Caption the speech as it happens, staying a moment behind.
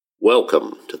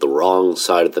Welcome to the Wrong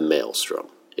Side of the Maelstrom,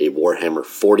 a Warhammer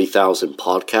 40,000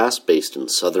 podcast based in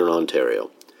Southern Ontario.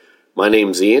 My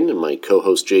name's Ian, and my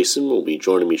co-host Jason will be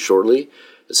joining me shortly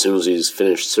as soon as he's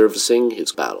finished servicing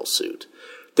his battlesuit.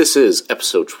 This is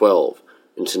episode 12,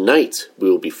 and tonight we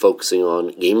will be focusing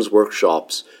on Games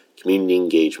Workshop's community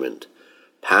engagement,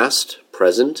 past,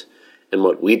 present, and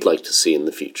what we'd like to see in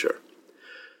the future.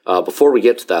 Before we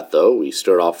get to that, though, we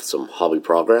start off with some hobby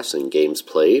progress and games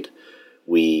played.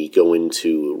 We go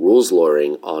into rules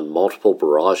lawyering on Multiple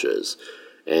Barrages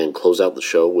and close out the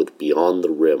show with Beyond the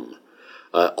Rim.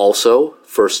 Also,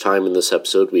 first time in this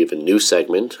episode, we have a new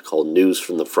segment called News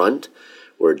from the Front,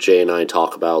 where Jay and I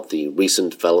talk about the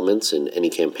recent developments in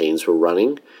any campaigns we're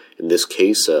running. In this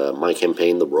case, my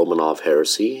campaign, the Romanov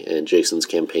Heresy, and Jason's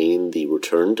campaign, the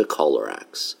Return to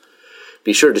Colorax.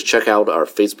 Be sure to check out our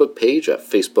Facebook page at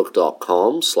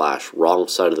facebook.com/Wrong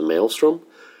Side of the Maelstrom.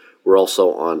 We're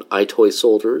also on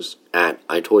iToySoldiers at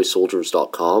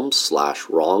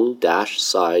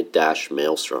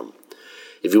itoysoldiers.com/wrong-side-maelstrom.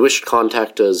 If you wish to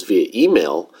contact us via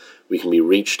email, we can be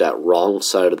reached at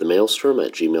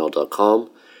wrongsideofthemaelstrom@gmail.com.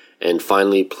 And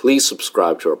finally, please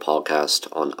subscribe to our podcast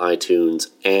on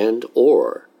iTunes and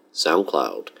or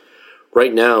SoundCloud.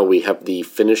 Right now, we have the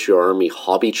Finish Your Army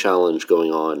Hobby Challenge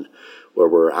going on, where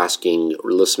we're asking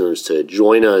listeners to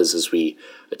join us as we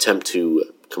attempt to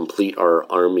complete our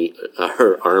armies.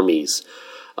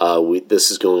 This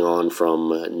is going on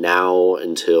from now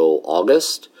until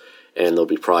August, and there'll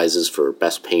be prizes for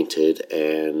best painted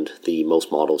and the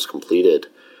most models completed.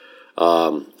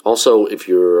 Also, if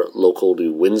you're local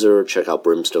to Windsor, check out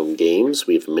Brimstone Games.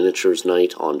 We have miniatures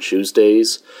night on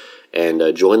Tuesdays,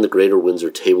 and join the Greater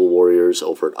Windsor Table Warriors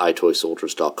over at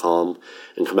itoysoldiers.com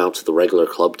and come out to the regular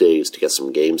club days to get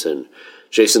some games in.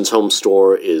 Jason's home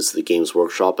store is the Games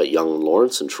Workshop at Yonge and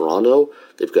Lawrence in Toronto.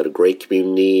 They've got a great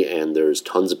community, and there's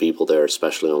tons of people there,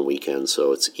 especially on weekends,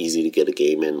 so it's easy to get a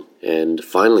game in. And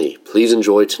finally, please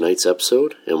enjoy tonight's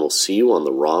episode, and we'll see you on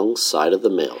the wrong side of the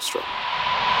Maelstrom.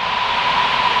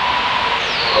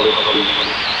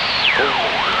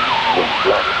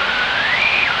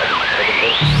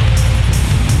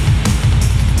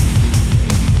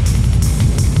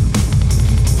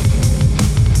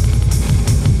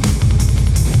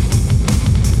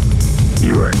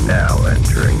 You are now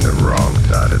entering the wrong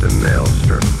side of the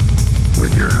Maelstrom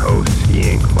with your hosts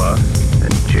Ian Clough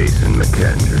and Jason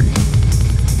McKendry.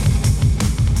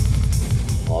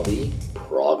 Hobby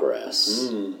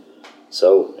progress.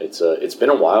 So it's been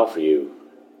a while for you,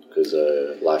 because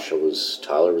last show was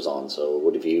Tyler was on. So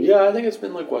what have you? Yeah, I think it's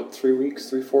been like 4 weeks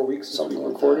since Something we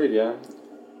like recorded. that. Yeah,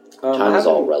 Time is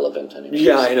all relevant anyway.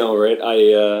 Yeah, I know, right?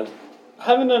 I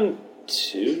haven't done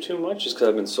too much just because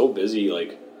I've been so busy,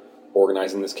 like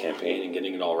organizing this campaign and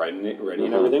getting it all ready and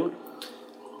everything.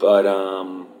 But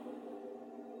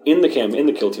in the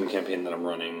Kill Team campaign that I'm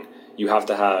running, you have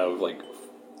to have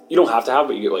you don't have to have,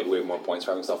 but you get like way more points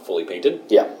for having stuff fully painted.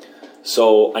 Yeah.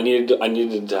 So I needed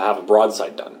to have a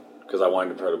broadside done because I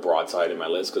wanted to put a broadside in my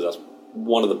list because that's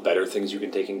one of the better things you can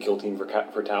take in Kill Team for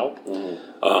Tau.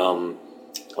 A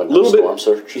little storm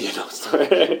search.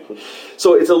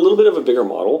 So it's a little bit of a bigger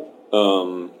model.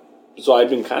 So I'd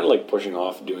been kind of pushing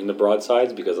off doing the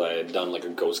broadsides because I had done a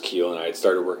Ghost Keel and I had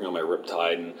started working on my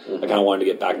Riptide, and I kind of wanted to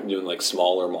get back to doing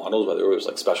smaller models, whether it was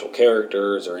special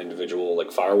characters or individual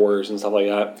Fire Warriors and stuff like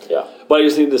that. Yeah. But I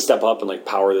just needed to step up and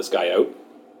power this guy out.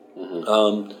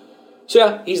 So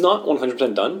yeah, he's not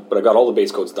 100% done, but I got all the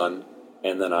base coats done,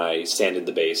 and then I sanded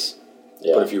the base,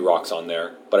 put a few rocks on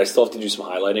there, but I still have to do some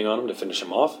highlighting on him to finish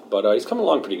him off, but he's coming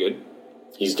along pretty good.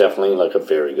 He's definitely a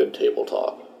very good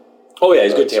tabletop. Oh yeah,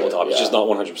 he's good tabletop. It's just not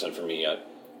 100% for me yet.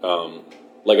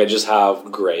 I just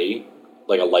have gray,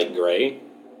 a light gray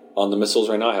on the missiles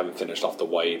right now. I haven't finished off the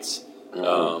whites. I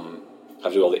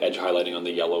have to do all the edge highlighting on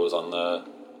the yellows on the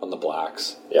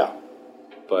blacks. Yeah.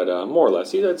 But more or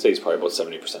less, I'd say he's probably about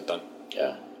 70% done.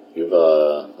 Yeah. You've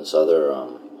this other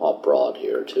hot broad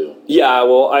here too. Yeah,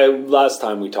 well, last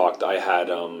time we talked, I had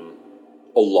a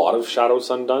lot of Shadow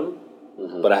Sun done,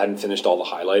 but I hadn't finished all the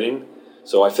highlighting.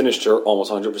 So I finished her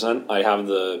almost 100%. I have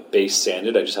the base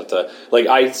sanded. I just have to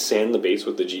I sand the base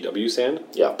with the GW sand.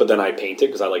 Yeah. But then I paint it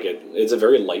because I like it. It's a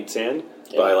very light sand,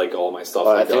 but I like all my stuff.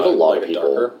 I think a lot of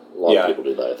people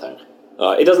do that. I think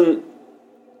it doesn't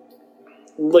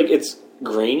it's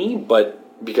grainy, but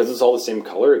because it's all the same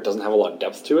color, it doesn't have a lot of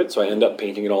depth to it. So I end up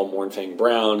painting it all Mornfang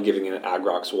brown, giving it an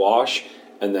Agrox wash,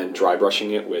 and then dry brushing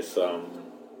it with a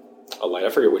light. I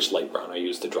forget which light brown I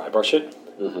used to dry brush it.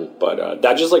 But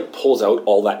that just pulls out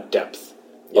all that depth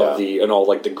of all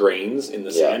the grains in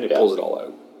the sand. It pulls it all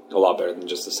out a lot better than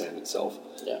just the sand itself.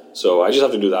 Yeah. So I just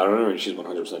have to do that on her, and she's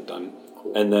 100% done.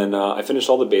 Cool. And then I finished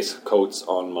all the base coats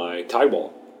on my tide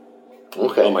wall.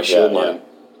 Okay. On my shield line,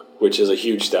 which is a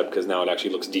huge step because now it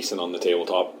actually looks decent on the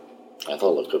tabletop. I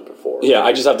thought it looked good before. Yeah,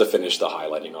 I just have to finish the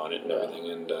highlighting on it and everything,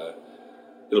 and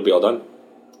it'll be all done.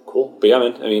 Cool. But yeah,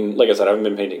 man, I mean, like I said, I haven't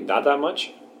been painting that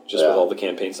much, just with all the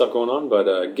campaign stuff going on,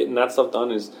 but getting that stuff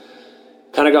done is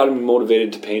kind of got me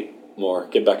motivated to paint more,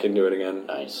 get back into it again.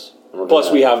 Nice.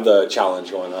 Plus, we have the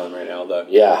challenge going on right now.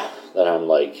 That I'm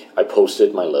like, I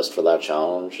posted my list for that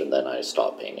challenge, and then I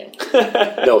stopped painting.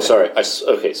 No, sorry.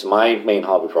 Okay, so my main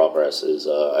hobby progress is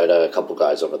I had a couple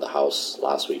guys over at the house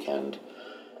last weekend,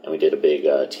 and we did a big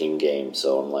team game,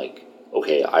 so I'm like,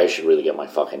 okay, I should really get my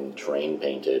fucking terrain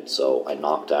painted, so I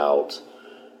knocked out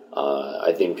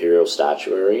the Imperial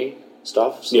statuary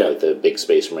stuff, so like the big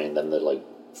Space Marine, then the like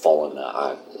fallen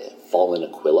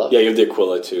Aquila. Yeah, you have the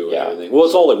Aquila too and everything. Well,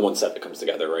 it's all like one set that comes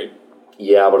together, right?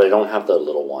 Yeah, but I don't have the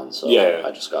little one, so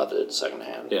I just got it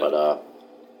secondhand. Yeah.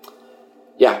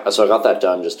 But so I got that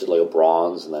done, just did like a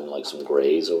bronze and then like some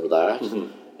grays over that,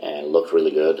 and it looked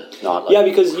really good. Not like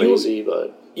because crazy,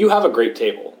 but you have a great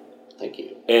table. Thank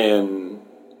you. And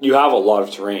you have a lot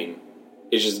of terrain.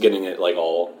 It's just getting it like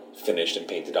all finished and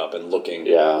painted up and looking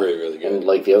really, really good. And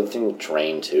like the other thing with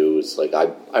terrain too is like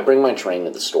I bring my terrain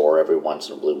to the store every once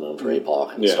in a blue moon for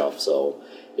APOC and stuff, so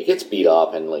it gets beat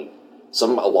up, and like a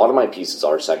lot of my pieces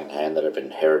are secondhand that I've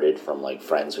inherited from like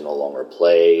friends who no longer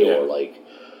play, or like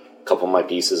a couple of my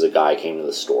pieces, a guy came to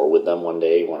the store with them one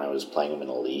day when I was playing them in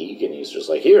a league, and he's just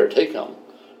like, "Here, take them."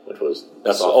 Which was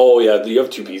you have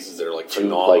two pieces that are like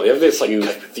phenomenal. Like, you have this like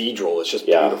cathedral. It's just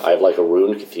beautiful. I have like a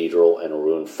ruined cathedral and a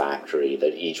ruined factory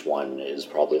that each one is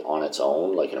probably on its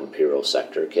own, like an Imperial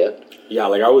sector kit. Yeah,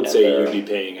 like I would say you'd be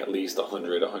paying at least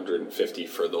 100, 150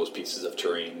 for those pieces of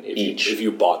terrain if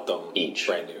you bought them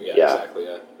brand new. Yeah, exactly.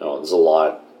 Yeah. No, there's a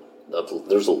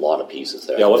lot of pieces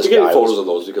there. Yeah, we'll have to get photos of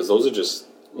those because those are just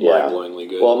mind-blowingly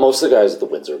good. Well, most of the guys at the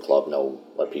Windsor Club know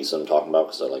what piece I'm talking about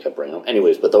because I bring them.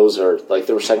 Anyways, but those are like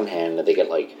they were secondhand and they get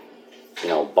like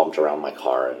bumped around my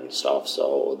car and stuff,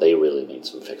 so they really need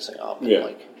some fixing up and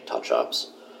like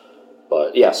touch-ups.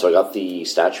 But yeah, so I got the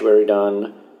statuary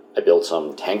done. I built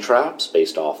some tank traps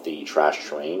based off the trash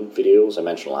terrain videos I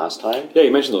mentioned last time. Yeah,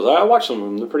 you mentioned those. I watched some of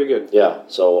them. They're pretty good. Yeah,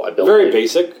 so I built very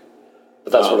basic.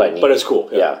 But that's what I need. But it's cool.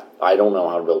 Yeah. I don't know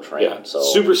how to build terrain. Yeah. So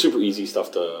super, super easy stuff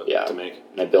to make.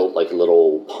 And I built like a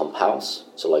little pump house.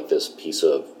 So like this piece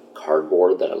of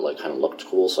cardboard that like kind of looked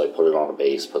cool. So I put it on a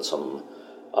base, put some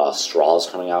straws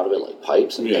coming out of it, like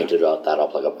pipes, and painted that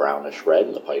up like a brownish red,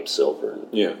 and the pipe silver,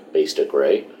 and based it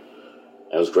gray.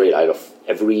 And it was great. I had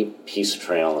every piece of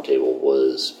terrain on the table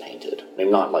was painted.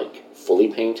 Maybe not like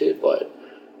fully painted, but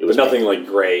it was nothing like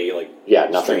gray, like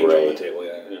nothing gray on the table.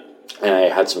 Yeah. And I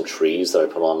had some trees that I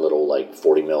put on little like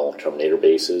 40 mil Terminator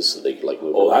bases so they could like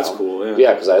move around. Oh, that's cool. Yeah.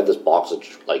 Yeah, because I had this box of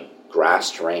like grass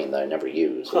terrain that I never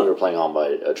used. We were playing on by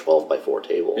a 12x4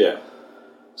 table. Yeah.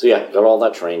 So yeah, got all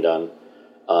that terrain done.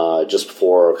 Just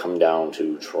before coming down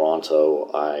to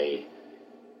Toronto, I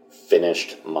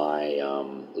finished my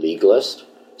league list.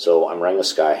 So I'm running a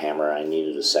Skyhammer. I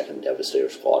needed a second Devastator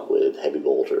squad with heavy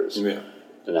bolters. Yeah.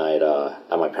 And I had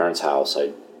at my parents' house,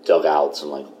 I dug out some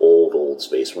like old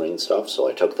Space Marine stuff, so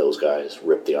I took those guys,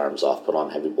 ripped the arms off, put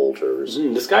on heavy bolters.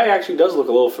 This guy actually does look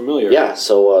a little familiar. Yeah,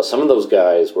 so some of those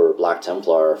guys were Black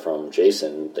Templar from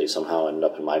Jason. They somehow ended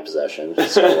up in my possession.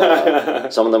 So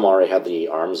some of them already had the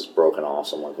arms broken off,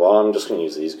 so I'm like, well, I'm just going to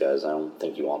use these guys. I don't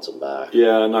think he wants them back.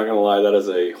 Yeah, I'm not going to lie, that is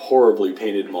a horribly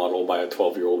painted model by a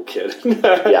 12-year-old kid.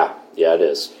 Yeah, it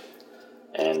is.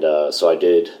 And so I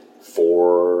did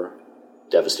 4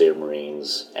 Devastator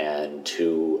Marines and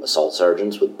 2 Assault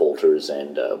Sergeants with bolters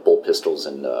and bolt pistols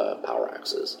and power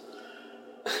axes.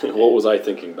 What was I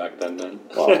thinking back then?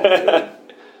 Well,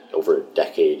 over a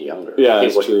decade younger. Yeah,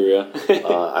 that's true, yeah.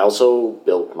 I also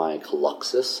built my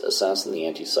Caluxus Assassin, the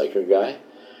anti-psyker guy,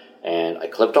 and I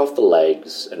clipped off the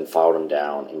legs and filed him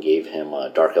down and gave him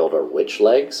Dark Elder Witch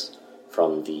legs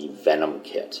from the Venom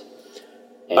kit.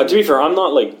 And to be fair, I'm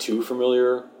not like too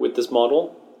familiar with this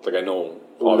model. Like I know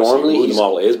normally who the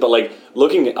model is, but like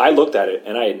I looked at it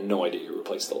and I had no idea you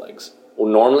replaced the legs.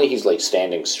 Well, normally he's like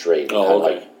standing straight,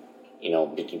 like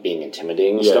being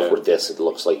intimidating and stuff. With this, it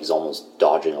looks like he's almost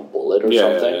dodging a bullet or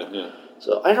something. Yeah.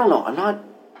 So I don't know.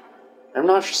 I'm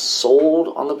not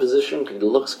sold on the position because it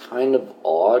looks kind of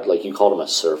odd. Like you called him a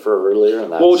surfer earlier,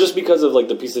 and that's... just because of like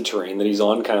the piece of terrain that he's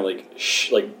on, kind of like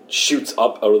shoots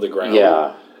up out of the ground.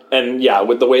 Yeah, and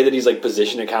with the way that he's like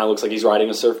positioned, it kind of looks like he's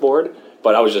riding a surfboard.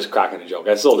 But I was just cracking a joke.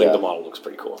 I still think the model looks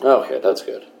pretty cool. Okay, that's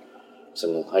good.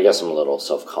 So I guess I'm a little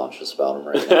self-conscious about him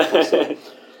right now.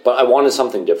 But I wanted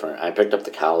something different. I picked up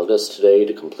the Calidus today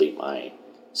to complete my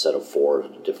set of 4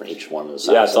 different, each one.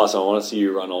 Assassin. Yeah, it's awesome. I want to see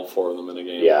you run all 4 of them in a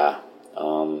game. Yeah. We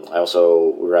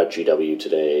were at GW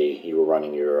today. You were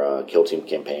running your Kill Team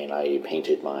campaign. I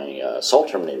painted my Assault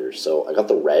Terminators. So I got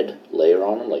the red layer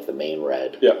on them, like the main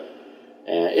red. Yeah.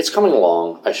 And it's coming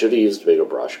along. I should have used a bigger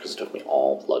brush because it took me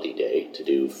all bloody day to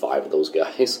do 5 of those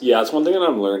guys. Yeah, that's one thing that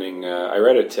I'm learning. I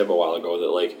read a tip a while ago that,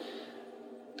 like,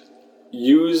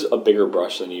 use a bigger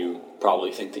brush than you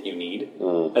probably think that you need.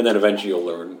 And then eventually you'll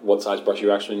learn what size brush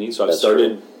you actually need. So I've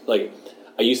started, like,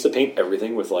 I used to paint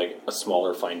everything with, like, a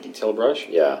smaller fine detail brush.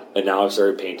 Yeah. And now I've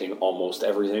started painting almost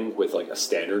everything with, like, a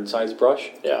standard size brush.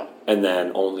 Yeah. And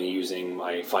then only using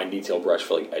my fine detail brush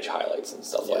for, like, edge highlights and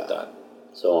stuff like that.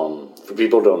 So, for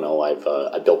people who don't know,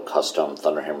 I built custom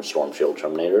Thunderhammer Storm Shield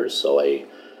Terminators. So I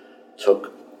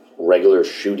took regular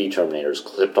shooty Terminators,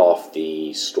 clipped off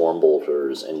the Storm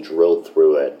Bolters, and drilled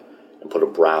through it, and put a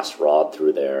brass rod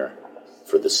through there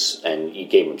for this. And you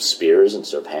gave them spears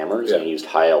instead of hammers, and I used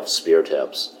high elf spear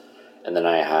tips. And then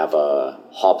I have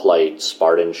Hoplite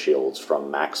Spartan shields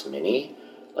from Max Mini,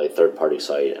 like third-party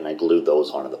site, and I glued those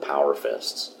onto the Power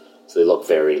Fists. So they look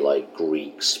very like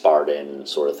Greek, Spartan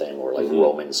sort of thing, or like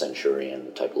Roman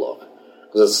Centurion type look.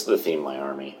 Because that's the theme of my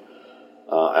army.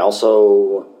 I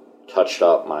also touched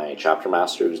up my Chapter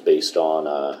Master, who's based on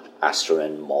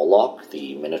Asterin Moloch,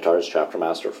 the Minotaur's Chapter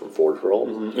Master from Forge World.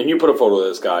 And you put a photo of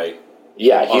this guy.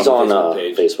 Yeah, he's on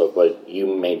Facebook, Facebook, but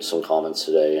you made some comments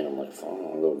today, and I'm like,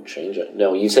 oh, I'm going to change it.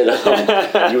 No, you said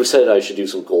you said I should do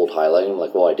some gold highlighting. I'm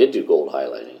like, well, I did do gold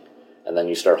highlighting. And then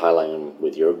you start highlighting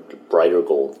with your brighter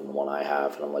gold than the one I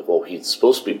have. And I'm like, well, he's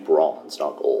supposed to be bronze,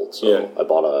 not gold. So I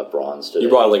bought a bronze today. You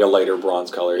brought like a lighter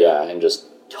bronze color. Yeah, and just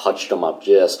touched him up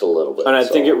just a little bit. And I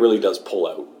think it really does pull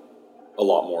out a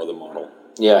lot more of the model.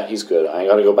 Yeah, he's good. I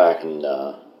got to go back and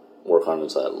work on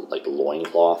his like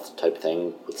loincloth type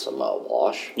thing with some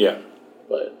wash. Yeah.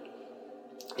 But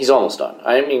he's almost done.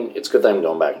 I mean, it's good that I'm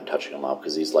going back and touching him up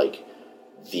because he's like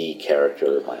the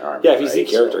character of my army. Yeah, if he's the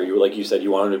character, you like you said, you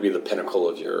want him to be the pinnacle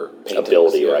of your paintings,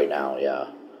 ability right now.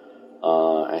 Yeah,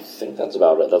 I think that's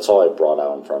about it. That's all I brought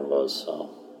out in front of us.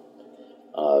 So,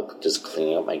 just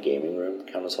cleaning up my gaming room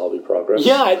count as hobby progress.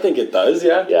 Yeah, I think it does.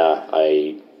 Yeah, yeah.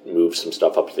 I moved some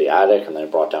stuff up to the attic, and then I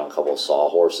brought down a couple of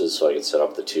sawhorses so I could set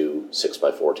up the 2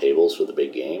 6x4 tables for the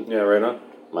big game. Yeah, right on.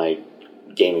 My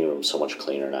gaming room's so much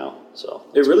cleaner now. So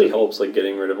it really helps, like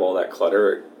getting rid of all that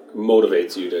clutter.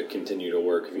 Motivates you to continue to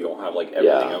work if you don't have like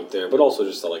everything out there, but also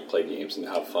just to like play games and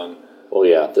have fun. Well,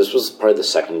 yeah, this was probably the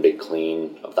second big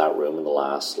clean of that room in the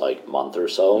last like month or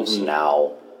so. So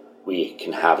now we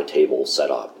can have a table set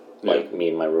up. Like me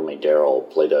and my roommate Daryl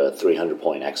played a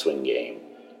 300-point X-Wing game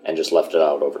and just left it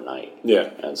out overnight. Yeah,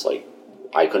 and it's like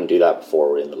I couldn't do that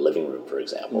before in the living room, for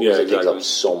example. Yeah, it takes up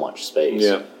so much space.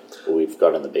 Yeah, but we've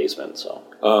got in the basement. So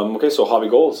okay, so hobby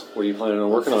goals. What are you planning on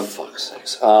working on? For fuck's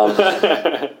sakes.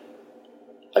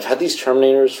 I've had these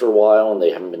Terminators for a while, and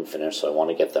they haven't been finished, so I want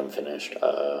to get them finished.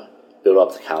 Build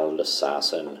up the Caledon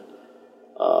Assassin.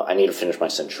 I need to finish my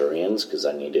Centurions, because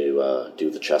I need to do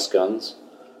the chest guns.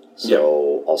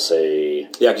 So I'll say...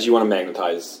 Yeah, because you want to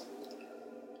magnetize...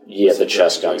 Yeah, the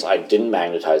chest guns. Right? I didn't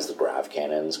magnetize the grav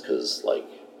cannons, because, like...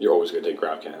 You're always going to take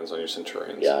grav cannons on your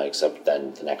Centurions. Yeah, except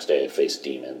then the next day I faced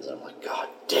demons, and I'm like, God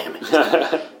damn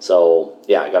it. So,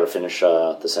 yeah, I got to finish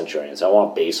the Centurions. I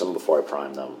want to base them before I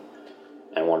prime them.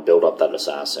 I want to build up that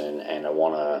assassin, and I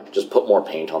want to just put more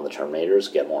paint on the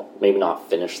Terminators, get more, maybe not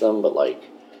finish them, but like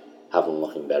have them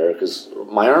looking better, because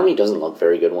my army doesn't look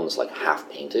very good when it's like half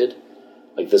painted.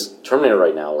 Like this Terminator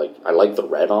right now, like I like the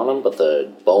red on him, but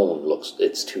the bone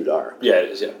it's too dark. Yeah, it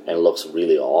is, yeah. And it looks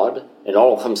really odd. It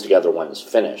all comes together when it's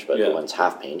finished, but when it's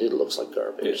half painted, it looks like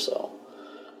garbage. Yeah. So,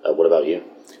 what about you?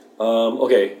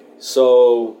 Okay,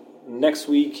 so next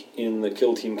week in the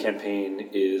Kill Team campaign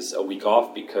is a week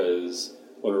off because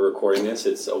when we're recording this,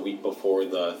 it's a week before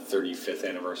the 35th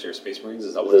anniversary of Space Marines.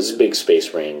 Is that what this big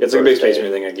Space Marine? It's like a big Space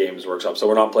Marine thing at Games Workshop. So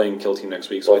we're not playing Kill Team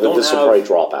next week. So well, this will probably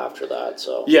drop after that.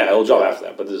 So yeah, it'll drop after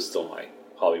that. But this is still my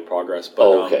hobby progress.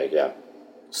 But, yeah.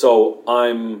 So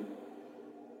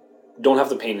don't have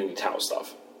to paint any Tau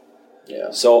stuff. Yeah.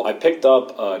 So I picked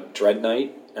up a Dread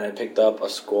Knight and I picked up a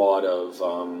squad of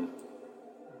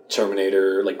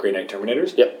Terminator, like Grey Knight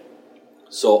Terminators. Yep.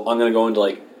 So I'm gonna go into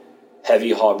like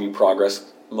heavy hobby progress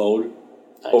mode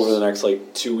over the next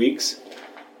like 2 weeks,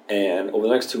 and over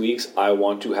the next 2 weeks I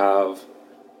want to have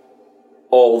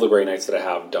all the Grey Knights that I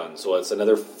have done. So it's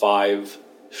another 5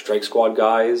 Strike Squad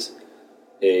guys,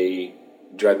 a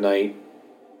Dread Knight,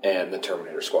 and the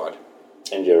Terminator Squad.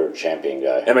 And your champion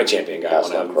guy. And my champion guy. I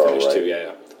want to have him finished too.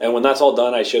 Yeah. And when that's all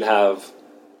done, I should have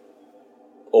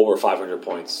over 500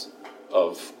 points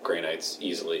of Grey Knights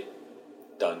easily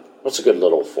done. That's a good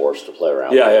little force to play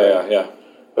around with. Yeah.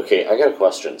 Okay, I got a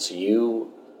question. So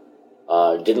you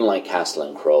didn't like Castle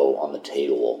and Crow on the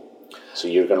table, so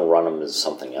you're going to run them as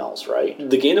something else, right?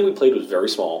 The game that we played was very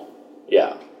small.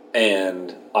 Yeah.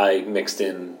 And I mixed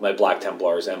in my Black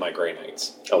Templars and my Grey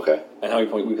Knights. Okay. And how many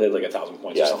points? We played like 1,000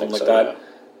 points or something like so, that. Yeah.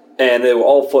 And they were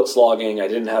all foot slogging. I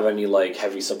didn't have any like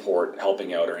heavy support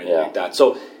helping out or anything like that.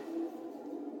 So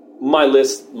my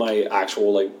list, my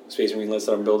actual like Space Marine list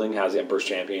that I'm building has Emperor's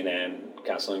Champion and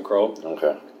Castle and Crow.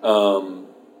 Okay.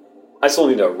 I still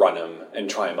need to run him and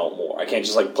try him out more. I can't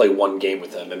just like play one game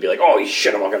with him and be like, oh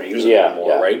shit, I'm not going to use him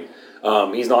anymore, right?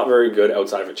 He's not very good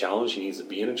outside of a challenge. He needs to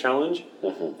be in a challenge.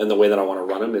 Mm-hmm. And the way that I want to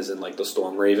run him is in like the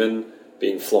Storm Raven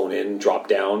being flown in, drop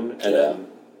down, and then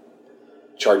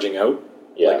charging out.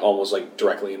 Yeah. Like almost like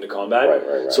directly into combat.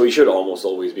 Right. So he should almost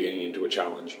always be getting into a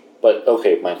challenge. But,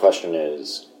 okay, my question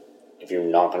is, if you're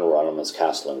not going to run them as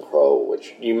Castle and Crow,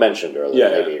 which you mentioned earlier,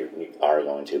 maybe you are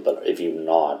going to, but if you're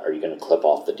not, are you going to clip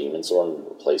off the Demon Sword and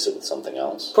replace it with something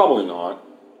else? Probably not.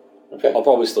 Okay. I'll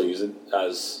probably still use it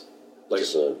as like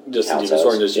just a Demon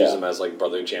Sword and just use them as like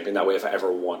Brotherhood Champion. That way, if I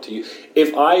ever want to use...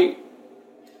 If I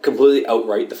completely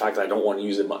outright the fact that I don't want to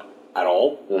use it at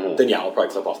all, then I'll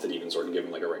probably clip off the Demon Sword and give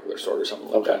him like a regular sword or something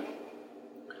like that.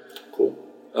 Cool.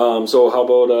 So how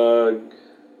about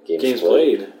games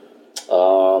played?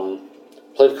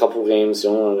 Played a couple games. The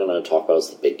only one I'm going to talk about is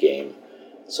the big game.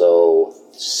 So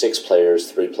 6 players,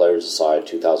 3 players aside,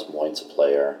 2,000 points a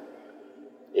player.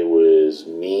 It was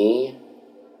me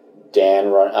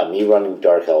running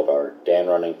Dark Eldar, Dan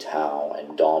running Tau,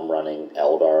 and Dom running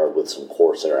Eldar with some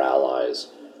Corsair allies,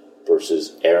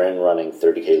 versus Aaron running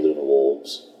 30k Luna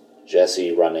Wolves,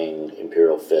 Jesse running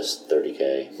Imperial Fist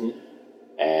 30k,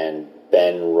 and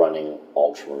Ben running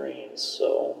Ultramarines.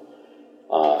 So,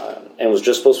 and it was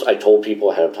just supposed to, I told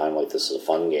people ahead of time, like, this is a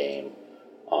fun game.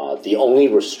 The only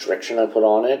restriction I put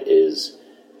on it is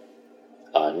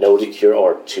no Decurion,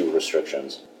 or 2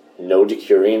 restrictions. No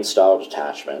Decurion style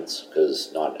detachments,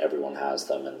 because not everyone has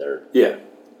them, and they're... Yeah.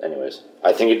 Anyways,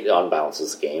 I think it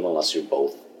unbalances the game unless you're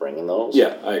both bringing those.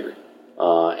 Yeah, I agree.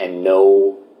 And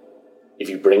no... If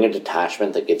you bring a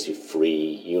detachment that gives you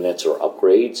free units or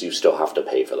upgrades, you still have to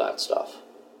pay for that stuff.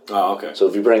 Oh, okay. So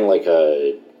if you bring, like,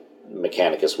 a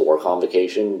Mechanicus War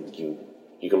Convocation,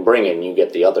 you can bring it and you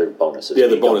get the other bonuses. Yeah,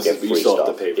 the bonuses, but you still have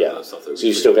to pay for that stuff. So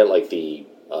you still get, like, the...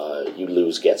 you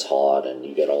lose Gets Hot, and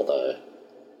you get all the...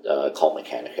 Cult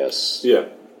Mechanicus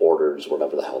orders,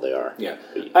 whatever the hell they are. Yeah.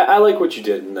 I like what you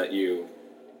did in that you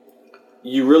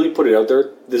really put it out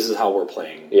there. This is how we're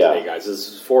playing today, guys. This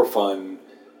is for fun.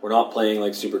 We're not playing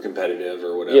like super competitive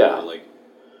or whatever. Yeah.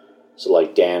 So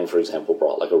like Dan, for example,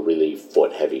 brought like a really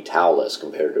foot-heavy Tau list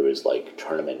compared to his like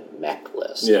tournament mech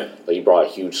list. Yeah. Like he brought a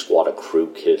huge squad of crew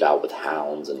kitted out with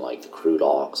hounds and like the crude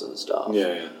ox and stuff.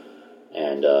 Yeah.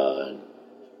 And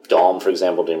Dom, for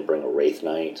example, didn't bring a Wraith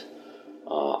Knight.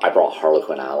 I brought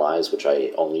Harlequin allies, which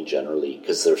I only generally,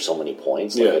 because there's so many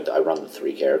points, I run the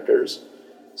 3 characters.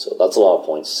 So that's a lot of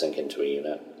points to sink into a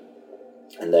unit.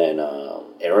 And then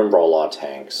Aaron brought a lot of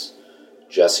tanks.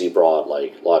 Jesse brought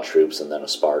like a lot of troops and then a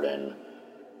Spartan.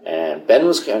 And Ben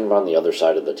was kind of on the other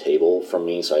side of the table from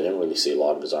me, so I didn't really see a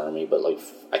lot of his army, but like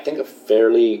I think a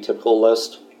fairly typical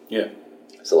list. Yeah.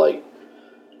 So like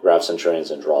grab Centurions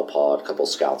and draw a pod, a couple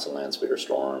scouts and Landspeeder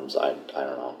Storms. I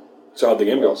don't know. So how'd the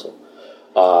game go? Also,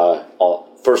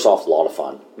 first off, a lot of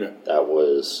fun. Yeah. That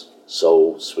was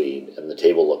so sweet, and the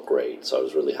table looked great, so I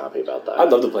was really happy about that. I'd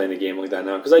love to play in a game like that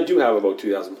now, because I do have about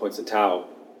 2,000 points of Tau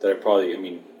that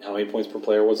how many points per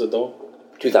player was it, though?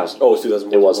 2,000. Oh, it was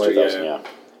 2,000 points per player. It was 2,000, yeah.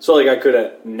 So, like, I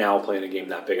could now play in a game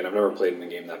that big, and I've never played in a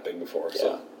game that big before,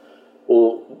 so... Yeah.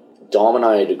 Well, Dom and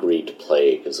I had agreed to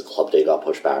play, because the club day got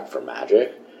pushed back for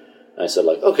Magic, and I said,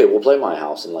 like, okay, we'll play at my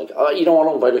house, and like, you don't want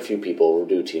to invite a few people, we'll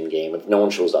do a team game. If no one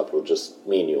shows up,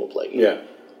 me and you will play. Yeah.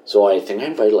 So I think I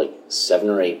invited like 7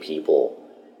 or 8 people,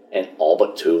 and all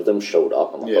but 2 of them showed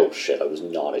up. I'm like, oh shit, I was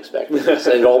not expecting this.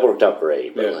 And it all worked out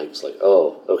great, but like, it's like,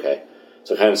 oh, okay.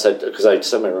 So I kind of said, because I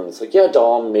said in my room, it's like, yeah,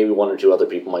 Dom, maybe 1 or 2 other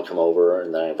people might come over,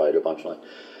 and then I invited a bunch of like,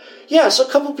 yeah, so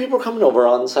a couple people are coming over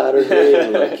on Saturday,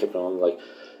 and I kept on like,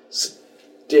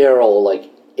 Daryl, like,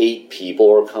 8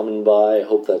 people are coming by. I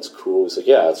hope that's cool. He's like,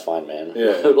 yeah, that's fine, man.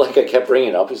 Yeah. Like, I kept bringing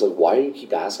it up. He's like, why do you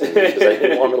keep asking me? Because I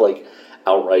didn't want to, like,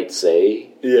 outright say.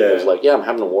 Yeah. I was like, yeah, I'm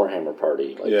having a Warhammer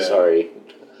party. Like, sorry.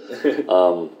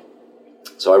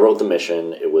 So I wrote the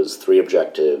mission. It was 3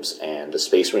 objectives, and the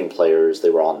Space Marine players, they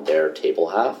were on their table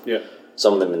half. Yeah.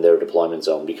 Some of them in their deployment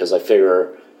zone, because I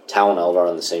figure Tau and Eldar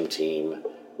on the same team,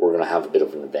 we're going to have a bit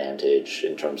of an advantage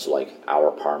in terms of, like,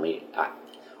 our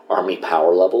army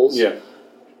power levels. Yeah.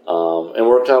 And it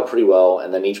worked out pretty well,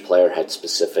 and then each player had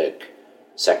specific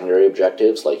secondary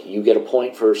objectives, like you get a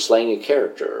point for slaying a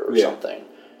character or something.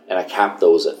 And I capped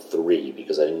those at 3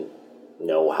 because I didn't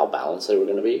know how balanced they were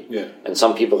going to be. Yeah. And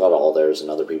some people got all theirs, and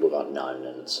other people got none,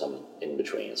 and some in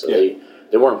between. So they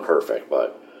weren't perfect,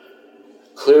 but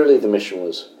clearly the mission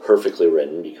was perfectly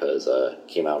written because it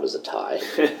came out as a tie.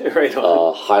 Right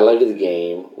on. Highlight of the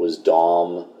game was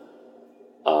Dom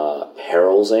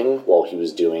perilsing while he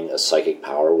was doing a psychic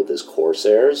power with his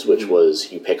Corsairs, which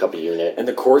was you pick up a unit. And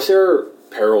the Corsair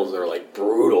perils are like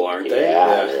brutal, aren't they?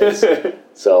 Yeah. It is.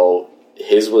 So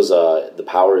his was the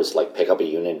power is like pick up a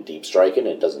unit and deep strike it and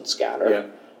it doesn't scatter. Yeah.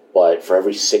 But for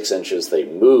every 6 inches they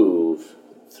move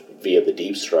via the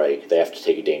deep strike, they have to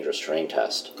take a dangerous terrain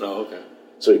test. Oh, okay.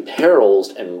 So he perils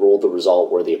and rolled the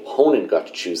result where the opponent got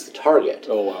to choose the target.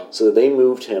 Oh, wow. So they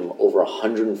moved him over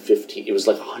 115, it was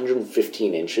like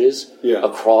 115 inches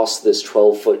across this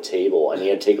 12-foot table, and he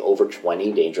had to take over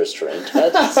 20 dangerous terrain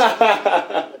tests.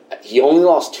 He only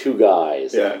lost 2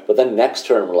 guys. Yeah. But then next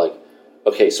turn, we're like,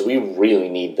 okay, so we really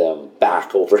need them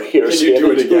back over here. Can so you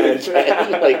do it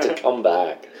again? like, to come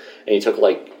back. And he took,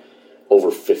 like, over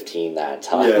 15 that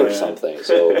time or something.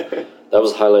 So that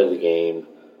was the highlight of the game.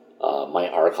 My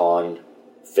Archon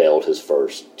failed his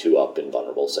first 2-up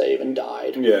invulnerable save and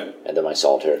died. Yeah. And then my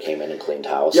Solitaire came in and cleaned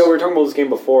house. Yeah, we were talking about this game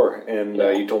before, and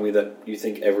you told me that you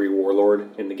think every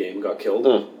Warlord in the game got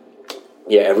killed.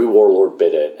 Yeah, every Warlord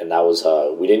bit it, and that was,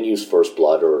 we didn't use First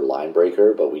Blood or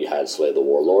Linebreaker, but we had Slay the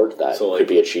Warlord. That could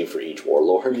be achieved for each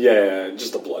Warlord. Yeah,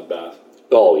 just a bloodbath.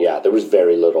 Oh, yeah, there was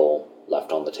very little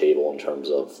left on the table in terms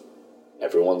of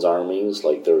everyone's armies.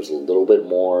 Like, there was a little bit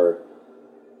more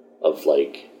of,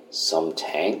 like, some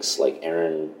tanks. Like,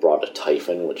 Aaron brought a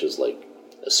Typhon, which is, like,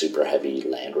 a super heavy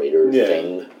Land Raider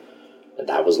thing. And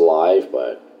that was live,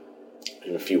 but...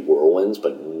 and a few Whirlwinds,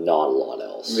 but not a lot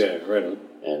else. Yeah, right on.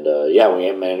 And,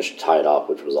 we managed to tie it up,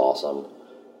 which was awesome.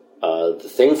 The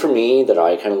thing for me that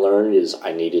I kind of learned is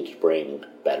I needed to bring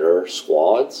better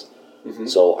squads.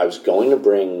 So I was going to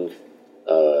bring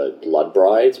Blood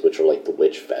Brides, which are like the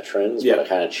witch veterans, but I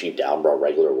kind of cheaped out and brought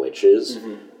regular witches.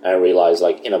 And I realized,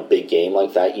 like, in a big game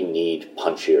like that, you need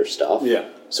punchier stuff. Yeah.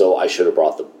 So I should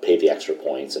have paid the extra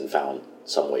points and found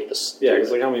some way to yeah,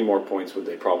 because like how many more points would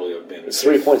they probably have been? It's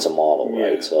 3 points a model,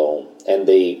 right? So, and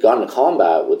they got into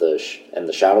combat with and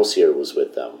the Shadow Seer was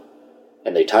with them,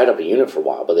 and they tied up a unit for a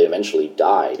while, but they eventually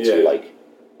died to like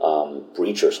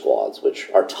breacher squads, which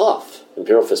are tough.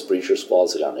 Imperial Fist breacher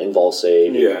squads. They got an invul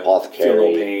save, apothecary, Feel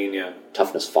no pain,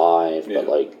 toughness 5, but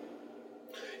like.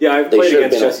 Yeah, I've played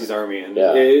against Jesse's army, and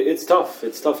it's tough.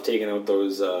 It's tough taking out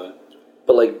those.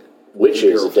 But like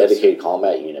witches, a dedicated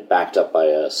combat unit backed up by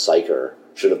a psyker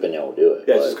should have been able to do it.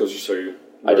 Yeah, just goes to show you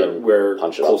I didn't where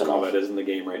punch it close up combat enough. is in the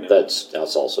game right now. That's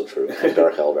also true. And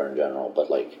Dark Elder in general, but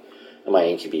like my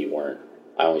incubi weren't.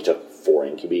 I only took 4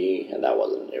 incubi, and that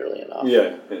wasn't nearly enough.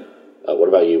 Yeah. What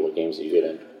about you? What games did you get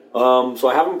in? So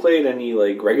I haven't played any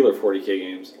like regular 40k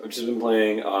games. I've just been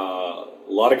playing a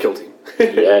lot of Kill Team.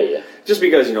 Yeah. Just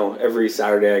because every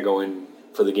Saturday I go in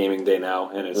for the gaming day now,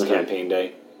 and it's campaign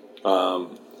day.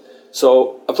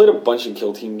 So I played a bunch of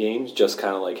Kill Team games, just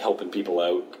kind of like helping people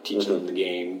out, teaching them the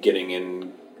game, getting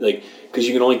in like because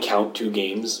you can only count 2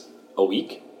 games a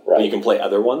week, but you can play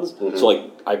other ones. So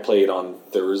like I played on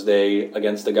Thursday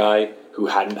against a guy who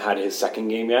hadn't had his second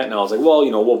game yet, and I was like, well,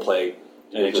 we'll play.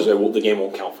 And it's just the game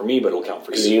won't count for me, but it'll count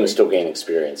for you. Because you can still gain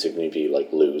experience even if you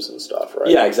like lose and stuff, right?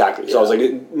 Yeah, exactly. So I was like,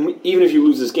 even if you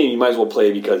lose this game, you might as well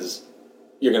play because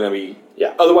you're going to be...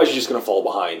 Yeah. Otherwise, you're just going to fall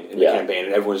behind in the campaign,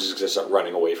 and everyone's just going to start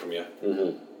running away from you.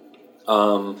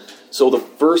 So the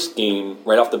first game,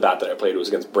 right off the bat that I played, was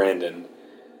against Brandon.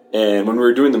 And when we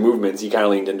were doing the movements, he kind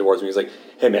of leaned in towards me. He's like,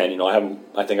 hey, man,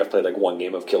 I think I've played like 1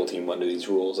 game of Kill Team under these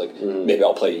rules. Like, maybe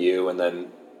I'll play you, and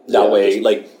then... That way,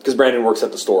 like, because Brandon works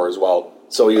at the store as well,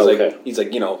 so he's like,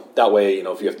 that way,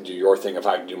 if you have to do your thing, if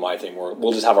I have to do my thing,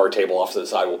 we'll just have our table off to the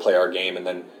side, we'll play our game, and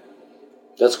then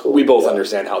that's cool. We both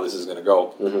understand how this is going to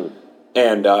go.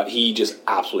 And he just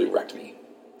absolutely wrecked me.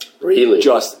 Really,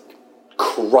 just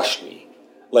crushed me.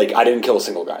 Like I didn't kill a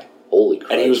single guy. Holy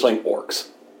crap! And he was playing orcs.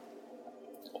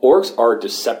 Orcs are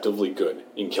deceptively good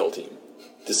in Kill Team.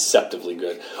 Deceptively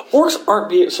good. Orcs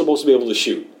aren't supposed to be able to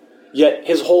shoot. Yet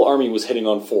his whole army was hitting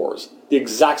on 4s. The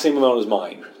exact same amount as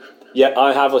mine. Yet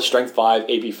I have a strength 5,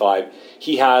 AP 5.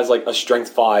 He has like a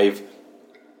strength 5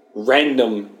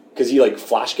 random, because he like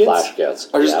flash gets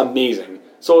are just amazing.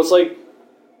 So it's like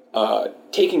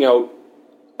taking out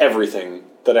everything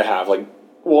that I have. Like,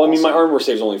 well, I mean, my armor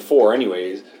saves only 4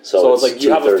 anyways. So it's like you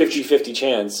have a 50-50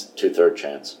 chance. 2/3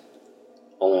 chance.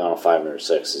 Only on a 5 or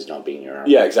 6 is not beating your armor.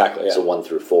 Yeah, exactly. Yeah. So 1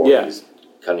 through 4. Yeah.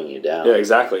 cutting you down. Yeah,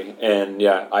 exactly. And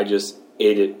yeah, I just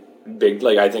ate it big.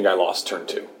 Like, I think I lost turn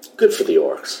 2. Good for the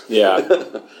orcs. Yeah.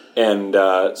 And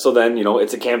so then,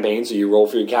 it's a campaign, so you roll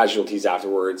for your casualties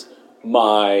afterwards.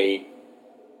 My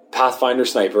Pathfinder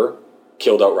sniper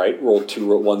killed outright, rolled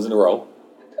 2 ones in a row.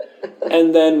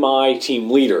 And then my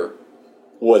team leader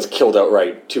was killed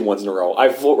outright 2 ones in a row.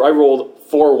 I rolled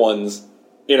 4 ones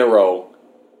in a row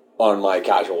on my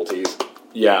casualties.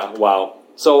 Yeah, wow.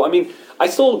 So, I mean, I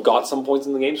still got some points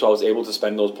in the game, so I was able to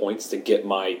spend those points to get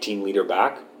my team leader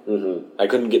back. Mm-hmm. I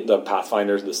couldn't get the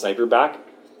Pathfinders, the sniper back,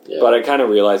 but I kind of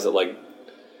realized that, like,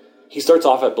 he starts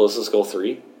off at Ballistic Skill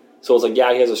 3, so it's like,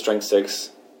 yeah, he has a Strength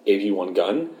 6 AP1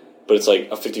 gun, but it's like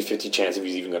a 50-50 chance if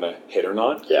he's even going to hit or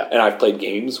not. Yeah. And I've played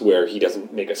games where he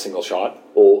doesn't make a single shot.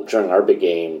 Well, during our big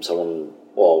game, Ben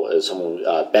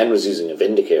was using a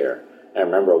Vindicator, and I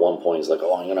remember at one point he's like,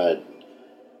 oh, I'm going to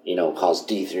cause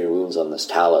D3 wounds on this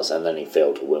Talus, and then he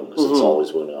failed to wound because it's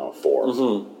always wounding on a 4.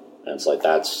 Mm-hmm. And it's like,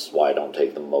 that's why I don't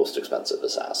take the most expensive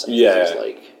assassin. Yeah. He's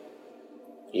like,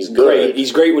 he's good.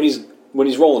 He's great when he's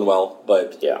rolling well,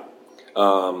 but yeah.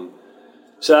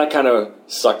 So that kind of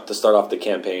sucked to start off the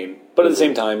campaign. But at the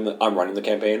same time, I'm running the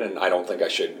campaign, and I don't think I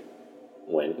should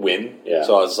win. Yeah.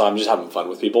 So I'm just having fun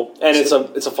with people, and it's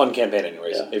a fun campaign,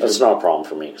 anyways. Yeah. That's not a problem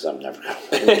for me because I'm never going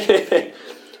to win.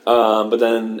 But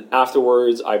then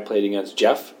afterwards, I played against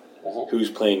Jeff, who's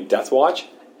playing Deathwatch,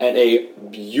 and a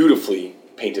beautifully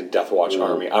painted Deathwatch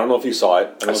army. I don't know if you saw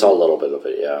it. I saw a little bit of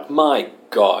it, yeah. My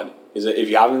God. If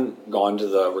you haven't gone to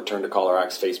the Return to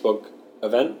Colarax Facebook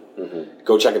event,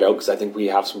 go check it out, because I think we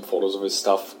have some photos of his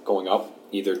stuff going up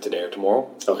either today or tomorrow.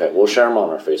 Okay, we'll share them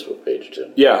on our Facebook page,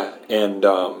 too. Yeah, and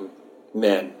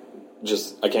man,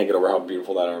 I can't get over how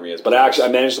beautiful that army is. But I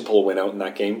managed to pull a win out in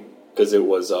that game, because it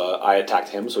was, I attacked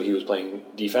him, so he was playing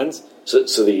defense. So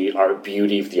the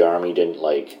beauty of the army didn't,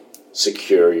 like,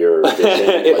 secure your vision?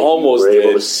 It almost did.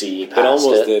 Able to see past it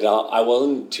almost did. I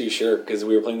wasn't too sure, because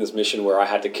we were playing this mission where I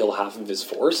had to kill half of his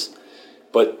force.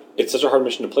 But it's such a hard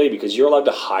mission to play, because you're allowed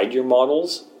to hide your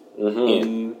models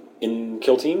in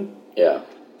Kill Team. Yeah.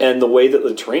 And the way that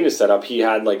the terrain is set up, he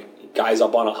had, like, guys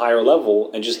up on a higher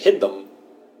level and just hid them.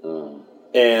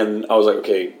 And I was like,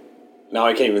 okay, now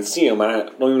I can't even see them, and I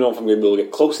don't even know if I'm going to be able to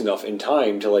get close enough in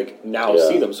time to, like,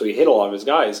 see them. So he hit a lot of his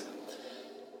guys.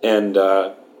 And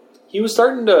he was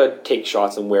starting to take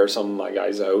shots and wear some of my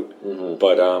guys out.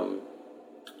 But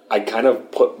I kind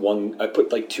of put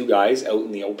like 2 guys out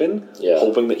in the open,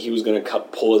 hoping that he was going to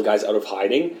pull his guys out of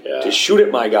hiding to shoot at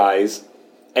my guys.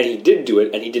 And he did do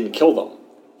it, and he didn't kill them.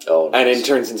 Oh, nice. And in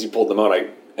turn, since he pulled them out, I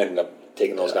ended up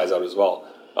taking those guys out as well.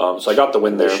 So I got the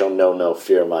win there. They show no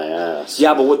fear my ass.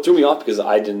 Yeah, but what threw me off, because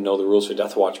I didn't know the rules for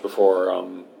Deathwatch before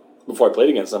I played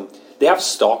against them, they have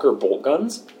Stalker bolt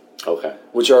guns. Okay.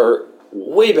 Which are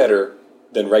way better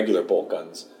than regular bolt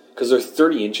guns, because they're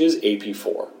 30 inches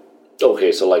AP4.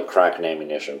 Okay, so like Kraken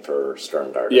ammunition for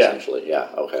Stern Dart, essentially. Yeah,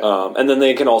 okay. And then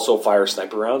they can also fire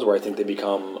sniper rounds, where I think they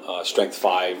become Strength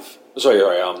 5.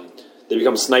 They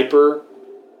become Sniper,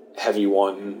 Heavy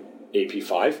 1,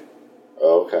 AP5.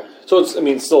 Oh, okay. So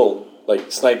it's still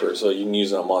like Sniper, so you can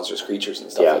use it on monstrous creatures and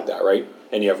stuff like that, right?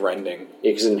 And you have Rending.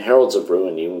 Yeah, because in Heralds of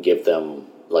Ruin, you can give them,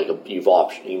 like, you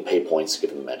can pay points to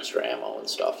give them extra ammo and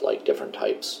stuff, like different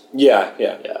types. Yeah.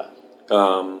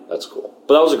 That's cool.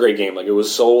 But that was a great game. Like, it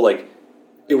was so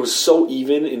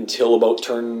even until about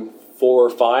turn 4 or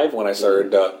 5 when I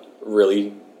started to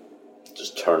really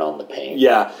just turn on the pain.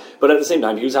 Yeah, but at the same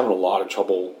time, he was having a lot of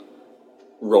trouble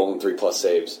rolling 3+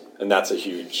 saves, and that's a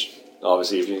huge.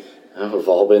 Obviously, if you we've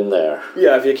all been there.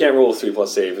 Yeah, if you can't roll a 3+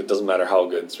 save, it doesn't matter how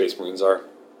good Space Marines are.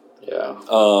 Yeah.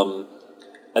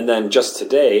 And then just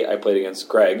today, I played against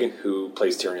Greg, who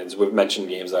plays Tyranids. We've mentioned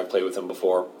games that I've played with him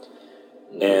before.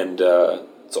 And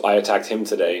so I attacked him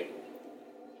today.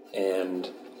 And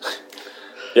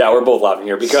yeah, we're both laughing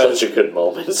here because such a good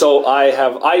moment. So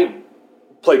I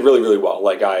played really, really well.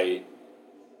 Like I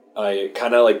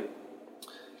kind of like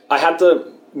I had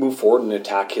to move forward and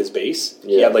attack his base.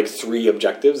 Yeah. He had like 3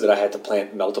 objectives that I had to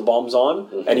plant melta bombs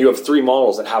on, and you have 3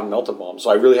 models that have melta bombs, so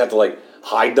I really had to like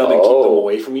hide them and keep them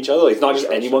away from each other. Like, it's not just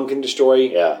anyone can destroy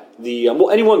the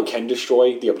anyone can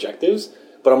destroy the objectives,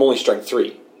 but I'm only strength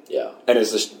 3. Yeah, and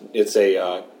it's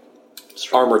a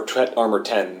armor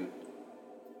 10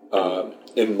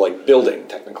 in like building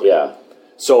technically. Yeah,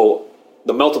 so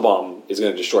the melta bomb is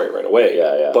going to destroy it right away.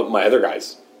 Yeah. But my other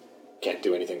guys can't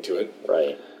do anything to it.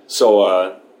 Right. So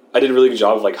I did a really good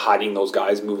job of like hiding those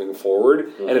guys moving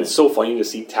forward, and it's so funny to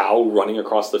see Tau running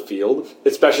across the field,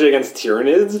 especially against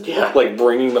Tyranids, like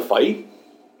bringing the fight.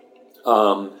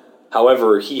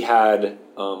 However, he had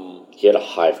He had a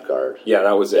hive guard. Yeah,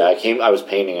 that was it. Yeah, I was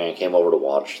painting and I came over to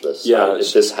watch this. Yeah.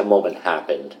 This moment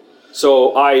happened.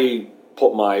 So I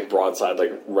put my broadside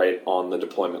like right on the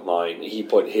deployment line. He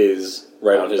put his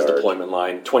right on his deployment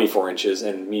line, 24 inches,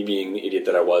 and me being the idiot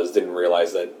that I was, didn't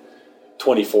realize that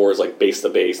 24 is like base to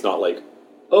base, not like,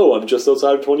 oh, I'm just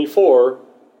outside of 24.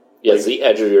 Yeah, it's the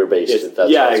edge of your base.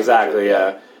 Yeah, exactly,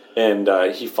 yeah. And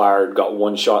he fired, got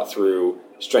one shot through,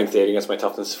 strength 8 against my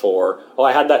toughness 4. Oh,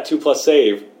 I had that 2+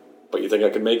 save, but you think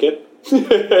I could make it?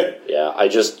 Yeah, I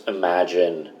just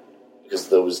imagine, because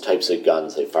those types of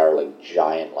guns, they fire like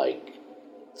giant, like,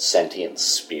 sentient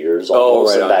spears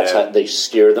almost, and that's how they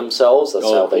steer themselves. That's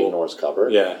how they ignore cover.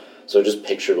 Yeah. So just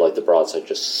picture like the broadside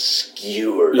just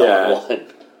skewered on one.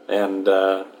 And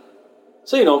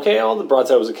so, okay, all the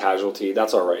broadside was a casualty.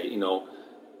 That's all right,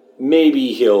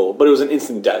 Maybe he'll... But it was an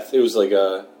instant death. It was like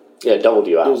a... Yeah, doubled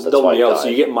you out. It was doubled you out, so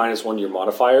you get -1 to your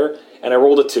modifier. And I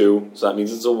rolled a 2, so that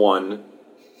means it's a 1.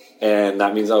 And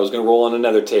that means I was going to roll on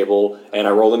another table, and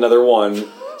I rolled another 1.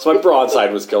 So my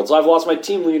broadside was killed. So I've lost my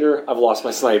team leader, I've lost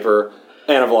my sniper,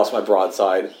 and I've lost my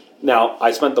broadside. Now, I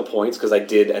spent the points because I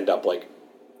did end up, like,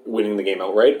 winning the game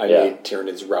outright. I made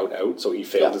Tyrannid's route out, so he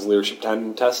failed his leadership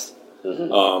 10 test.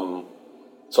 Mm-hmm.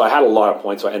 So I had a lot of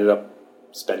points, so I ended up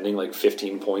spending like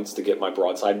 15 points to get my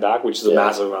broadside back, which is a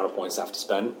massive amount of points to have to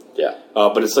spend. Yeah.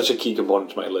 But it's such a key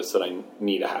component to my list that I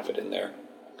need to have it in there.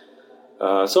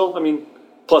 So, I mean,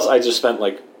 plus I just spent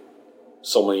like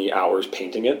so many hours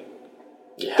painting it.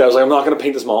 Yeah. That I was like, I'm not going to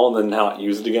paint this mall and then not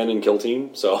use it again in Kill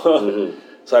Team. So,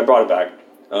 so I brought it back.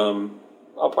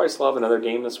 I'll probably still have another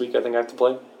game this week I think I have to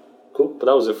play. Cool. But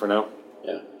that was it for now.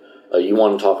 Yeah. You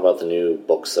want to talk about the new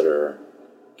books that are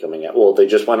coming out? Well, they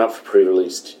just went up for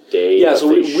pre-release today. Yeah, so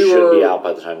they should be out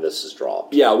by the time this is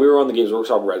dropped. Yeah, we were on the Games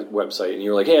Workshop website, and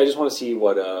you were like, hey, I just want to see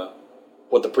what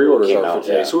the pre-orders are for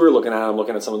today. Yeah. So we were looking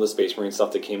at some of the Space Marine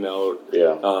stuff that came out.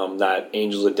 Yeah. That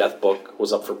Angels of Death book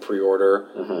was up for pre-order.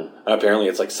 Mm-hmm. And apparently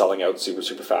it's like selling out super,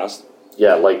 super fast.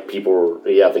 Yeah, like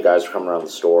the guys were coming around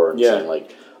the store and saying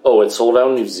like, oh, it's sold out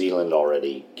in New Zealand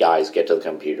already. Guys, get to the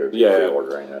computer.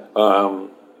 Pre-ordering it.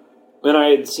 And I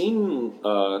had seen,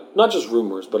 not just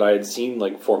rumors, but I had seen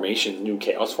like formations, new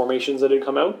Chaos formations that had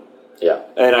come out. Yeah.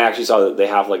 And I actually saw that they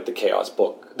have like the Chaos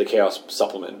book, the Chaos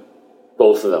supplement.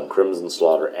 Both of them, Crimson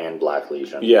Slaughter and Black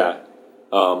Legion. Yeah.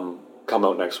 Come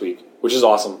out next week, which is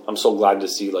awesome. I'm so glad to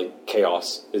see like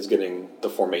Chaos is getting the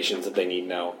formations that they need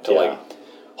now to like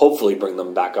hopefully bring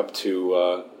them back up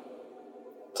to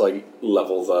like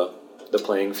level the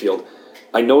playing field.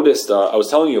 I noticed, I was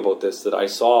telling you about this, that I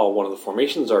saw one of the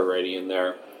formations already in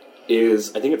there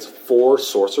is, I think it's 4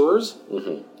 sorcerers,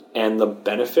 and the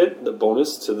benefit, the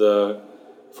bonus to the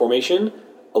formation,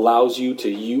 allows you to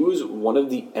use one of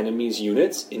the enemy's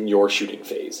units in your shooting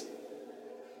phase.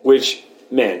 Which,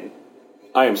 man,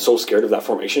 I am so scared of that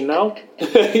formation now.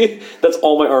 That's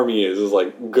all my army is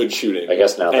like good shooting. I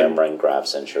guess now that I'm running Grav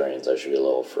Centurions, I should be a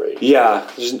little afraid. Yeah,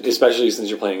 especially since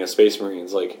you're playing a Space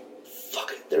Marines, like...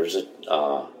 Fuck it, there's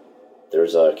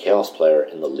a Chaos player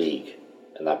in the league,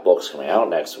 and that book's coming out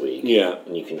next week. Yeah.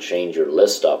 And you can change your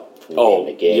list up from game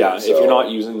to game. Yeah, so. If you're not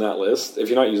using that list, if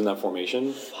you're not using that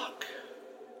formation... Fuck.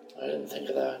 I didn't think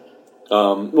of that.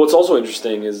 What's also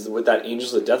interesting is with that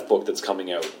Angels of Death book that's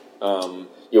coming out...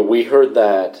 we heard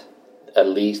that at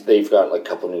least they've got like a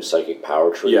couple new psychic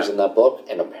power trees in that book,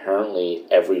 and apparently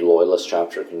every Loyalist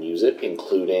chapter can use it,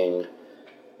 including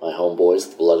my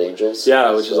homeboys, the Blood Angels.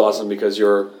 Yeah, which is awesome because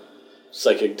your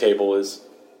psychic table is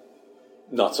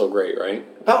not so great, right?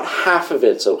 About half of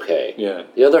it's okay. Yeah.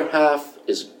 The other half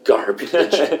is garbage.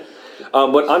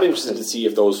 But I'm interested to see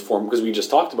if those form, because we just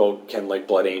talked about can like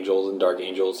Blood Angels and Dark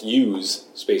Angels use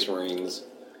Space Marines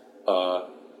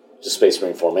the Space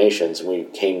Marine formations, and we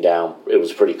came down, it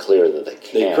was pretty clear that they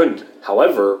can't. They couldn't.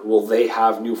 However, will they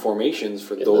have new formations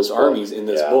for those armies in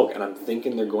this book? And I'm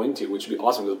thinking they're going to, which would be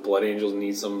awesome, because Blood Angels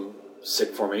need some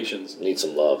sick formations. Need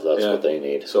some love, that's what they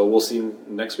need. So we'll see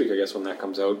next week, I guess, when that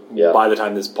comes out. Yeah. By the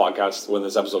time this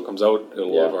episode comes out,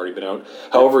 it'll have already been out.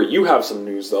 However, you have some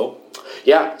news, though.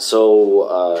 Yeah,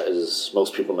 so as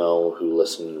most people know who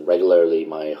listen regularly,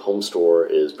 my home store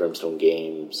is Brimstone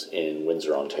Games in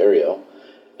Windsor, Ontario.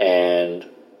 And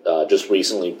just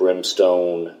recently,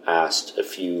 Brimstone asked a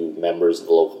few members of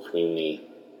the local community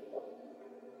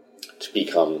to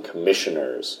become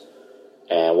commissioners.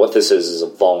 And what this is a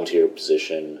volunteer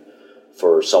position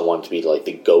for someone to be like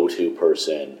the go-to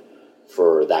person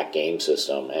for that game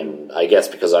system. And I guess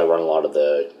because I run a lot of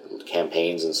the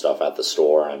campaigns and stuff at the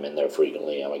store, I'm in there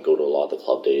frequently, and I go to a lot of the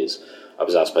club days. I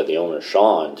was asked by the owner,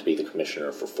 Sean, to be the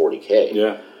commissioner for 40K.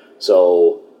 Yeah.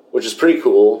 So... which is pretty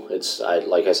cool.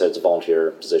 Like I said, it's a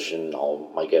volunteer position.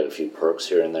 Might get a few perks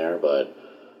here and there, but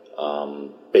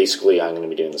basically I'm going to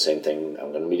be doing the same thing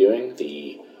I'm going to be doing,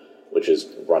 which is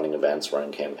running events,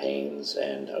 running campaigns,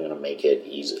 and I'm going to make it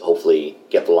easy. Hopefully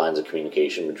get the lines of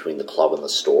communication between the club and the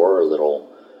store a little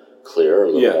clearer, a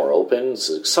little more open.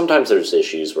 So sometimes there's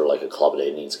issues where like a club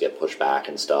day needs to get pushed back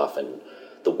and stuff, and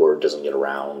the word doesn't get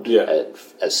around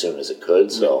as soon as it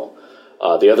could. So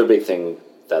the other big thing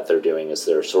that they're doing is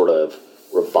they're sort of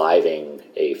reviving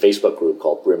a Facebook group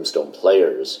called Brimstone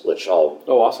Players, which I'll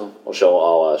share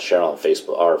on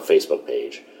our Facebook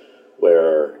page,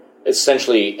 where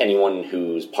essentially anyone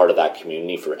who's part of that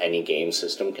community for any game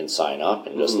system can sign up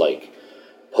and just like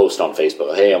post on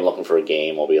Facebook, hey, I'm looking for a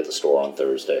game, I'll be at the store on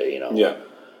Thursday,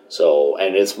 So,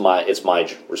 and it's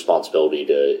my responsibility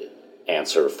to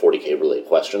answer 40K related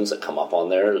questions that come up on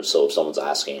there. So if someone's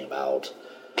asking about,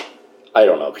 I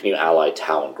don't know, can you ally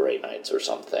Talon Grey Knights or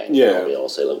something? I'll be able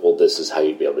to say, like, well, this is how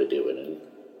you'd be able to do it and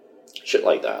shit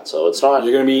like that. So it's not...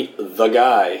 You're going to be the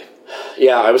guy.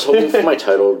 Yeah, I was hoping for my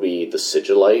title to be the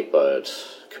Sigilite, but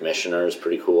Commissioner is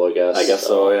pretty cool, I guess. I guess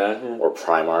so, yeah. Or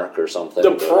Primarch or something.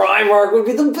 The Primarch would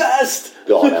be the best!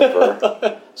 Gone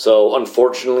Emperor. So,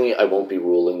 unfortunately, I won't be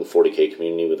ruling the 40K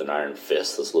community with an iron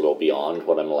fist. That's a little beyond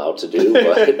what I'm allowed to do,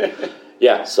 but...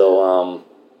 yeah, so,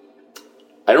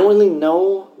 I don't really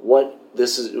know what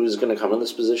it was going to come in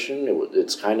this position.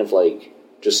 It's kind of like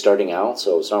just starting out,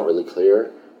 so it's not really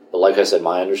clear. But like I said,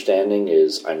 my understanding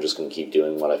is I'm just going to keep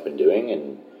doing what I've been doing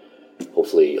and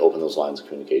hopefully open those lines of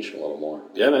communication a little more.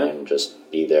 Yeah, man. And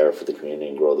just be there for the community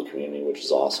and grow the community, which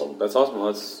is awesome. That's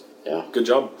awesome. Good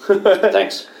job.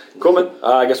 Thanks. Cool, man.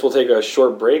 I guess we'll take a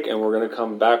short break, and we're going to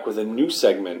come back with a new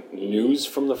segment, News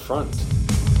from the Front.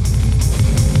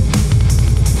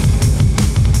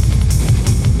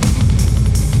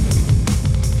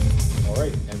 All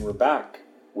right, and we're back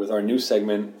with our new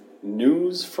segment,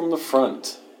 News from the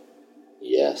Front.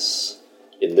 Yes.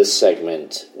 In this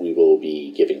segment, we will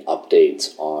be giving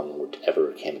updates on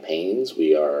whatever campaigns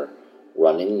we are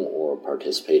running or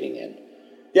participating in.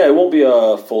 Yeah, it won't be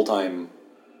a full-time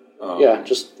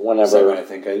just whenever. segment, I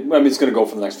think. I mean, it's going to go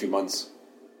for the next few months.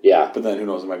 Yeah. But then who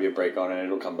knows, there might be a break on it, and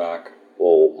it'll come back.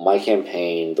 Well, my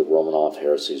campaign, the Romanov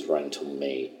Heresy, is running until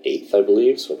May 8th, I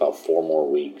believe, so about 4 more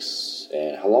weeks.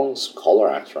 And how long is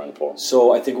Collar Axe running for?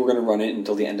 So I think we're going to run it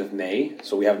until the end of May.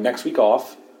 So we have next week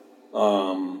off.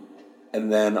 And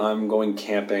then I'm going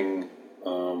camping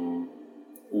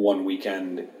one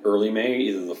weekend early May,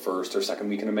 either the first or second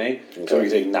weekend of May. Okay. So we're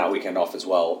taking that weekend off as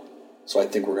well. So I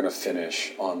think we're going to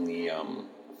finish on the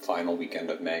final weekend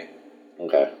of May.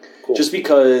 Okay, cool. Just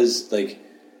because, like,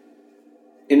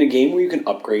 in a game where you can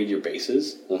upgrade your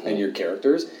bases and your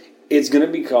characters, it's going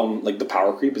to become, like, the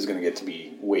power creep is going to get to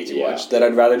be way too much. That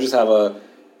I'd rather just have a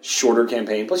shorter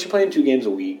campaign. Plus, you're playing 2 games a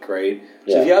week, right?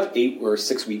 So if you have 8 or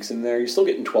 6 weeks in there, you're still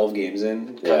getting 12 games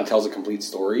in. It kind of tells a complete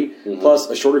story. Plus,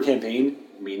 a shorter campaign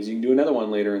means you can do another one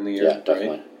later in the year. Yeah, definitely.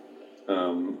 Right?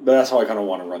 But that's how I kind of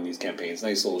want to run these campaigns.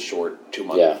 Nice little short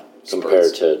 2-month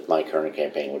compared to my current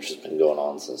campaign, which has been going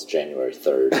on since January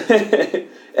 3rd.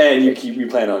 And you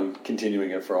plan on continuing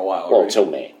it for a while, well, right? until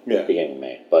May. Yeah. Beginning of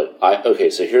May. But,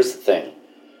 so here's the thing.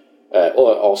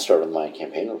 I'll start with my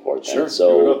campaign report then. Sure.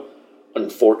 So,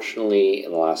 unfortunately,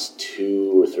 in the last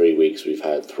 2 or 3 weeks, we've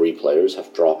had 3 players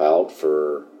have drop out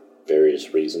for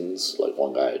various reasons. Like,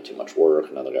 one guy had too much work,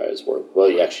 another guy has work.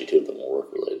 Well, actually, 2 of them were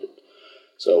work-related.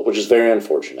 So, which is very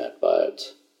unfortunate,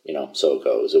 but, so it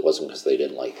goes. It wasn't because they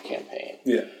didn't like the campaign.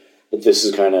 Yeah. But this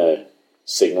has kind of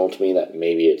signaled to me that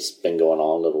maybe it's been going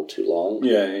on a little too long.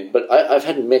 Yeah. But I've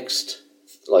had mixed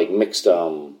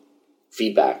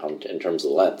feedback in terms of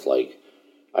the length. Like,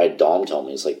 I had Dom tell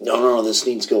me, it's like, no, this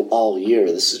needs to go all year.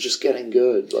 This is just getting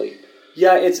good. Like,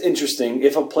 yeah, it's interesting.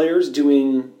 If a player's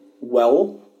doing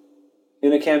well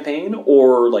in a campaign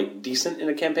or, like, decent in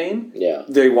a campaign,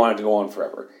 they want it to go on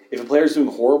forever. If a player's doing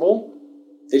horrible,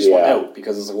 they just want out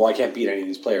because it's like, well, I can't beat any of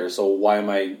these players, so why am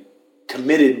I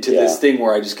committed to this thing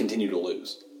where I just continue to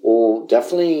lose? Well,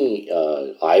 definitely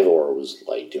Ivor was,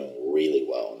 like, doing really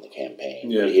well in the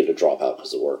campaign. Yeah. He had to drop out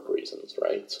because of work reasons,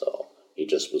 right? So he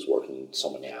just was working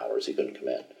so many hours he couldn't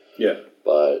commit. Yeah.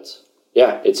 But,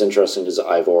 yeah, it's interesting because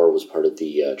Ivor was part of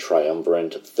the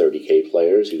triumvirate of 30K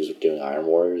players. He was doing Iron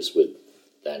Warriors with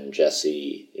then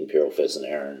Jesse, Imperial Fist, and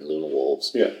Aaron, Luna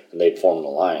Wolves. Yeah. And they'd formed an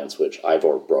alliance, which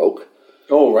Ivor broke.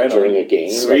 Oh, right. During a game.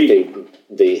 Sweet.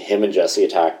 Like him and Jesse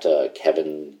attacked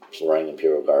Kevin running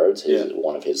Imperial Guards,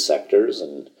 one of his sectors,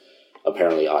 and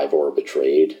apparently Ivor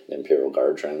betrayed the Imperial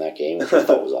Guard during that game, which I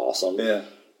thought was awesome. Yeah.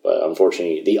 But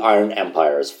unfortunately, the Iron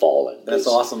Empire has fallen. That's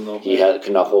awesome, though. He had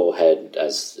Knucklehead,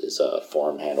 as his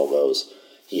forum handle goes.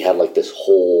 he had like this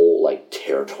whole like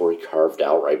territory carved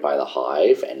out right by the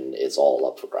hive, and it's all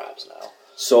up for grabs now.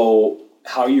 So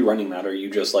how are you running that? Are you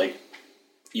just like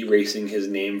erasing his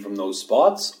name from those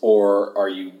spots, or are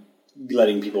you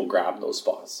letting people grab those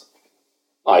spots?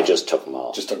 I just took them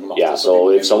off. Just took them off. Yeah,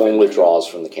 so if someone withdraws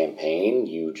from the campaign,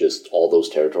 you just, all those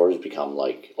territories become,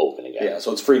 like, open again. Yeah,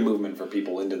 so it's free movement for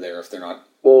people into there if they're not...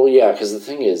 Well, yeah, because the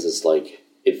thing is like,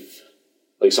 if,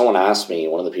 like, someone asked me,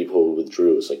 one of the people who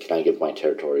withdrew was like, can I give my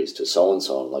territories to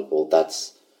so-and-so? I'm like, well,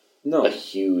 that's a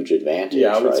huge advantage,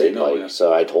 yeah, I would right? say no, like, yeah.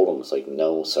 So I told him, it's like,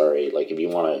 no, sorry, like, if you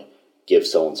want to give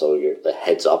so-and-so the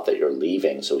heads up that you're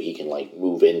leaving so he can, like,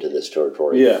 move into this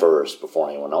territory first before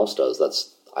anyone else does,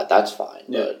 that's fine,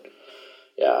 but...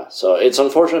 Yeah, so it's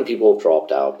unfortunate people have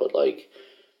dropped out, but, like,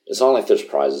 it's not like there's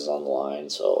prizes on the line,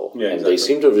 so... Yeah, and they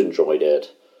seem to have enjoyed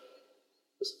it.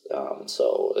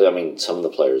 So, I mean, some of the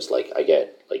players, like, I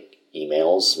get, like,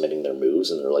 emails submitting their moves,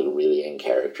 and they're, like, really in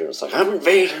character, and it's like, I'm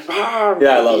invading! Ah!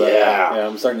 Yeah, I love that. Yeah,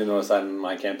 I'm starting to notice that in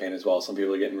my campaign as well. Some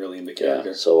people are getting really into character.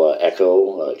 Yeah, so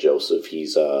Echo, Joseph,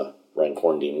 he's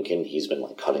Rancorn Demonkin. He's been,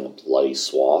 like, cutting a bloody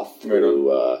swath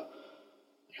through, I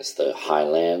guess, the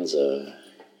Highlands,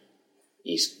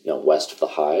 west of the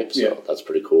Hive, so that's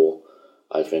pretty cool.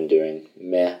 I've been doing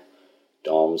meh.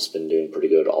 Dom's been doing pretty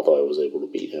good, although I was able to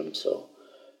beat him, so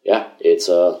yeah, it's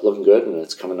looking good, and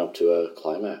it's coming up to a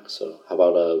climax. So how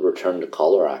about a Return to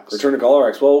Colorax? Return to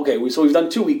Colorax. Well, okay, so we've done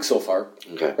 2 weeks so far.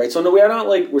 Okay. Right, so no, we are not,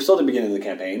 like, we're still at the beginning of the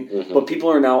campaign, but people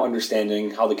are now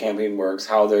understanding how the campaign works,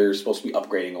 how they're supposed to be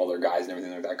upgrading all their guys and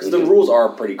everything like that, because the rules are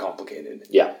pretty complicated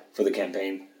for the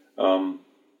campaign.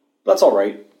 That's all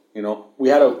right. You know, we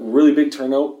had a really big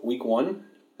turnout week 1.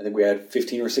 I think we had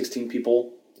 15 or 16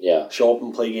 people show up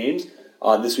and play games.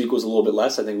 This week was a little bit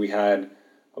less. I think we had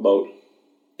about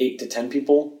 8 to 10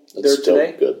 people there today. It's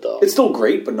still good, though. It's still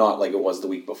great, but not like it was the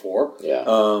week before. Yeah.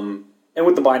 And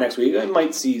with the bye next week, I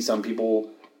might see some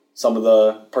of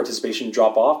the participation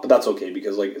drop off, but that's okay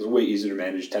because like it's way easier to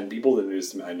manage 10 people than it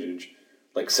is to manage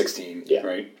like 16,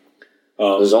 right?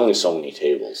 There's only so many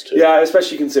tables, too. Yeah,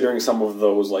 especially considering some of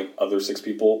those, like, other 6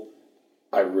 people,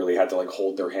 I really had to, like,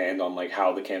 hold their hand on, like,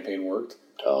 how the campaign worked.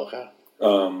 Oh, okay.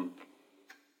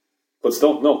 But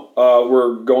still, no.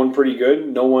 We're going pretty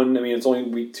good. No one, I mean, it's only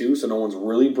week 2, so no one's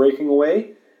really breaking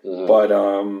away. Mm-hmm. But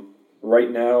right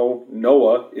now,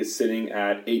 Noah is sitting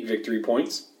at 8 victory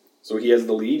points. So he has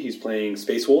the lead. He's playing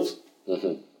Space Wolves.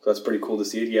 Mm-hmm. So that's pretty cool to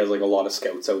see it. He has, like, a lot of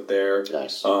scouts out there.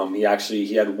 Nice.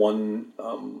 He had one...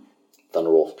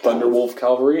 Thunderwolf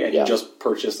Cavalry, and he just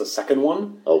purchased a second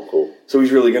one. Oh, cool. So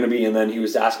he's really going to be, and then he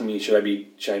was asking me, should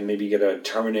I maybe get a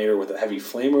Terminator with a heavy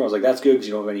flamer? I was like, that's good, because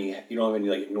you don't have any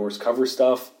like Norse cover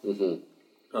stuff. Mm-hmm.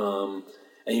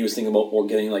 And he was thinking about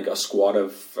getting like a squad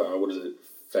of,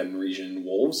 Fenrisian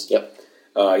wolves. Yep.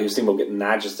 He was thinking about getting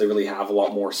that just to really have a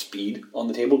lot more speed on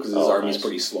the table, because his army's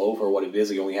pretty slow for what it is.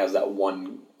 He only has that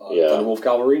one Thunderwolf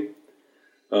Cavalry.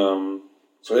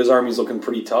 So his army's looking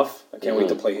pretty tough. I can't wait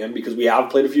to play him because we have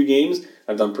played a few games.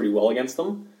 I've done pretty well against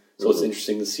them. So it's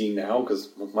interesting to see now because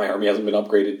my army hasn't been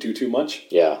upgraded too much.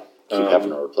 Yeah. Keep having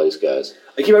to replace guys.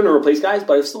 I keep having to replace guys,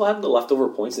 but I still have the leftover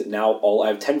points that now I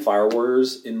have 10 Fire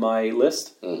Warriors in my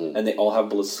list, and they all have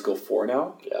Ballistic Skill 4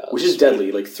 now, which is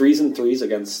deadly. Like 3s and 3s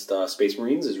against Space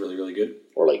Marines is really, really good.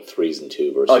 Or like 3s and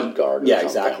 2 versus Guard. Yeah,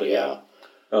 exactly. Yeah.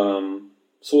 So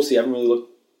we'll see. I haven't really looked.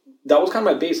 That was kind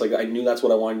of my base. Like I knew that's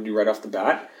what I wanted to do right off the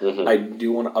bat. Mm-hmm. I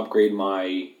do want to upgrade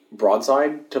my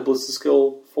broadside to Ballistic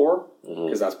Skill 4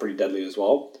 because that's pretty deadly as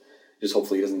well. Just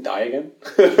hopefully he doesn't die again.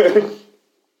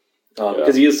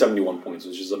 Because he is 71 points,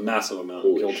 which is a massive amount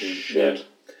of kill team. Shit.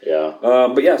 Yeah.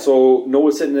 But yeah, so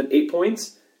Noah's sitting at 8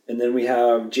 points, and then we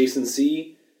have Jason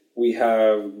C, we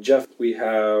have Jeff, we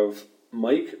have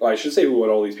Mike. I should say what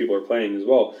all these people are playing as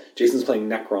well. Jason's playing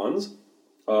Necrons.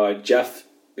 Jeff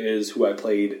is who I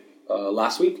played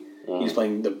last week. He's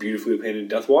playing the beautifully painted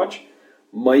Death Watch.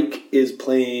 Mike is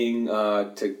playing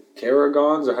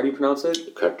Tecaragons, or how do you pronounce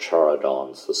it?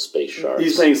 Carcharodons, the Space Sharks.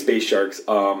 He's playing Space Sharks.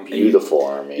 Beautiful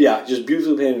army. Yeah, just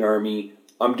beautifully painted army.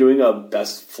 I'm doing a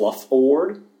Best Fluff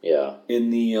award. Yeah. In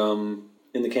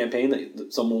the campaign,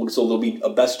 that someone so there'll be a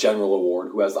Best General award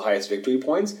who has the highest victory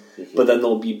points, but then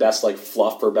there'll be Best like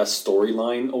Fluff or Best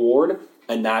Storyline award,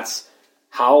 and that's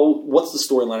what's the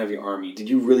storyline of your army? Did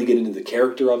you really get into the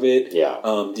character of it?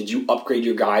 Yeah. Did you upgrade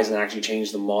your guys and actually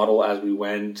change the model as we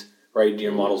went? Right? Do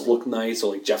your models look nice? So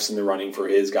like Jeff's in the running for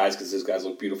his guys because his guys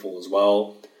look beautiful as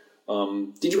well.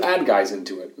 Did you add guys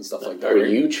into it and stuff like that? Are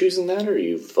you choosing that, or are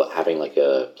you having like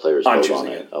a player's vote on it? I'm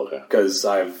choosing it. Okay. Because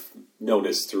I've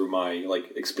noticed through my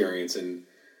experience in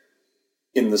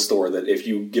the store that if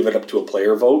you give it up to a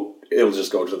player vote, it'll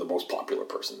just go to the most popular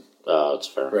person. That's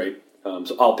fair. Right.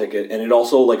 So I'll pick it. And it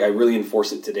also, like, I really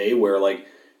enforce it today where, like,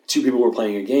 two people were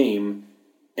playing a game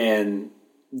and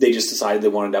they just decided they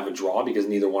wanted to have a draw because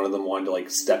neither one of them wanted to, like,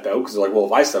 step out. Because they're like, well,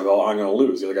 if I step out, I'm going to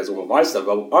lose. The other guy's like, well, if I step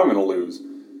out, I'm going to lose.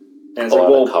 And it's like,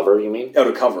 well, out of cover, you mean? Out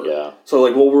of cover. Yeah. So,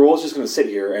 like, well, we're all just going to sit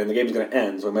here and the game's going to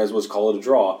end, so I might as well just call it a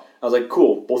draw. I was like,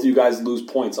 cool. Both of you guys lose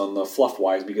points on the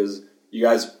fluff-wise because you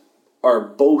guys are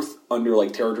both under,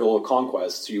 like, territorial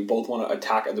conquest, so you both want to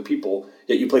attack other people,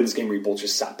 yet you played this game where you both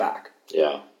just sat back.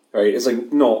 Yeah. Right? It's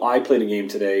like, no, I played a game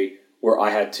today where I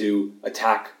had to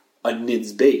attack a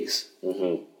Nid's base.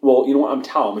 Mm-hmm. Well, you know what? I'm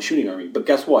Tau. I'm a shooting army. But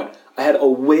guess what? I had a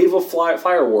wave of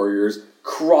fire warriors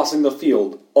crossing the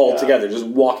field all together, just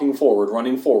walking forward,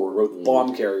 running forward with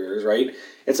bomb carriers, right?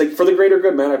 It's like, for the greater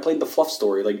good, man, I played the fluff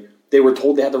story. Like, they were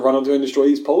told they had to run out there and destroy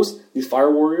these posts. These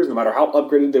fire warriors, no matter how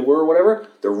upgraded they were or whatever,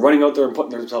 they're running out there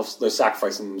and they're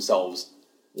sacrificing themselves.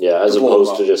 Yeah, as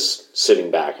opposed to just sitting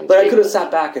back. And but I could have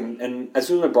sat back, and as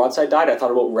soon as my broadside died, I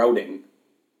thought about routing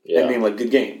and being like,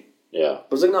 good game. Yeah.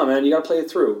 But it's like, no, man, you got to play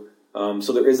it through.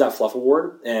 So there is that fluff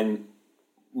award, and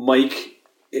Mike,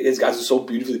 his guys are so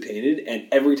beautifully painted, and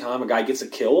every time a guy gets a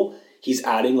kill, he's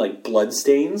adding, like, blood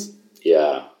stains.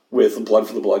 Yeah. With blood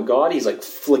for the blood god. He's, like,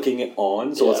 flicking it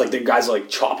on. So it's like the guys are, like,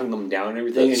 chopping them down and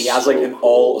everything. That's and he has, like, an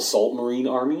all-assault marine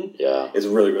army. Yeah. It's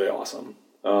really, really awesome.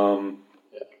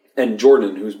 And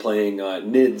Jordan, who's playing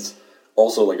Nids,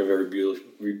 also, like, a very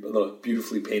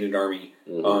beautifully painted army.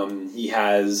 Mm-hmm. He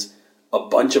has a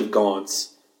bunch of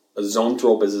gaunts, a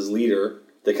zoanthrope as his leader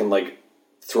that can, like,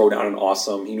 throw down an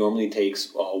awesome. He normally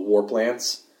takes warp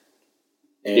lance.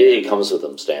 And it comes with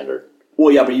them standard.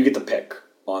 Well, yeah, but you get to pick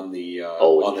on the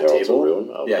on the table.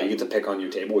 Okay. Yeah, you get to pick on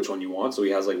your table which one you want. So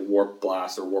he has, like, warp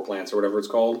blast or warp lance or whatever it's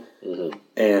called,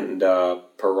 and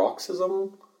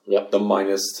paroxysm. Yep. The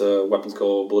minus to weapon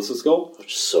skill, ballistic skill.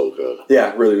 Which is so good.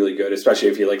 Yeah, really, really good. Especially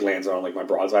if he, like, lands on, like, my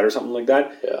broadside or something like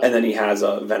that. Yeah. And then he has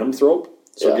a venom thrope.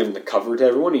 So giving the cover to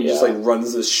everyone. He just, like,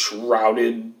 runs this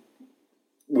shrouded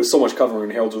with so much cover in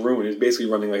Herald's of Ruin. He's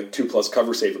basically running, like, 2+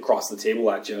 cover save across the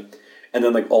table at you. And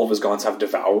then, like, all of his gaunts have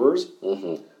devourers.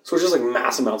 Mm-hmm. So it's just, like,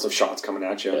 mass amounts of shots coming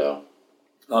at you. Yeah.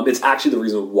 It's actually the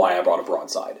reason why I brought a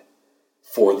broadside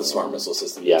for the smart missile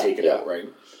system to take it out, right?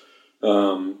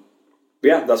 But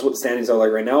yeah, that's what the standings are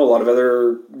like right now. A lot of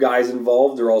other guys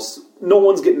involved. They're all... No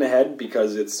one's getting ahead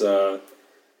because it's...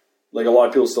 like, a lot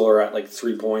of people still are at, like,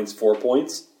 3 points, 4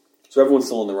 points. So everyone's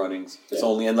still in the runnings. It's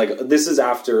only... And, like, this is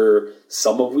after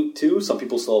some of week 2. Some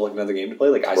people still have, like, another game to play.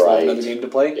 Like, I still have another game to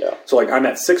play. Yeah. So, like, I'm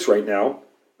at 6 right now.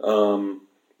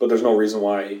 But there's no reason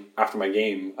why, after my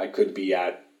game, I could be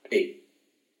at 8.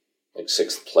 Like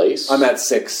 6th place? I'm at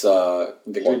 6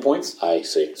 victory points. I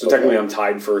see. So technically I'm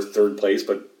tied for 3rd place,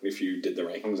 but if you did the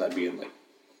rankings, I'd be in, like,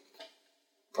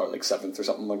 probably, like, 7th or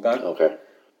something like that. Okay.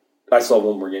 I still have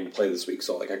one more game to play this week,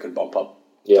 so, like, I could bump up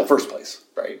to 1st place,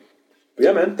 right? But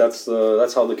yeah, man, that's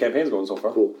how the campaign's going so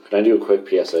far. Cool. Can I do a quick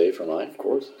PSA for mine? Of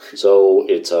course. So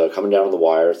it's coming down to the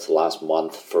wire. It's the last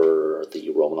month for the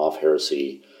Romanov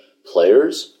Heresy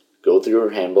players. Go through your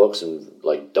handbooks and,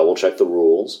 like, double check the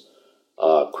rules.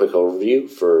 Quick overview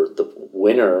for the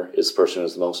winner is the person who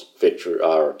has the most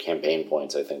campaign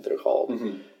points, I think they're called.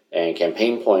 Mm-hmm. And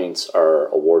campaign points are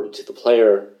awarded to the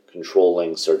player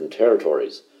controlling certain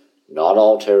territories. Not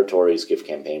all territories give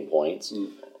campaign points.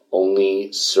 Mm.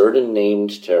 Only certain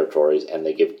named territories, and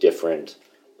they give different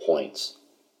points,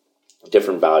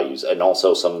 different values, and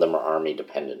also some of them are army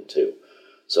dependent too.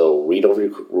 So read over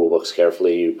your rulebooks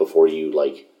carefully before you,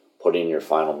 like, put in your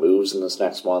final moves in this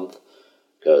next month.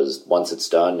 Because once it's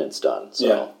done, it's done. So.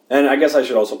 Yeah, and I guess I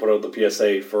should also put out the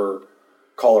PSA for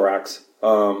Colorax.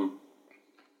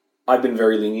 I've been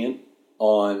very lenient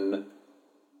on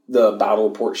the battle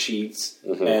report sheets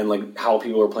and, like, how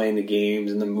people are playing the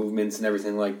games and the movements and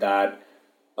everything like that.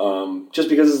 Just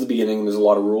because it's the beginning, there's a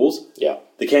lot of rules. Yeah.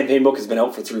 The campaign book has been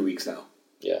out for 3 weeks now.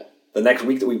 Yeah. The next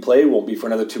week that we play won't be for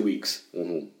another 2 weeks.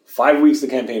 5 weeks the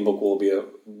campaign book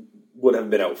would have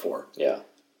been out for. Yeah.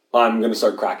 I'm going to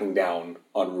start cracking down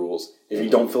on rules. If you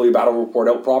don't fill your battle report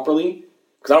out properly,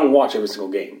 because I don't watch every single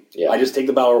game. Yeah. I just take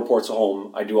the battle reports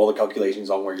home. I do all the calculations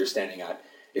on where you're standing at.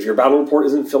 If your battle report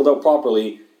isn't filled out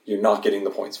properly, you're not getting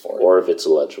the points for it. Or if it's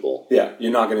illegible. Yeah,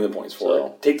 you're not getting the points for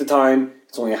it. Take the time.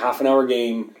 It's only a half an hour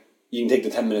game. You can take the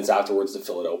 10 minutes afterwards to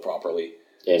fill it out properly.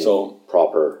 In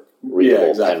proper,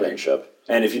 readable penmanship.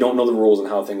 And if you don't know the rules and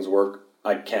how things work,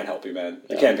 I can't help you, man.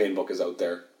 The campaign book is out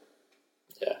there.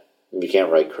 Yeah. If you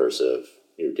can't write cursive,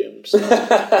 you're doomed. So.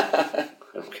 I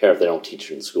don't care if they don't teach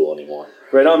you in school anymore.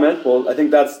 Right on, man. Well, I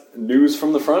think that's news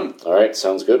from the front. All right,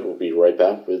 sounds good. We'll be right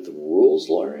back with rules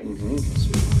lawyering. Mm-hmm.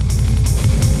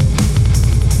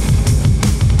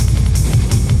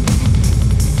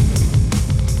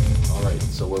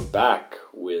 we're back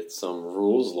with some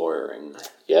rules lawyering.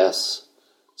 Yes.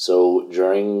 So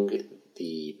during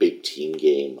the big team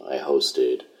game I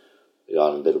hosted, we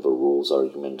got in a bit of a rules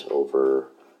argument over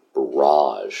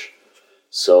Barrage.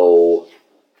 So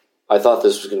I thought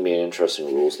this was going to be an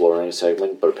interesting rules lawyering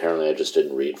segment, but apparently I just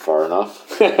didn't read far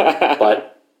enough.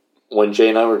 But when Jay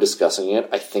and I were discussing it,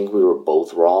 I think we were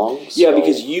both wrong. Yeah,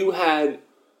 because we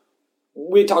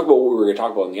talked about what we were going to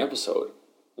talk about in the episode.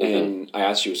 And I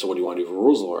asked you, so what do you want to do for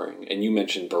rules lawyering? And you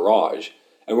mentioned Barrage.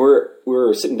 And we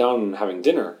were sitting down and having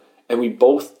dinner, and we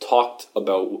both talked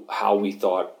about how we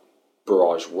thought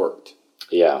Barrage worked.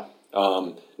 Yeah.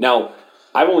 Now,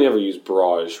 I've only ever used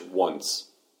Barrage once,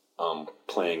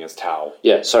 playing as Tau.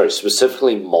 Yeah, sorry,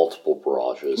 specifically multiple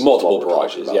barrages. Multiple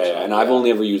barrages, yeah. And I've yeah.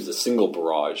 only ever used a single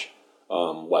barrage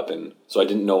weapon, so I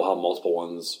didn't know how multiple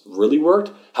ones really worked.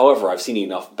 However, I've seen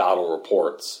enough battle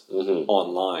reports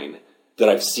online that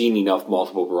I've seen enough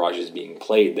multiple barrages being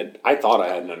played that I thought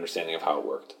I had an understanding of how it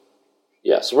worked.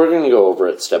 Yeah, so we're going to go over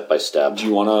it step by step. Do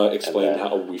you want to explain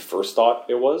how we first thought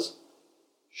it was?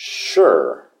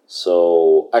 Sure.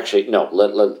 So, actually, no,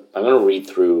 I'm going to read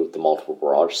through the multiple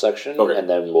barrage section, and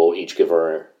then we'll each give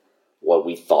what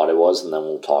we thought it was, and then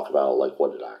we'll talk about like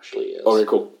what it actually is. Okay,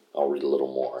 cool. I'll read a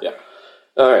little more. Yeah.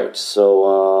 Alright,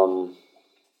 so,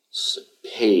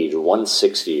 page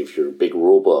 160 of your big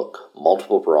rule book,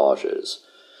 multiple barrages.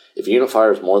 If a unit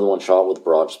fires more than one shot with a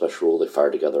barrage special rule, they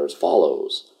fire together as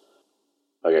follows.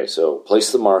 Okay, so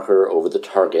place the marker over the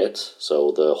target,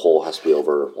 so the hole has to be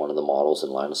over one of the models in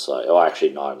line of sight. Oh,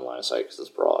 actually not in line of sight because it's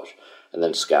barrage. And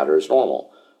then scatter as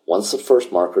normal. Once the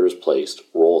first marker is placed,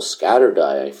 roll a scatter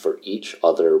die for each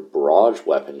other barrage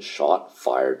weapon shot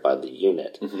fired by the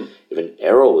unit. If an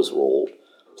arrow is rolled,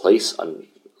 place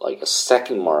a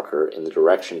second marker in the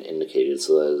direction indicated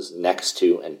so that it is next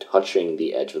to and touching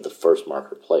the edge of the first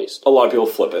marker placed. A lot of people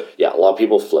flip it. Yeah, a lot of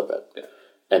people flip it. Yeah.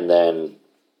 And then,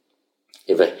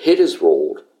 if a hit is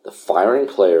rolled, the firing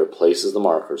player places the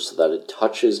marker so that it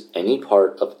touches any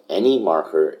part of any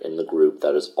marker in the group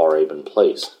that has already been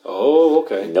placed. Oh,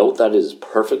 okay. Note that it is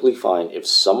perfectly fine if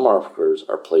some markers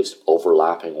are placed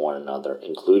overlapping one another,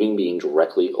 including being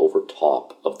directly over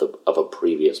top of a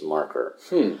previous marker.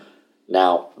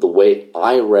 Now, the way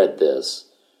I read this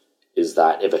is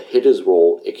that if a hit is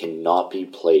rolled, it cannot be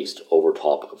placed over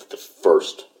top of the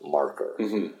first marker.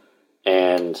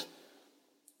 And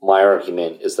my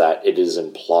argument is that it is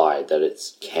implied that it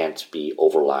can't be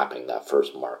overlapping that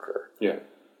first marker. Yeah.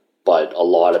 But a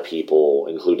lot of people,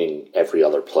 including every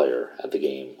other player at the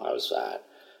game I was at,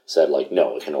 said,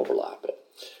 no, it can overlap it.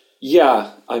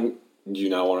 Yeah, do you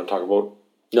now want to talk about...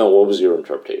 No, what was your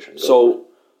interpretation? So,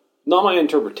 not my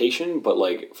interpretation, but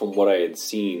from what I had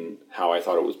seen, how I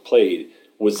thought it was played,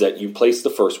 was that you place the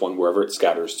first one wherever it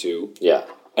scatters to. Yeah.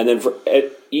 And then for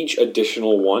each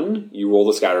additional one, you roll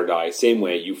the scatter die. Same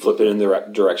way, you flip it in the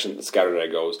direction that the scatter die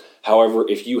goes. However,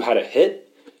 if you had a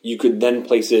hit, you could then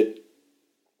place it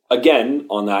again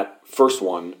on that first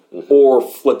one, or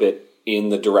flip it in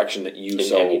the direction that you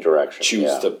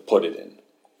choose to put it in.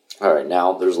 All right,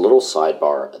 now there's a little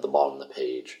sidebar at the bottom of the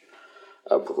page.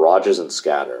 Barrages and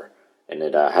scatter. And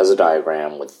it has a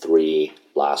diagram with 3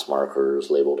 blast markers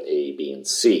labeled A, B, and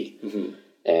C.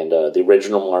 And the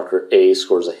original marker A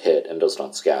scores a hit and does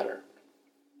not scatter.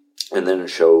 And then it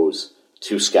shows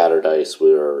 2 scatter dice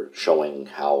which are showing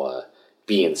how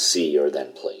B and C are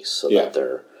then placed. So that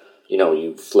they're,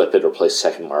 you flip it or place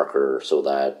second marker so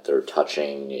that they're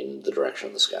touching in the direction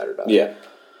of the scatter die. Yeah.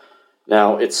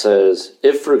 Now it says,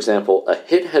 if, for example, a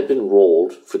hit had been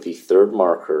rolled for the third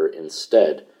marker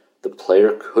instead, the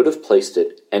player could have placed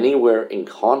it anywhere in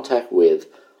contact with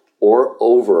or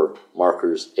over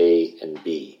markers A and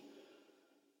B.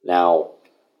 Now,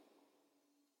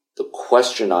 the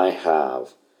question I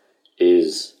have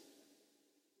is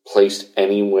placed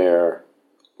anywhere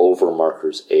over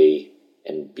markers A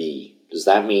and B. Does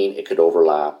that mean it could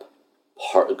overlap,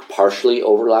 partially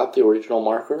overlap the original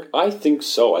marker? I think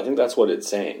so. I think that's what it's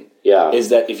saying. Yeah. Is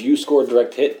that if you score a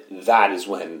direct hit, that is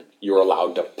when you're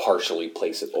allowed to partially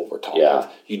place it over top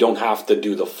of. You don't have to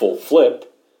do the full flip.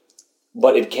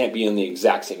 But it can't be in the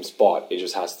exact same spot. It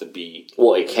just has to be...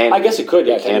 Well, it can... I guess it could.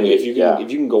 It can be, if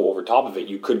you can go over top of it,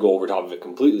 you could go over top of it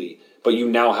completely. But you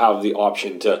now have the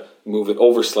option to move it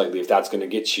over slightly if that's going to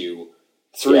get you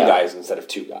 3 guys instead of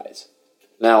 2 guys.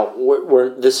 Now,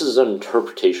 this is an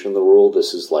interpretation of the rule.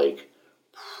 This is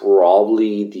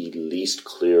probably the least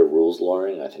clear rules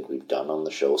lawyering I think we've done on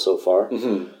the show so far.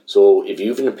 So if you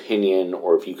have an opinion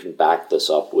or if you can back this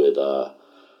up with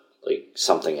like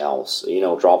something else,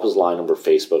 drop his line over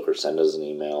Facebook or send us an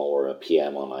email or a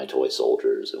PM on iToy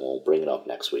Soldiers, and we'll bring it up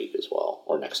next week as well,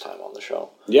 or next time on the show.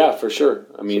 Yeah, for sure.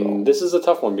 I mean, this is a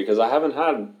tough one because I haven't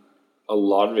had a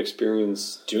lot of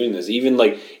experience doing this. Even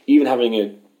having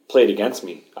it played against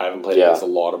me, I haven't played against a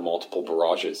lot of multiple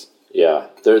barrages. Yeah,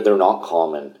 they're not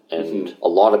common, and a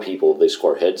lot of people, they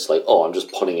score hits like, oh, I'm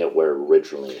just putting it where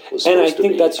originally it was supposed to be.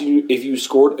 And I think that's if you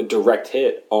scored a direct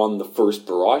hit on the first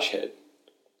barrage hit,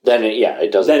 then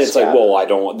it doesn't. Then it's like, well, I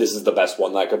don't want. This is the best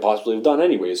one that I could possibly have done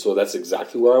anyway, so that's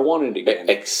exactly where I wanted to get.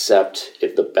 Except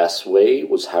if the best way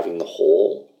was having the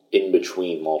hole in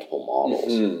between multiple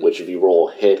models, which if you roll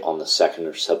a hit on the second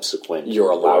or subsequent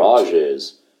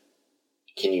barrages,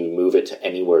 can you move it to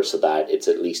anywhere so that it's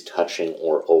at least touching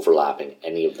or overlapping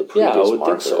any of the previous markers? I would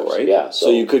think so, right? Yeah, so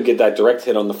you could get that direct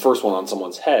hit on the first one on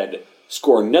someone's head,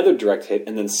 score another direct hit,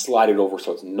 and then slide it over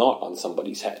so it's not on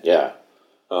somebody's head. Yeah.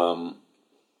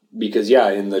 Because,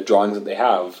 in the drawings that they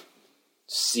have,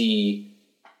 C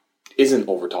isn't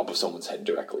over top of someone's head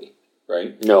directly,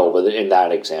 right? No, but in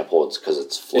that example, it's because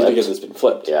it's flipped. It's because it's been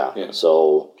flipped. Yeah.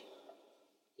 So,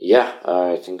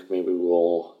 I think maybe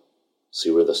we'll see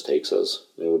where this takes us.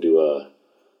 Maybe we'll do a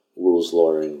rules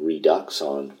lawyering redux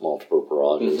on multiple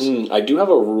barrages. I do have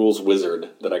a rules wizard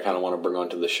that I kind of want to bring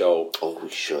onto the show. Oh, we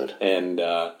should. And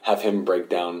have him break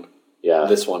down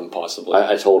this one, possibly.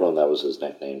 I told him that was his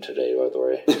nickname today, by the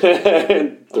way.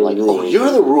 I'm like,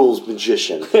 you're the rules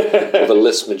magician. Or the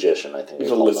list magician, I think.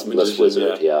 The list magician, list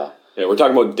wizard, yeah. Yeah, we're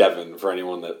talking about Devin, for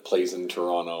anyone that plays in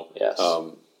Toronto. Yes.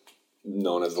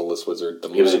 Known as the list wizard.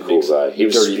 He was a cool guy. He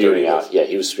was spewing out. Yeah,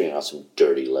 he was spewing out some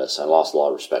dirty lists. I lost a lot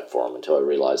of respect for him until I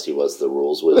realized he was the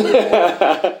rules wizard.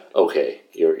 Okay,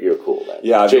 you're cool then.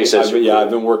 Yeah, I've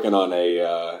been working on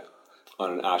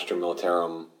an Astra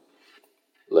Militarum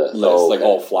list, like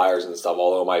all flyers and stuff.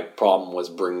 Although my problem was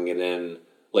bringing it in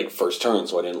like first turn,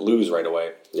 so I didn't lose right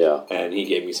away. Yeah, and he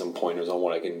gave me some pointers on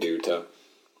what I can do to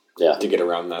get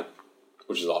around that,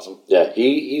 which is awesome. Yeah,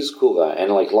 he's a cool guy,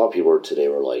 and like a lot of people today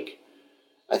were like,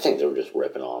 I think they were just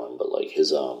ripping on him, but like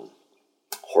his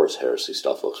Horse Heresy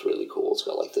stuff looks really cool. It's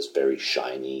got like this very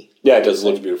shiny. Yeah, it does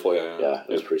look beautiful. Yeah, it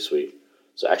was pretty sweet.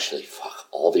 So actually,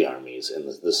 all the armies, and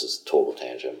this is total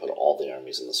tangent, but all the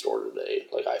armies in the store today,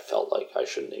 like I felt like I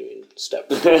shouldn't even step.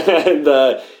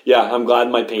 I'm glad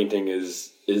my painting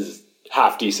is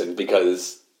half decent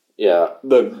because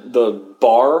the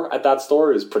bar at that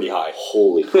store is pretty high.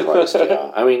 Holy Christ!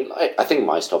 Yeah, I mean, I think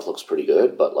my stuff looks pretty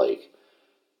good, but like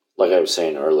I was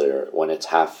saying earlier, when it's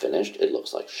half finished, it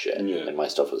looks like shit, and my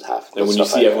stuff was half. And when you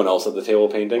see everyone else at the table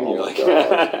painting, you're like,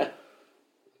 like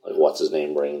what's his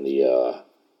name bringing the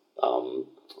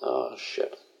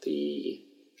the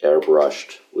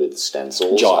airbrushed with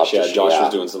stencils. Josh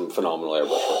was doing some phenomenal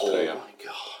airbrush work today. Oh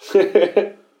my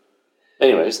god.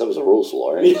 Anyways, that was a rules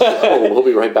lore. We'll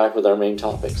be right back with our main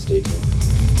topic. Stay tuned.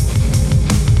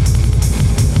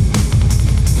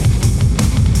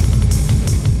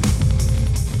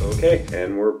 Okay,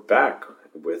 and we're back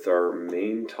with our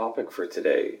main topic for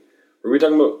today. We're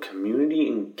talking about community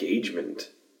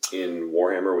engagement in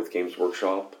Warhammer with Games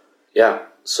Workshop. Yeah,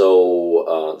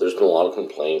 so there's been a lot of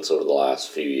complaints over the last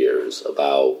few years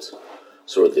about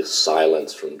sort of the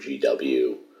silence from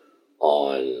GW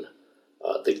on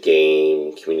the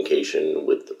game, communication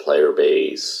with the player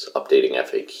base, updating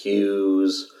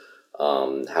FAQs,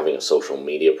 having a social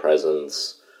media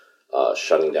presence,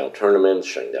 shutting down tournaments,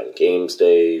 shutting down games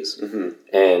days.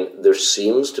 And there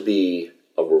seems to be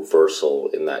a reversal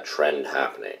in that trend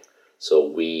happening. So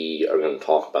we are going to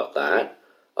talk about that.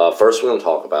 First, we're going to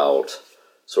talk about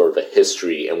sort of a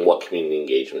history and what community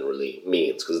engagement really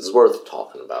means, because it's worth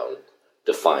talking about and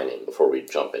defining before we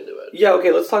jump into it. Yeah,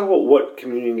 okay, let's talk about what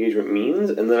community engagement means,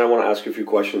 and then I want to ask you a few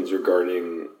questions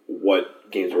regarding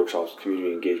what Games Workshop's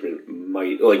community engagement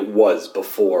was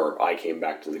before I came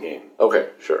back to the game. Okay,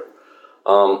 sure.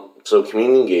 So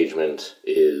community engagement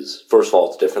is, first of all,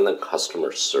 it's different than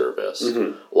customer service.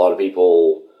 A lot of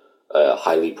people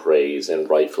highly praise, and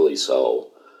rightfully so,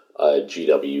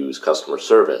 GW's customer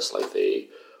service. Like they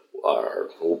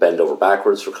will bend over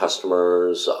backwards for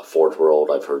customers. Forge World,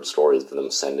 I've heard stories of them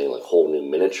sending like whole new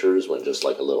miniatures when just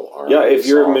like a little arm. Yeah, if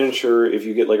you're a miniature, if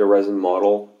you get like a resin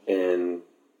model and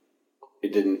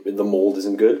the mold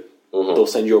isn't good, they'll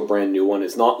send you a brand new one.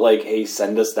 It's not like, hey,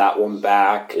 send us that one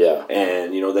back. Yeah.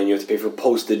 And, then you have to pay for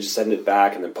postage, send it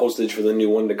back, and then postage for the new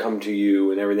one to come to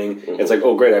you and everything. It's like,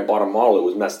 oh, great, I bought a model, it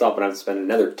was messed up, and I have to spend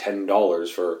another $10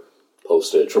 for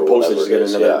postage to get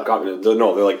another copy.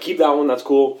 No, they're like, keep that one, that's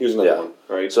cool, here's another one.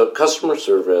 Right? So customer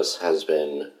service has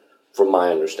been, from my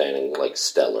understanding, like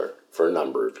stellar for a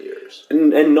number of years.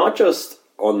 And not just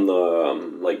on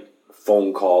the,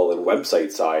 phone call and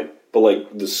website side, but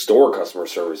like the store customer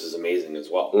service is amazing as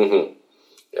well. Mm-hmm.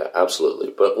 Yeah,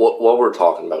 absolutely. But what we're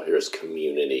talking about here is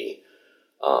community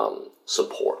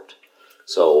support.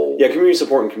 So yeah, community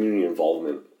support and community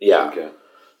involvement. Yeah. Okay.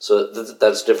 So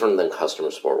that's different than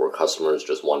customer support, where customer is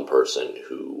just one person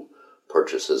who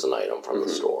purchases an item from the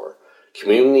store.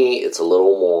 Community, it's a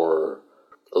little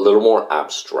more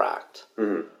abstract.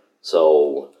 Mm-hmm.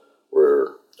 So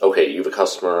you have a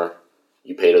customer,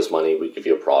 you paid us money, we give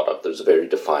you a product. There's a very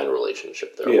defined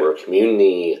relationship there. Yeah. Where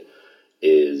community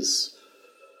is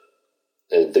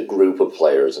the group of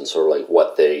players and sort of like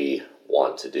what they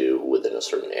want to do within a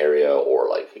certain area, or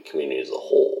like a community as a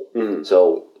whole. Mm-hmm.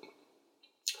 So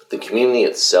the community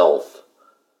itself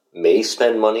may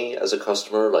spend money as a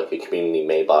customer, like a community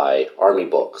may buy army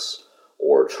books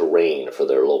or terrain for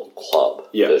their local club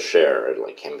to share, and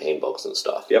like campaign books and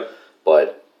stuff. Yep.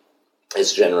 But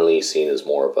it's generally seen as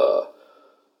more of a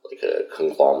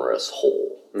conglomerate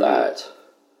whole that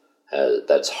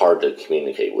that's hard to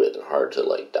communicate with and hard to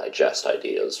like digest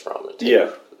ideas from and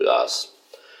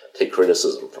take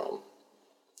criticism from.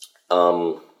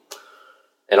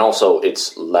 And also,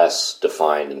 it's less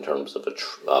defined in terms of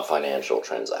a financial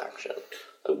transaction.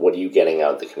 Like, what are you getting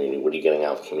out of the community? What are you getting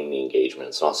out of community engagement?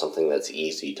 It's not something that's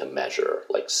easy to measure,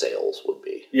 like sales would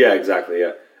be. Yeah, exactly,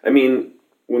 yeah. I mean,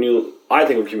 I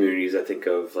think of communities, I think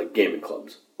of, like, gaming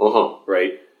clubs. Uh-huh.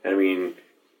 Right? I mean,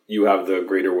 you have the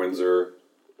Greater Windsor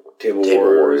Table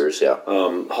Warriors, yeah.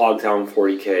 Hogtown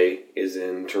 40K is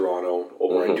in Toronto,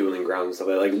 over at Dueling Grounds and stuff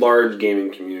like that. Like, large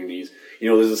gaming communities.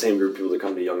 There's the same group of people that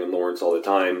come to Yonge and Lawrence all the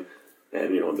time,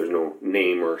 and, there's no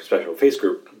name or special face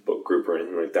group or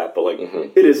anything like that, but, like,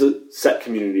 it is a set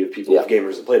community of people, of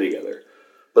gamers that play together.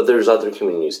 But there's other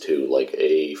communities, too, like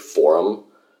a forum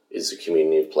is a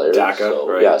community of players. DACA,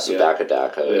 right? Yeah, so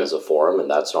DACA is a forum, and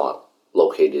that's not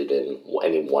located in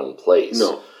any one place.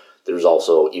 No. There's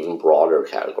also even broader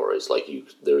categories, like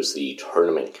there's the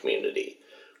tournament community,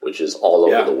 which is all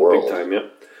over the world. Big time, yeah.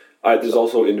 There's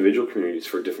also individual communities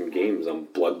for different games.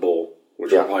 Blood Bowl,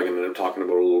 which we're probably going to end up talking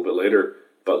about a little bit later,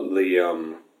 but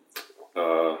the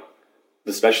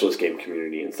specialist game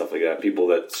community and stuff like that. People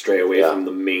that stray away from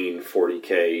the main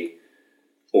 40K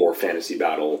or fantasy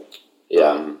battle. Age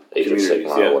of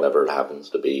Sigmar, or whatever it happens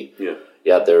to be.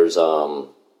 Yeah, there's a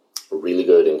really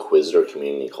good Inquisitor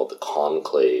community called the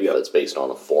Conclave that's based on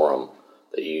a forum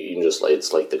that you can just,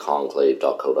 it's like the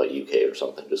conclave.co.uk or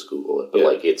something, just Google it. But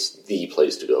like, it's the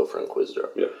place to go for Inquisitor.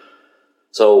 Yeah.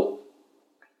 So,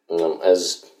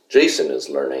 as Jason is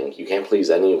learning, you can't please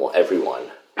everyone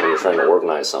when you're trying to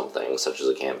organize something, such as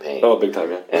a campaign. Oh, big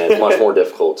time, yeah. And it's much more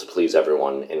difficult to please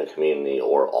everyone in a community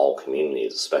or all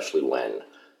communities, especially when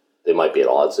they might be at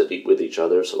odds with each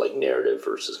other, so like narrative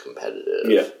versus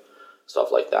competitive.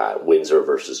 Stuff like that. Windsor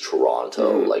versus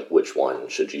Toronto, like which one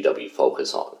should GW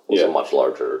focus on? It's a much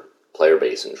larger player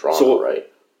base in Toronto,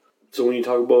 right? So when you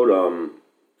talk about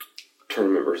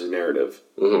tournament versus narrative,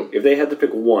 if they had to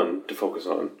pick one to focus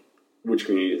on, which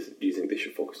community do you think they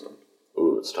should focus on?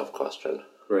 Ooh, it's a tough question.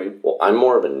 Right. Well, I'm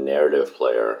more of a narrative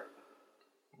player,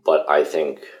 but I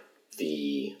think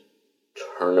the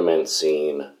tournament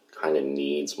scene kind of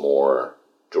needs more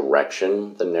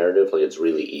direction than narrative. Like, it's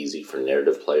really easy for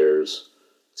narrative players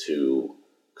to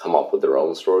come up with their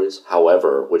own stories.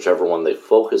 However, whichever one they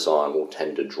focus on will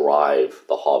tend to drive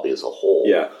the hobby as a whole.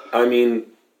 Yeah, I mean,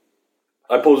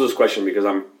 I pose this question because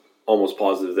I'm almost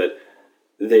positive that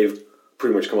they've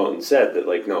pretty much come out and said that,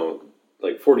 like, no,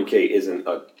 like 40K isn't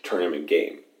a tournament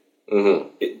game.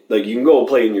 Like, you can go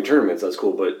play in your tournaments, that's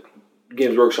cool, but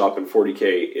Games Workshop and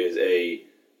 40K is a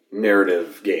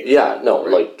narrative game. Yeah, no,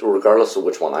 right? Like, regardless of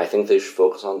which one I think they should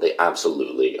focus on, they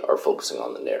absolutely are focusing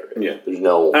on the narrative. Yeah. There's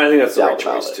no and I think that's the right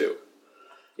choice, too.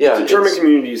 Yeah. The tournament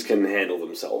communities can handle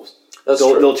themselves. That's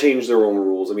true. They'll change their own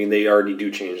rules. I mean, they already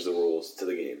do change the rules to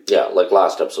the game. Yeah, like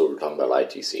last episode we were talking about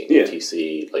ITC and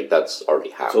ETC, like that's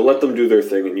already happened. So let them do their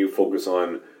thing and you focus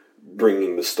on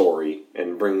bringing the story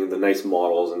and bringing the nice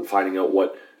models and finding out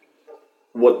what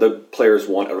the players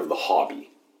want out of the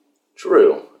hobby.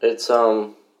 True. It's,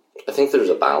 I think there's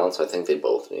a balance. I think they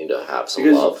both need to have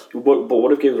some love. But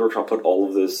what if Games Workshop put all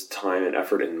of this time and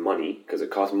effort and money, because it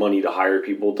costs money to hire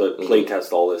people to play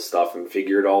test all this stuff and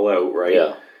figure it all out, right?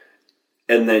 Yeah.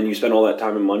 And then you spend all that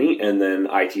time and money, and then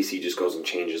ITC just goes and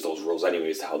changes those rules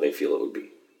anyways to how they feel it would be.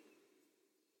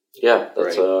 Yeah. That's,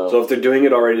 right? So if they're doing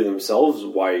it already themselves,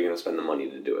 why are you going to spend the money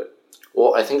to do it?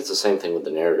 Well, I think it's the same thing with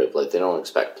the narrative. Like, they don't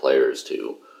expect players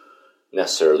to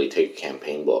necessarily take a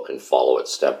campaign book and follow it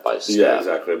step by step. Yeah,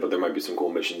 exactly. But there might be some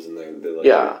cool missions in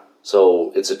there.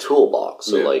 So it's a toolbox.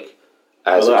 So like,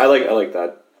 I like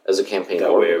that. as a campaign that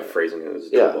organizer, way of phrasing it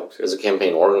is as a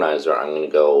campaign organizer, I'm going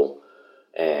to go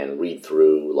and read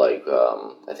through, like,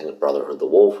 I think Brotherhood of the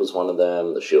Wolf was one of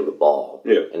them, the Shielded Ball,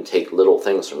 and take little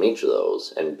things from each of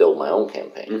those and build my own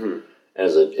campaign. Mm-hmm. And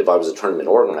if I was a tournament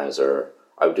organizer,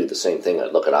 I would do the same thing.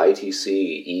 I'd look at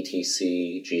ITC,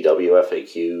 ETC, GW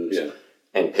FAQs,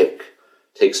 and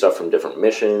take stuff from different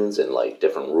missions and, like,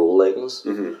 different rulings,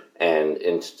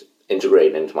 and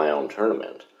integrate into my own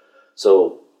tournament.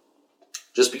 So,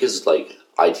 just because, like,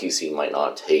 ITC might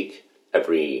not take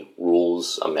every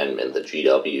rules amendment that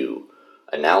GW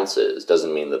announces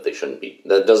doesn't mean that they shouldn't be.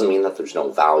 That doesn't mean that there's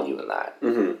no value in that.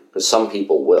 Because some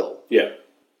people will. Yeah.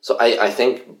 So I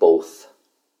think both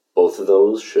of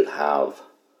those should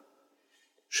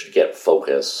get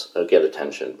focus, get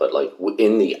attention. But, like,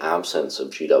 in the absence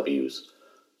of GW's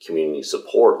community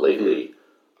support lately,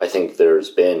 I think there's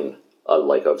been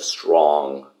a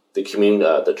strong. The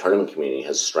tournament community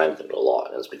has strengthened a lot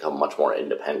and has become much more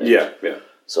independent. Yeah.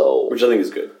 So, which I think is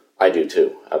good. I do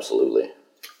too, absolutely.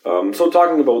 So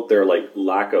talking about their, like,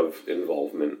 lack of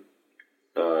involvement,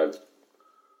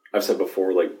 I've said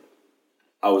before, like,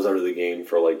 I was out of the game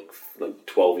for like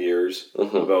 12 years and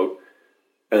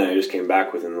then I just came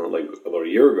back within, like, about a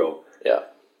year ago. Yeah.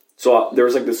 So there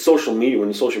was, like, this social media,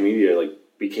 when social media, like,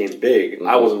 became big,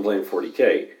 I wasn't playing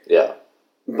 40K. Yeah.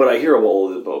 But I hear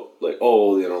about, like,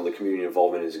 the community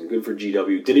involvement isn't good for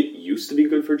GW. Did it used to be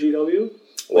good for GW?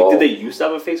 Like, did they used to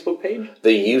have a Facebook page?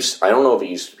 I don't know if it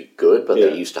used to be good, but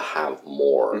they used to have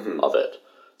more of it.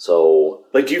 So,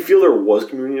 like, do you feel there was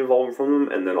community involvement from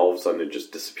them, and then all of a sudden it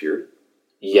just disappeared?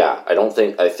 Yeah,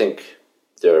 I think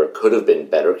there could have been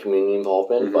better community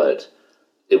involvement, but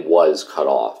it was cut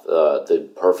off. The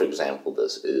perfect example of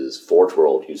this is Forge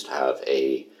World used to have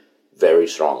a very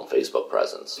strong Facebook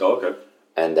presence. Oh, okay.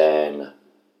 And then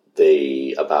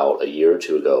about a year or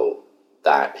two ago,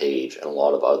 that page and a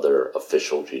lot of other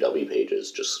official GW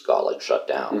pages just got, like, shut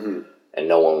down. And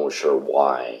no one was sure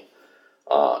why.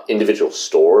 Individual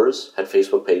stores had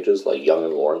Facebook pages, like Young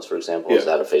and Lawrence, for example, has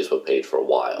had a Facebook page for a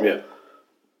while. Yeah.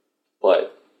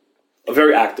 But a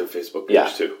very active Facebook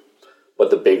page, too. But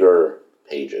the bigger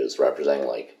pages representing,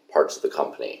 like, parts of the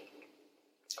company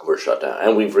were shut down.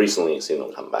 And we've recently seen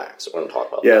them come back, so we're going to talk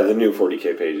about that. Yeah, the new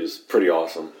 40K page is pretty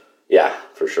awesome. Yeah,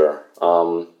 for sure.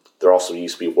 There also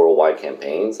used to be worldwide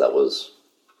campaigns. That was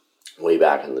way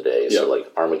back in the day. So,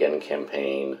 like, Armageddon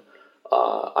campaign,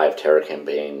 Eye of Terror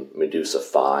campaign, Medusa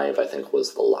 5, I think,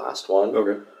 was the last one.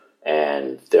 Okay.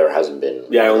 And there hasn't been...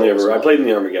 Yeah, I played in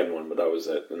the Armageddon one, but that was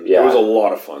it. And it was a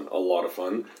lot of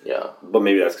fun. Yeah. But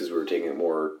maybe that's because we were taking it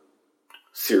more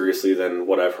seriously than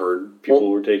what I've heard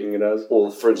people were taking it as. Well,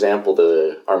 for example,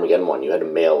 the Armageddon one, you had to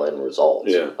mail in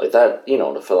results. Yeah. Like that,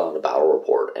 to fill out a battle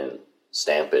report and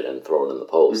stamp it and throw it in the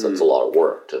post, that's a lot of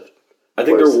work. I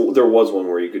think there was one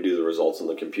where you could do the results on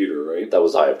the computer, right? That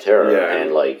was Eye of Terror. Yeah.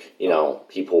 And, like,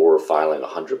 people were filing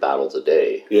 100 battles a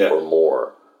day or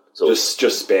more. So just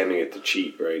spamming it to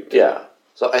cheat, right? Yeah.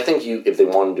 So I think if they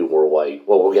want to do worldwide,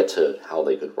 we'll get to how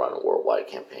they could run a worldwide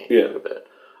campaign in a bit.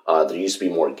 There used to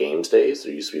be more games days.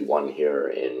 There used to be one here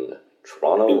in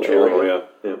Toronto. In Toronto,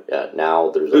 yeah. Yeah,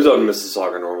 now there's out in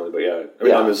Mississauga normally, but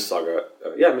not Mississauga.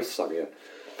 Mississauga, yeah.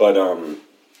 But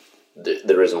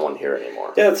there isn't one here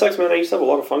anymore. Yeah, it sucks, man. I used to have a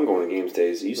lot of fun going to games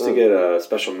days. I used to get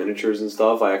special miniatures and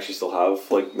stuff. I actually still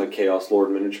have, like, my Chaos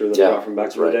Lord miniature that I got from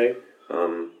back in the day.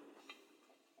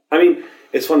 I mean,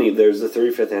 it's funny. There's the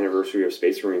 35th anniversary of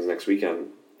Space Marines next weekend,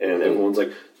 and everyone's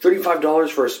like, $35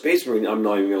 for a Space Marine? I'm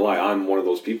not even going to lie. I'm one of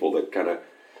those people that kind of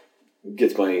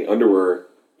gets my underwear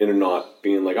in a knot,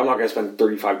 being like, I'm not going to spend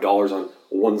 $35 on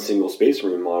one single Space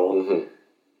Marine model.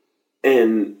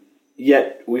 And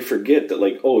yet, we forget that,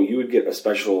 like, you would get a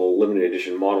special limited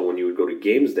edition model when you would go to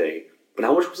Games Day, but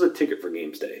how much was a ticket for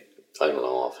Games Day? I don't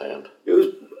know offhand.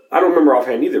 I don't remember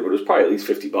offhand either, but it was probably at least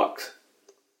 $50.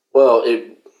 Well,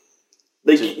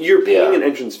 you're paying an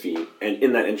entrance fee, and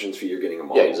in that entrance fee, you're getting a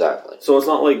model. Yeah, exactly. So it's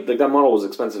not like that model was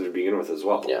expensive to begin with as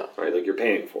well. Yeah. Right? Like, you're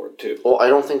paying for it, too. Well, I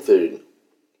don't think the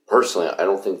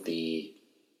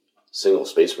single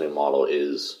Space Marine model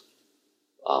is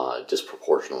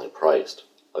disproportionately priced.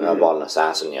 Like, I bought an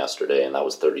Assassin yesterday, and that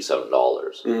was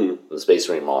 $37. The Space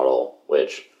Marine model,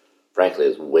 which, frankly,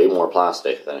 is way more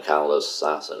plastic than a Catalyst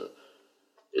Assassin,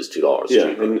 is $2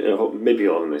 cheaper. And maybe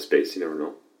you'll have a nice base, you never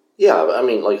know. Yeah, but I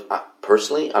mean, like,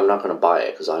 personally, I'm not going to buy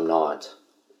it because I'm not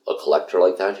a collector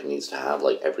like that who needs to have,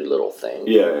 like, every little thing.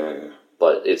 Yeah.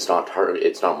 But it's not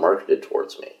marketed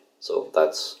towards me. So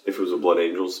that's... If it was a Blood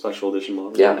Angels special edition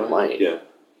model? Yeah, it might. Yeah.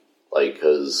 Like,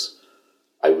 because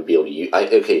I would be able to use...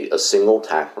 a single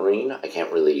TAC Marine, I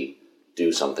can't really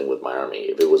do something with my army.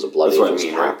 If it was a Blood That's what I Angels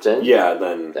mean, right? captain, Yeah,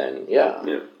 then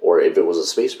yeah. Or if it was a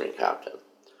Space Marine captain.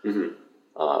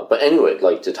 But anyway,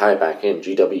 like, to tie it back in,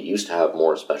 GW used to have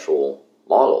more special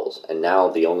models, and now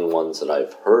the only ones that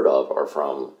I've heard of are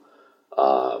from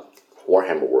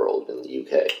Warhammer World in the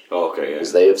UK. Oh, okay, yeah.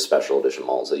 Because they have special edition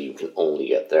models that you can only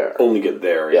get there. Only get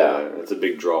there, Yeah. It's a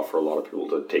big draw for a lot of people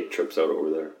to take trips out over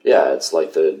there. Yeah, it's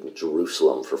like the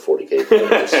Jerusalem for 40k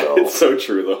players. So. It's so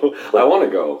true, though. I want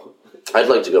to go. I'd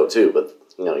like to go too, but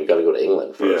you got to go to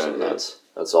England first, Yeah, and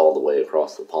that's all the way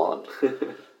across the pond.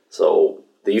 So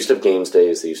they used to have games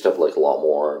days. They used to have like a lot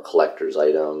more collector's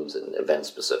items and event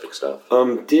specific stuff.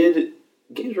 Did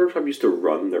Games Workshop used to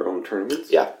run their own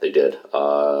tournaments? Yeah, they did.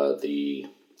 I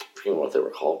forget what they were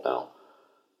called now.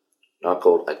 Not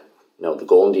gold. No, the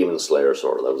Golden Demon Slayer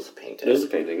sword. That was the painting. It is a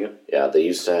painting, yeah. Yeah, it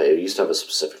used to have a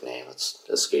specific name. It's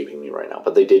escaping me right now.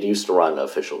 But they did used to run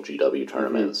official GW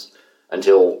tournaments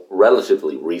until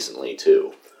relatively recently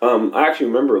too. I actually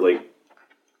remember like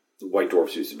the White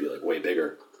Dwarfs used to be like way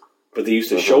bigger, but they used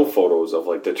to show photos of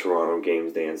like the Toronto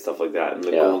Games Day and stuff like that, and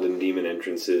the Golden Demon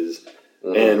entrances.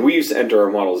 And we used to enter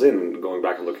our models in. Going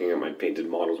back and looking at my painted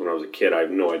models when I was a kid, I have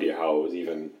no idea how it was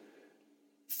even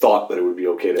thought that it would be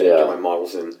okay to enter my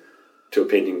models in to a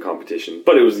painting competition.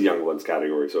 But it was the Young Ones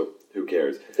category, so who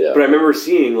cares? Yeah. But I remember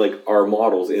seeing like our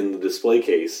models in the display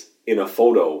case in a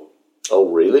photo. Oh,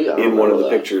 really? In one of the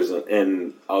pictures,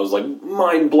 and I was like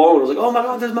mind blown. I was like, "Oh my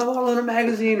god, there's my model in a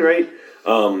magazine!" Right?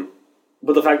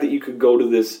 But the fact that you could go to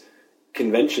this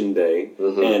convention day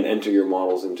and enter your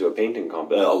models into a painting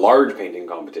a large painting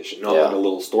competition, not like a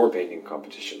little store painting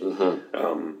competition.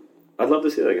 I'd love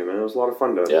to see that again, man. It was a lot of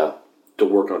fun to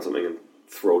work on something and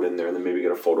throw it in there, and then maybe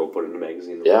get a photo, put it in a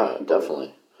magazine. Yeah,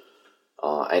 definitely.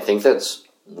 I think that's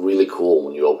really cool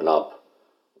when you open up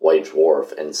White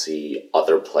Dwarf and see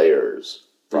other players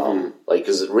from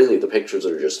because really the pictures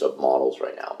are just of models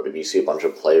right now. But if you see a bunch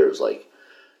of players like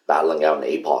battling out an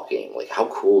APOC game, like how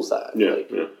cool is that?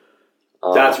 Yeah,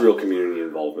 that's real community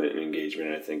involvement and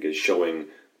engagement. I think is showing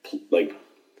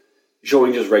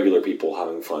just regular people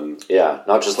having fun. Yeah,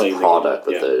 not just the product,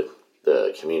 but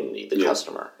the community, the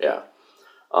customer. Yeah.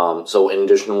 So in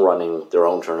addition to running their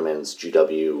own tournaments,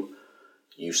 GW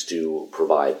used to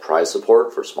provide prize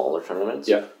support for smaller tournaments.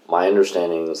 Yeah. My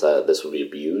understanding is that this would be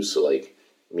abused. So like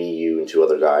me, you, and two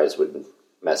other guys would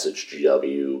message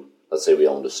GW. Let's say we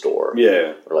owned a store.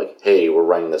 Yeah. Or like, hey, we're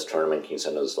running this tournament. Can you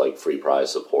send us like free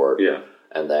prize support? Yeah.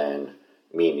 And then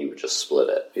me and you would just split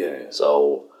it. Yeah.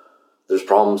 So there's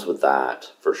problems with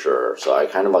that for sure. So I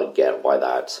kind of like get why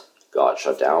that got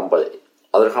shut down. But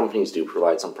other companies do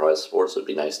provide some prize support, so it'd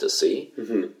be nice to see.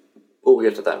 But we'll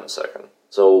get to that in a second.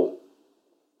 So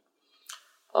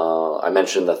I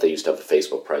mentioned that they used to have a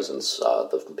Facebook presence.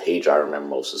 The page I remember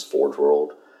most is Forge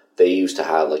World. They used to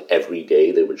have like every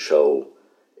day they would show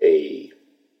a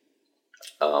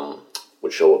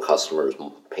customer's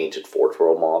painted Forge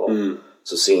World model.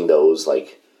 So seeing those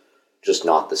like just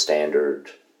not the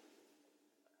standard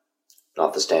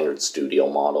studio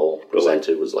model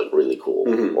presented was like really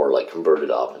cool, or like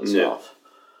converted up and stuff.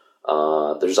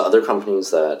 There's other companies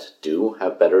that do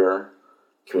have better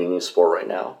community support right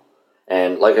now.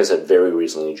 And like I said, very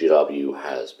recently, GW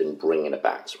has been bringing it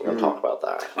back, so we're going to talk about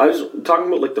that. I was talking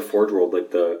about like the Forge World,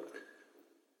 like the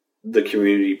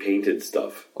community painted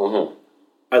stuff.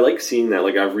 I like seeing that.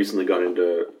 Like I've recently got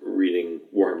into reading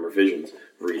Warhammer Visions.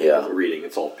 Reading,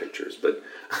 it's all pictures, but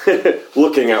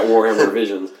looking at Warhammer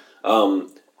Visions. And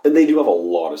they do have a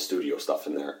lot of studio stuff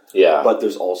in there. Yeah. But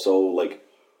there's also like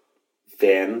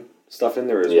fan stuff in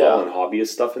there as well, and hobbyist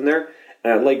stuff in there.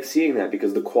 And I like seeing that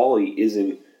because the quality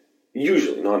isn't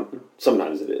usually, not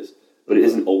sometimes it is, but it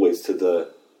isn't always to the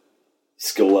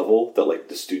skill level that like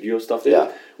the studio stuff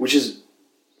is, which is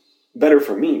better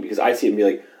for me because I see it and be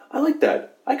like, I like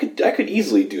that. I could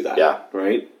easily do that.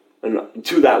 Right? And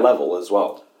to that level as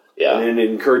well. Yeah. And it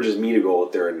encourages me to go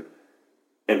out there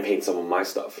and paint some of my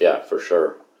stuff. Yeah, for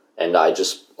sure. And I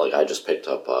just picked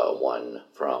up one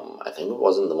from, I think it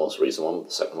wasn't the most recent one,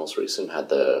 the second most recent, had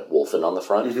the Wolfen on the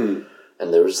front.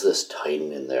 And there was this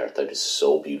Titan in there that is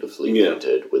so beautifully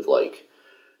painted with like,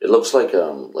 it looks like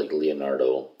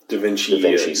Leonardo da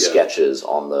Vinci sketches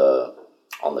on the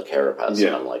carapace.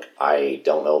 And I'm like, I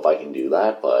don't know if I can do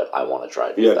that, but I want to try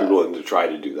to do that. Yeah, be willing to try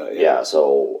to do that. Yeah,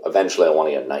 so eventually I want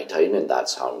to get Night Titan, and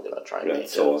that's how I'm going to try and make it.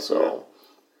 So.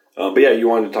 But yeah, you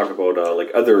wanted to talk about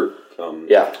like other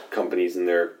companies and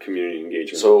their community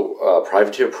engagement. So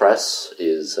Privateer Press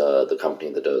is the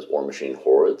company that does War Machine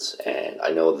Hordes, and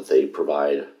I know that they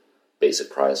provide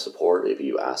basic prize support if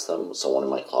you ask them. Someone in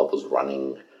my club was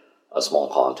running a small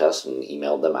contest and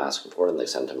emailed them asking for it, and they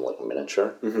sent him like a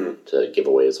miniature to give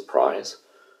away as a prize.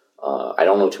 I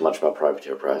don't know too much about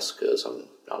Privateer Press because I'm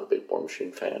not a big War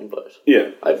Machine fan, but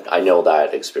I know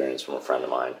that experience from a friend of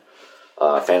mine.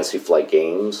 Fantasy Flight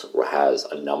Games has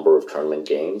a number of tournament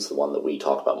games. The one that we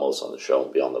talk about most on the show,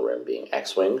 Beyond the Rim, being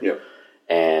X-Wing. Yep.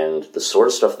 And the sort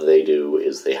of stuff that they do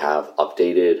is they have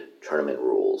updated tournament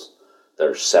rules that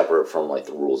are separate from like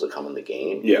the rules that come in the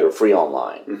game. Yeah. They're free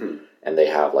online. And they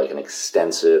have like an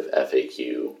extensive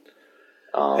FAQ.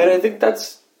 And I think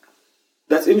that's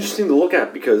interesting to look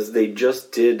at because they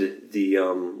just did the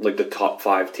like the top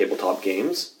 5 tabletop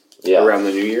games around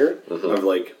the new year of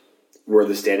like where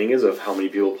the standing is of how many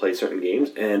people play certain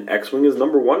games, and X-Wing is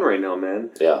number 1 right now,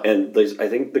 man. Yeah. And I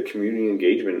think the community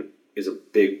engagement is a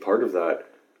big part of that.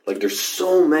 Like, there's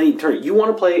so many tournaments. You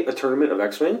want to play a tournament of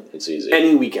X-Wing? It's easy.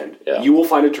 Any weekend. Yeah. You will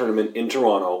find a tournament in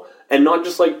Toronto, and not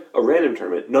just like a random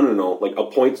tournament. No. Like a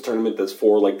points tournament that's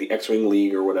for like the X-Wing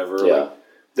League or whatever. Yeah. Like,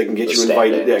 they can get you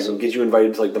invited. Yeah, can get you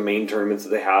invited to like the main tournaments that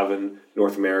they have in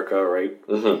North America, right?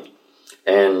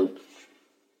 And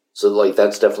so, like,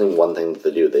 that's definitely one thing that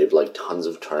they do. They have like tons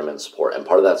of tournament support, and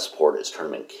part of that support is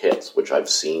tournament kits, which I've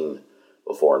seen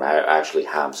before, and I actually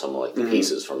have some like the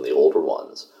pieces from the older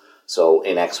ones. So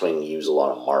in X-Wing, you use a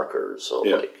lot of markers. So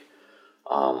like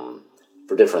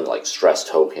for different like stress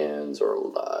tokens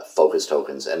or focus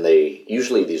tokens, and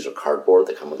usually these are cardboard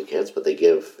that come with the kits, but they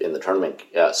give in the tournament.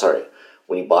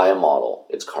 When you buy a model,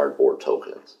 it's cardboard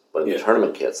tokens, but in the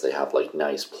tournament kits, they have like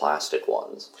nice plastic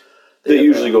ones. They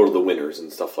usually go to the winners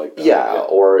and stuff like that. Yeah,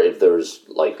 or if there's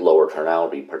like lower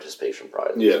turnout, it'll be participation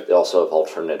prizes. Yeah. They also have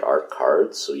alternate art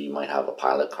cards, so you might have a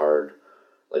pilot card.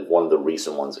 Like one of the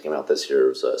recent ones that came out this year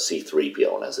was a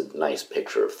C-3PO and has a nice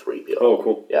picture of 3PO. Oh,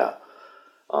 cool. Yeah.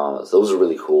 So those are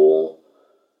really cool.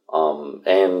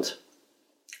 And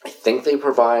I think they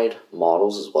provide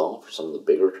models as well for some of the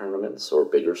bigger tournaments or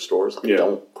bigger stores.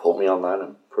 Don't quote me on that.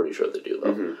 I'm pretty sure they do,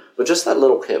 though. But just that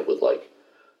little kit with like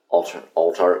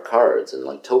alt-art cards and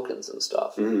like tokens and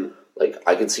stuff. Like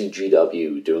I could see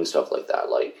GW doing stuff like that.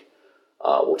 Like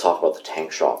we'll talk about the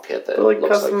tank shop kit that like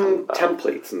looks custom like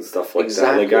templates and stuff like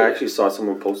that. Like I actually saw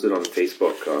someone posted on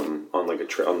Facebook on like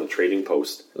on the trading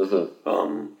post.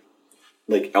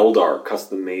 Like Eldar,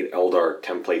 custom made Eldar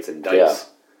templates and dice.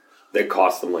 That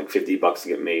cost them like $50 to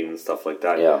get made and stuff like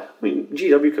that. Yeah. I mean,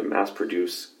 GW could mass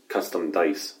produce custom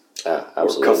dice. Absolutely.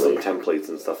 Or custom templates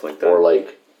and stuff like that. Or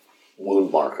like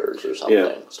wound markers or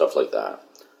something. Stuff like that.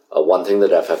 One thing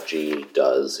that FFG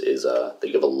does is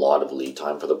they give a lot of lead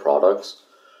time for the products.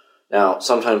 Now,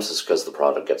 sometimes it's because the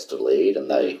product gets delayed and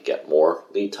they get more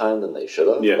lead time than they should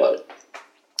have. But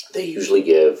they usually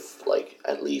give like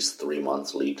at least 3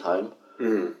 months lead time.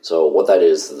 So what that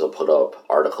is they'll put up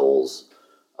articles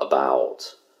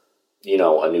about,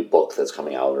 a new book that's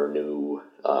coming out or a new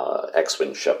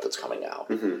X-Wing ship that's coming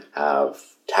out. Have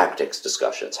tactics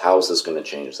discussions. How is this going to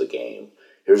change the game?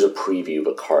 Here's a preview of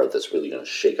a card that's really going to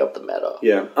shake up the meta.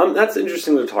 Yeah, that's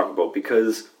interesting to talk about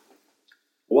because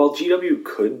while GW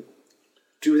could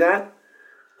do that,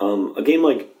 a game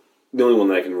like the only one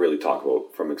that I can really talk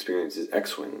about from experience is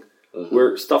X-Wing,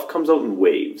 where stuff comes out in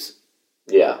waves.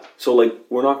 Yeah. So, like,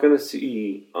 we're not going to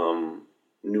see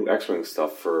new X-Wing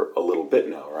stuff for a little bit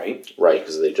now, right? Right,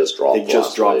 because they just dropped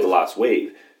the last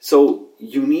wave. So,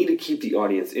 you need to keep the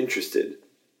audience interested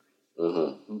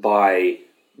by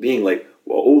being like,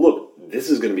 well, oh, look, this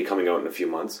is going to be coming out in a few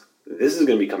months. This is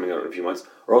going to be coming out in a few months.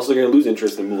 Or else they're going to lose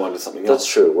interest and move on to something else.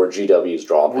 That's true, where GW's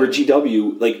dropping. Where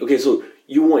GW, like, okay, so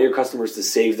you want your customers to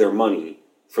save their money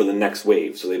for the next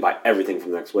wave, so they buy everything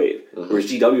from the next wave.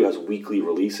 Whereas GW has weekly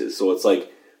releases, so it's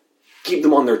like, keep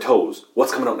them on their toes.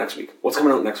 What's coming out next week? What's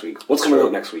coming out next week? What's coming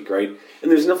out next week, right? And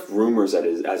there's enough rumors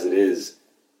as it is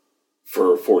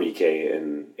for 40K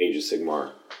and Age of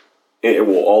Sigmar, and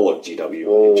all of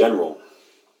GW in general,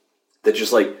 that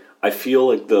just like, I feel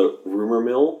like the rumor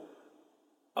mill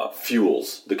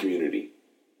fuels the community.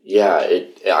 Yeah,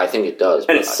 I think it does.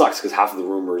 And it sucks because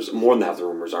more than half the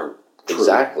rumors aren't true.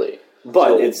 Exactly.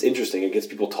 But it's interesting. It gets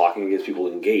people talking. It gets people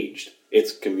engaged.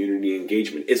 It's community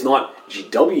engagement. It's not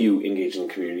GW engaging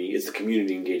the community. It's the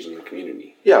community engaging the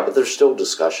community. Yeah, but there's still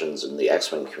discussions in the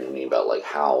X-Wing community about like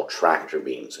how tractor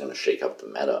beam is going to shake up the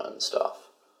meta and stuff.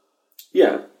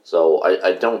 Yeah. So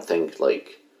I don't think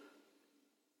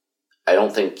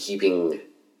keeping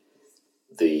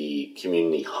the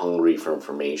community hungry for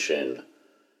information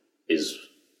is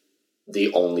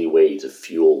the only way to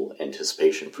fuel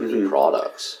anticipation for new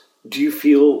products. Do you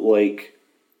feel like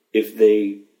if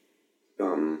they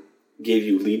gave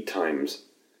you lead times,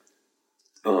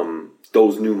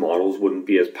 those new models wouldn't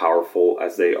be as powerful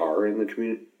as they are in the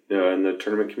in the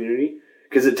tournament community?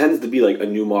 Because it tends to be like a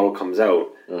new model comes out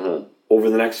over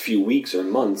the next few weeks or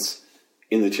months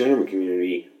in the tournament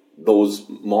community. Those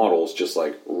models just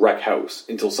like wreck house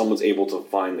until someone's able to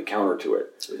find the counter to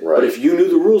it. Right. But if you knew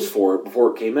the rules for it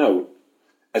before it came out,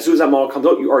 as soon as that model comes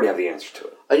out, you already have the answer to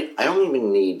it. I don't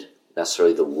even need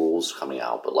necessarily the rules coming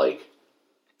out, but like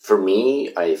for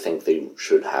me, I think they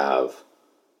should have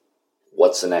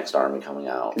what's the next army coming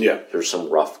out. Yeah, there's some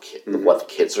rough what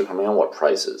kits are coming out, what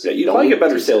prices. Yeah, you probably get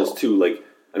better sales too. Like,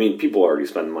 I mean, people already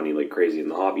spend money like crazy in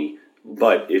the hobby,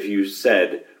 but if you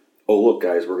said, "Oh, look,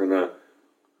 guys,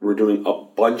 we're doing a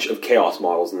bunch of Chaos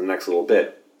models in the next little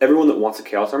bit," everyone that wants a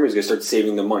Chaos army is going to start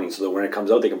saving the money so that when it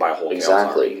comes out, they can buy a whole Chaos army.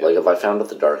 Exactly. Like if I found out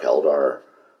the Dark Eldar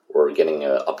were getting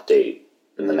an update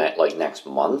in the next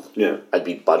month, I'd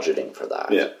be budgeting for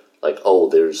that. Yeah. Like, oh,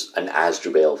 there's an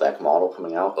Asdrubale Vec model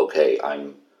coming out. Okay,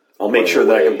 I'll make sure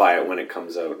that I can buy it when it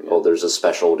comes out. Yeah. Oh, there's a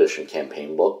special edition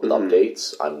campaign book with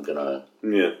updates. I'm gonna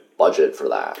budget for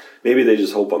that. Maybe they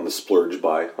just hope on the splurge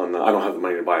buy. I don't have the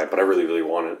money to buy it, but I really, really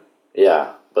want it.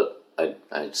 Yeah, but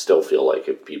I still feel like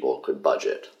if people could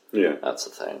budget, that's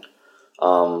the thing.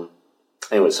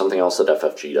 Anyway, something else that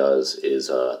FFG does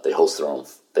is they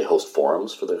host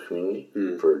forums for their community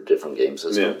for different game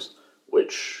systems,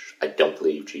 which I don't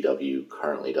believe GW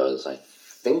currently does. I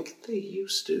think they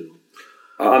used to.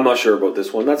 I'm not sure about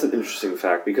this one. That's an interesting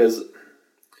fact because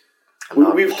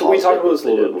we talked about this a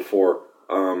little bit before.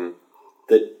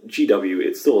 That GW,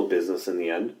 it's still a business in the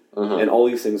end, and all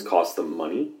these things cost them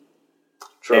money.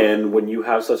 True. And when you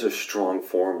have such a strong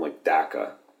forum like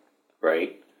DACA,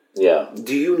 right? Yeah.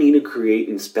 Do you need to create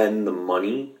and spend the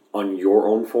money on your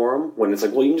own forum when it's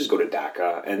like, well, you can just go to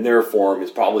DACA and their forum is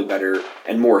probably better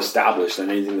and more established than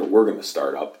anything that we're going to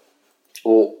start up?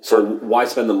 Well, so why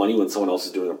spend the money when someone else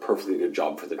is doing a perfectly good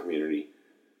job for the community?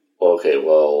 Okay,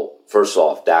 well, first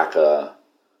off, DACA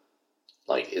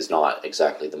is not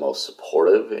exactly the most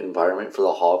supportive environment for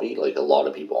the hobby. Like a lot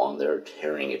of people on there are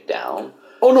tearing it down.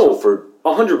 Oh no, for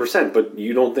 100%. But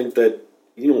you don't think that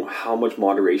how much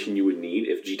moderation you would need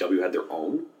if GW had their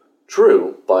own?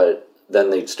 True, but then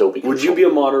they'd still be. Would you be a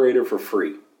moderator for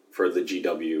free for the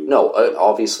GW? No,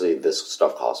 obviously this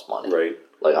stuff costs money. Right.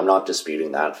 Like I'm not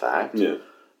disputing that fact. Yeah.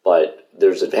 But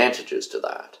there's advantages to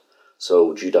that.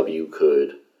 So GW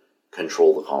could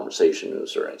control the conversation to a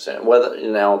certain extent. Whether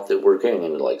now that we're getting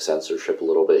into censorship a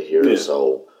little bit here,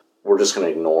 so we're just going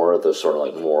to ignore the sort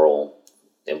of moral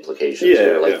implications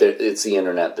here. It's the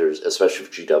internet. There's, especially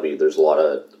for GW, there's a lot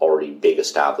of already big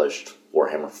established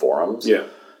Warhammer forums. Yeah.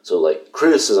 So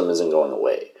criticism isn't going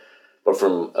away. But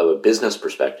from a business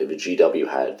perspective, if GW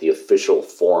had the official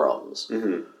forums,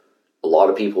 a lot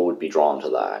of people would be drawn to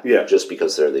that. Yeah. Just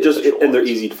because they're the official and they're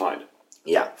easy to find.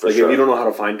 Yeah, for sure. If you don't know how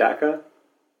to find DACA,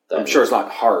 I'm sure it's not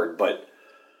hard, but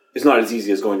it's not as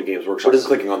easy as going to Games Workshop and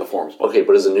clicking on the forums button. Okay,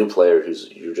 but as a new player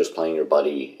you're just playing your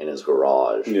buddy in his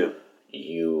garage,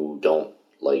 you don't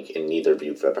and neither of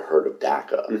you have ever heard of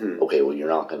DACA. Okay, well you're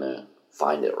not going to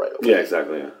find it right away. Yeah,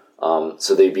 exactly. Yeah.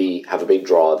 So they'd have a big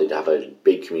draw, they'd have a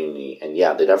big community, and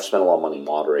they'd have to spend a lot of money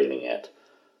moderating it,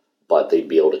 but they'd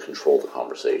be able to control the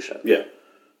conversation. Yeah.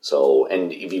 So,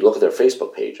 and if you look at their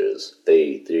Facebook pages,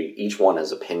 they each one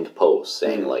has a pinned post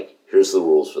saying here's the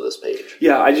rules for this page.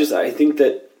 Yeah, I think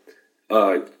that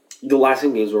the last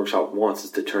thing Games Workshop wants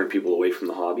is to turn people away from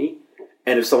the hobby.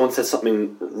 And if someone says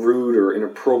something rude or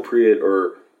inappropriate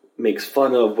or makes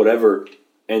fun of whatever,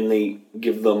 and they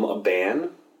give them a ban,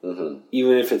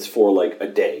 even if it's for a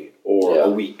day or a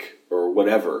week or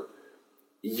whatever,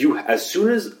 as soon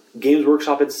as Games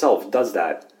Workshop itself does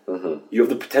that, you have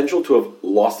the potential to have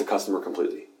lost the customer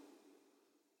completely.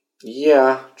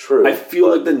 Yeah, true. I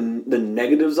feel like the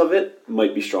negatives of it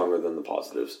might be stronger than the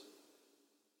positives.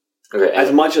 Okay,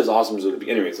 as much as awesome as it would be.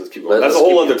 Anyways, let's keep going. That's a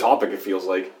whole other topic, it feels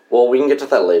like. Well, we can get to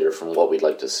that later from what we'd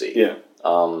like to see. Yeah.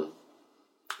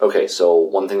 Okay, so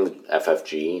one thing that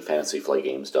FFG, Fantasy Flight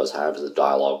Games, does have is a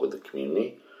dialogue with the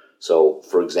community. So,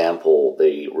 for example,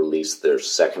 they released their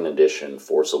second edition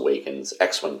Force Awakens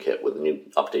X-Wing kit with a new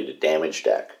updated damage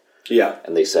deck. Yeah.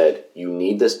 And they said, you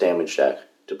need this damage deck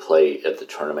to play at the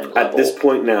tournament level. At this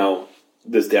point now,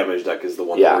 this damage deck is the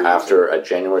one that we're after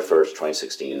January 1st,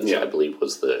 2016, I believe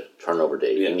was the turnover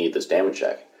date. You need this damage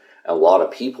deck. And a lot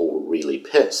of people were really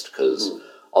pissed because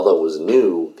although it was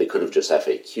new, they could have just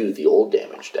FAQ'd the old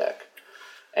damage deck.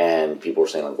 And people were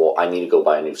saying, well, I need to go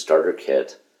buy a new starter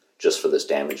kit just for this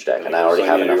damage deck. And I already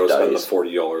have enough dice. Spend the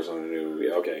 $40 on a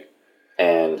new, okay.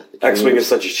 And X-Wing is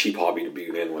such a cheap hobby to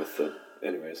begin with,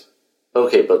 anyways.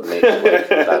 Okay, but maybe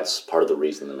that's part of the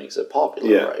reason that makes it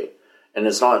popular, right? And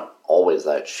it's not always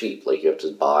that cheap. You have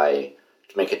to buy,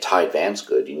 to make a TIE Advance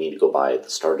good, you need to go buy the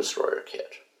Star Destroyer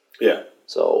kit. Yeah.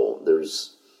 So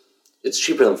it's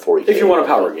cheaper than 40K. If you want a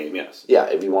power game, yes. Yeah,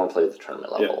 if you want to play at the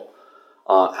tournament level.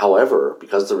 Yeah. However,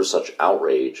 because there was such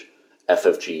outrage,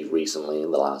 FFG recently,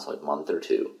 in the last month or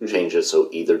two, changed it so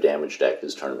either damage deck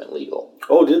is tournament legal.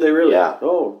 Oh, did they really? Yeah.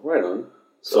 Oh, right on.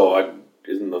 So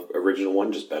isn't the original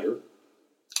one just better?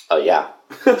 Yeah.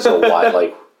 So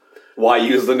why, why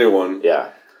use the new one?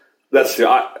 Yeah.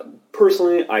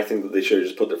 Personally, I think that they should have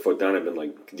just put their foot down and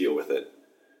been deal with it.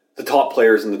 The top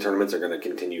players in the tournaments are going to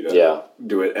continue to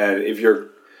do it, and if you're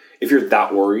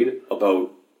that worried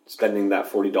about spending that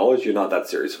 $40, you're not that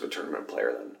serious of a tournament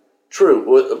player then. True.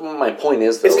 Well, my point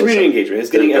is, though, it's community engagement.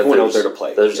 It's getting everyone out there to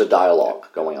play. There's a dialogue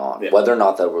going on. Yeah. Whether or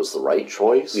not that was the right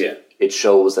choice, it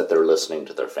shows that they're listening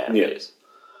to their fan base.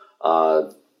 I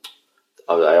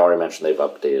already mentioned they've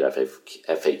updated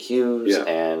FAQs,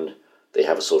 and they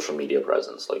have a social media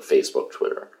presence like Facebook,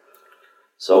 Twitter.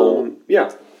 So,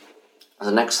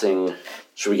 the next thing,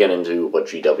 should we get into what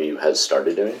GW has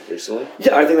started doing recently?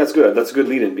 Yeah, I think that's good. That's a good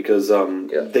lead-in because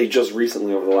they just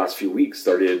recently, over the last few weeks,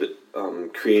 started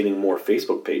creating more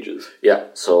Facebook pages. Yeah,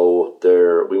 so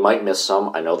we might miss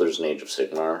some. I know there's an Age of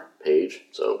Sigmar page,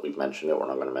 so we've mentioned it. We're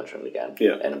not going to mention it again.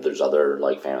 Yeah. And if there's other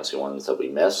fantasy ones that we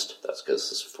missed, that's because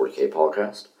this is a 40K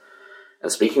podcast.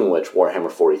 And speaking of which,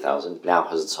 Warhammer 40,000 now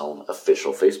has its own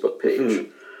official Facebook page.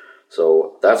 Mm-hmm.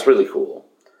 So that's really cool.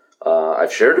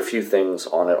 I've shared a few things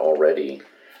on it already.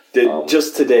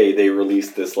 Just today, they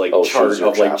released this chart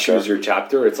of choose your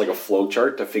chapter. It's like a flow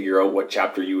chart to figure out what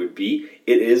chapter you would be.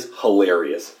 It is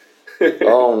hilarious.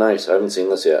 Oh, nice! I haven't seen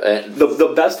this yet.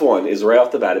 The best one is right off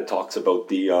the bat. It talks about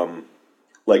the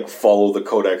follow the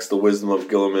codex, the wisdom of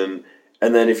Gilliman,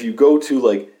 and then if you go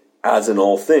to as in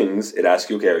all things, it asks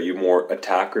you, okay, are you more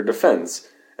attack or defense?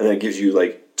 And then it gives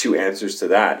you two answers to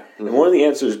that, and one of the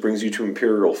answers brings you to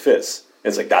Imperial Fists.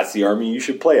 And it's that's the army you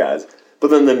should play as. But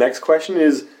then the next question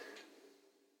is,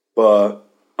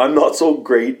 I'm not so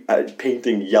great at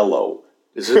painting yellow.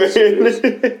 Is it serious?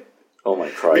 Oh my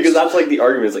Christ. Because that's the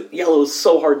argument. It's yellow is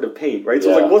so hard to paint, right?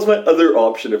 So what's my other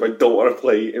option if I don't want to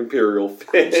play Imperial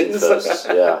Fists?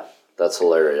 Yeah, that's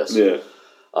hilarious. Yeah.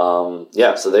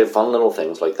 So they have fun little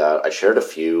things like that. I shared a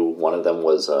few. One of them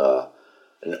was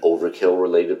an overkill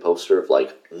related poster of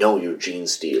no, you're Gene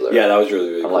Stealer. Yeah, that was really,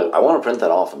 really cool. I want to print that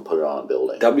off and put it on a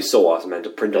building. That'd be so awesome, man, to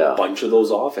print a bunch of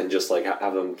those off and just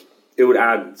have them. It would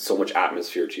add so much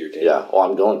atmosphere to your table. Yeah, well,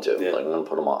 I'm going to. I'm going to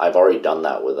put them on. I've already done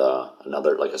that with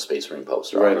another a Space Marine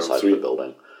poster on the side of the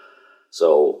building.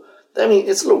 So, I mean,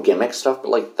 it's little gimmick stuff,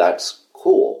 but that's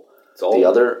cool. It's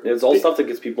all stuff that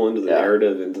gets people into the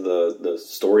narrative, into the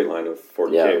storyline of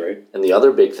 40K, right? And the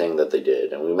other big thing that they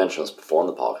did, and we mentioned this before on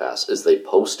the podcast, is they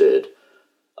posted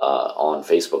on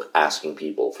Facebook asking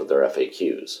people for their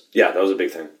FAQs. Yeah, that was a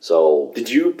big thing. So, did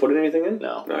you put anything in?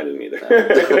 No, I didn't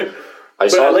either. I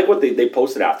like what they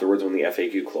posted afterwards when the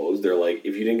FAQ closed. They're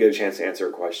if you didn't get a chance to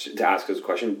ask us a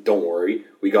question, don't worry.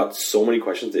 We got so many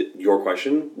questions that your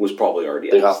question was probably already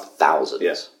asked. They got thousands.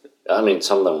 Yes. I mean,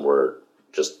 some of them were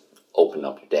just open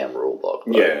up your damn rule book.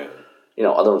 But,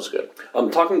 other ones good.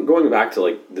 Going back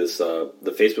to this the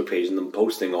Facebook page and them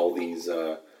posting all these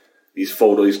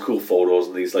photos, these cool photos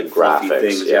and these graphics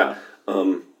things. Yeah.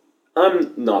 I'm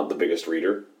not the biggest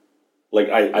reader.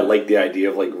 I like the idea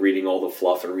of reading all the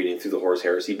fluff and reading through the Horus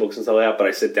Heresy books and stuff like that, but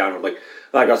I sit down and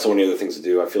I got so many other things to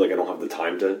do. I feel I don't have the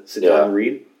time to sit down and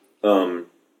read.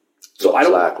 So I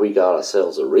don't. We got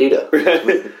ourselves a reader.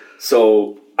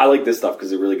 So I like this stuff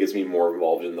because it really gets me more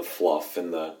involved in the fluff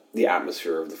and the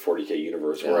atmosphere of the 40K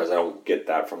universe, whereas I don't get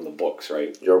that from the books,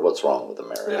 right? You're what's wrong with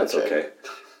America. That's okay.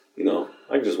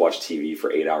 I can just watch TV for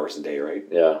 8 hours a day, right?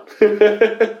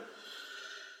 Yeah.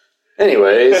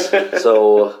 Anyways,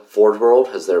 so Forge World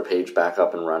has their page back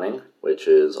up and running, which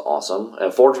is awesome.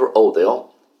 And Forge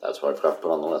World, that's what I forgot to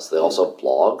put on the list. They also have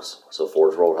blogs. So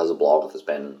Forge World has a blog that's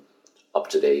been up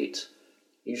to date.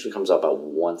 Usually comes out about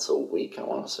once a week, I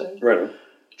want to say. Right on.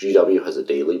 GW has a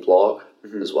daily blog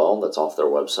as well. That's off their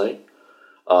website.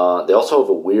 They also have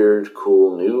a weird,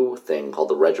 cool new thing called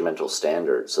the Regimental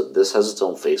Standard. So this has its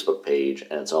own Facebook page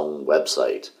and its own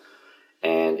website.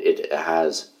 And it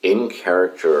has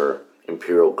in-character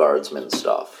Imperial Guardsman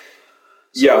stuff.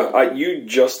 So, you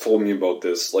just told me about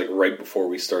this right before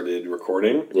we started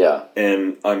recording. Yeah.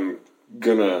 And I'm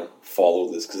gonna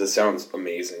follow this because it sounds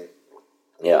amazing.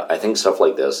 Yeah, I think stuff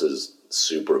like this is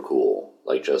super cool.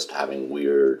 Just having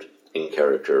weird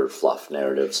in-character fluff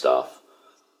narrative stuff.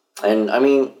 And I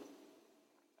mean,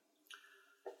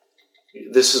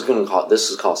 this is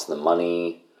costing them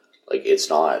money. It's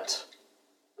not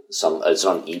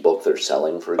an ebook they're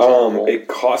selling, for example. It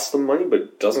costs them money, but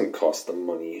it doesn't cost them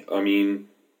money. I mean,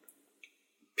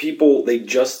 they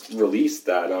just released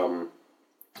that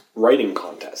writing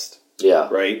contest. Yeah.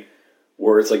 Right?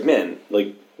 Where it's like, man,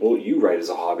 like, well, you write as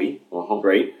a hobby,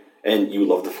 right? And you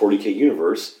love the 40K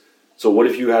universe. So what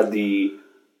if you had the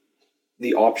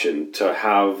option to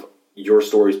have your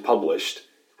stories published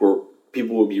where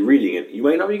people would be reading it? You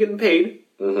might not be getting paid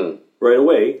right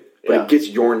away, but it gets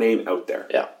your name out there.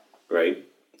 Yeah. Right?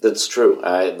 That's true.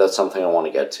 That's something I want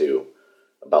to get to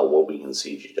about what we can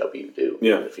see GW do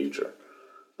in the future.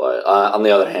 But on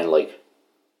the other hand, like,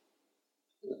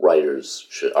 writers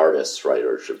should be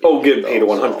getting paid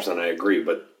 100%, so. I agree,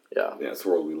 but yeah, it's the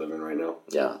world we live in right now.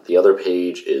 Yeah. The other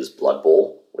page is Blood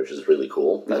Bowl, which is really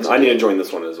cool. I need to join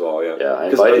this one as well, yeah.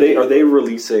 Yeah, are they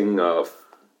releasing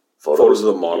photos of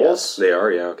the models? Yes. They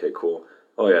are? Yeah, okay, cool.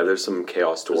 Oh yeah, there's some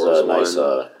Chaos Dwarves. There's a nice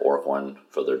orc one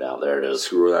further down. There it is.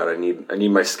 Screw that, I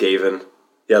need my Skaven.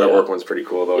 Yeah, that orc one's pretty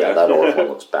cool though. Yeah, that orc one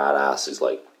looks badass. He's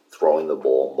like throwing the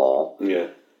ball. Yeah.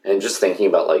 And just thinking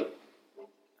about like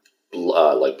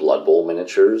Blood Bowl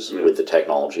miniatures with the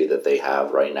technology that they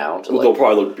have right now. They'll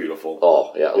probably look beautiful.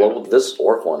 Oh, yeah. Well, this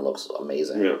orc one looks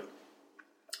amazing. Yeah.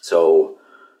 So,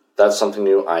 that's something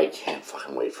new. I can't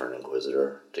fucking wait for an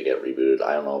Inquisitor to get rebooted.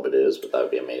 I don't know if it is, but that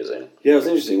would be amazing. Yeah, it was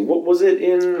interesting. What was it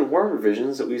in Warhammer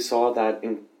Visions that we saw that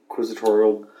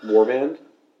Inquisitorial warband?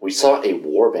 We saw a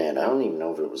warband. I don't even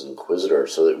know if it was Inquisitor.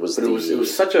 So it was. But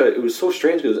it was so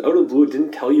strange because out of the blue, it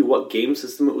didn't tell you what game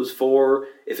system it was for.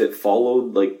 If it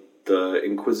followed like the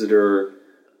Inquisitor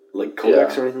like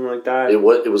codex or anything like that. It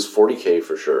was 40K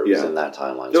for sure. It was in that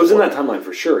timeline. It was in that timeline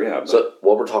for sure. Yeah. So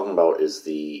what we're talking about is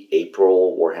the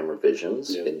April Warhammer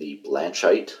Visions in the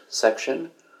Blanchite section.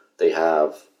 They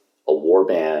have a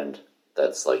warband.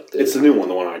 That's like it's the new one,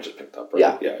 the one I just picked up, right?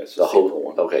 Yeah, it's the April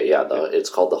one. Okay, it's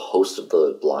called the Host of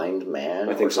the Blind Man,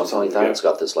 I think, or something like that. It's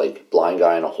got this like blind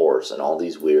guy on a horse and all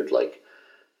these weird like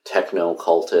techno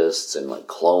cultists and like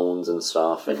clones and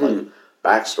stuff and like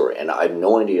backstory. And I have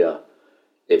no idea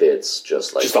if it's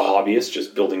just like a hobbyist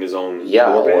just building his own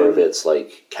or if it's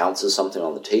like counts as something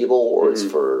on the table or it's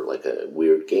for like a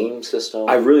weird game system.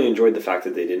 I really enjoyed the fact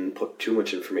that they didn't put too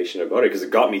much information about it because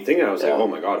it got me thinking. I was like, oh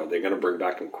my god, are they going to bring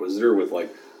back Inquisitor with like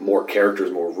more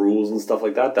characters, more rules and stuff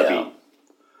like that? That'd be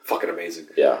fucking amazing.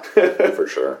 Yeah, for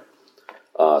sure.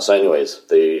 So anyways,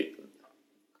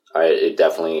 it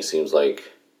definitely seems like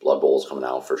Blood Bowl is coming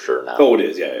out for sure now. Oh, it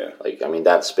is, yeah. Like, I mean,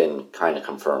 that's been kind of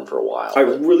confirmed for a while. I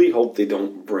really hope they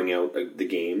don't bring out the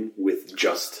game with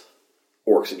just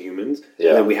orcs and humans.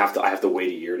 Yeah. And then I have to wait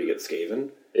a year to get Skaven.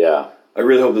 Yeah. I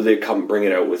really hope that they bring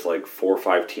it out with like 4 or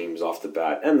 5 teams off the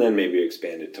bat, and then maybe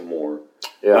expand it to more.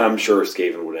 Yeah. I'm sure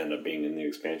Skaven would end up being in the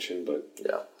expansion, but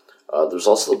yeah. There's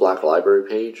also the Black Library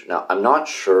page. Now, I'm not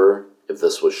sure if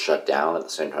this was shut down at the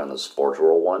same time as Forge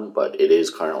World one, but it is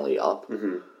currently up.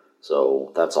 Mm-hmm.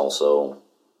 So that's also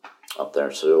up there.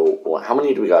 So how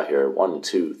many do we got here? 1,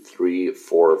 2, 3,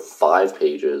 4, 5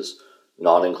 pages,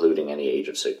 not including any Age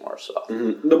of Sigmar stuff.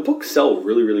 Mm-hmm. The books sell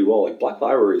really, really well. Like Black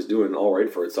Library is doing all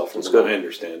right for itself, from what I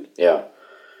understand. Yeah.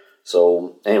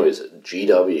 So, anyways,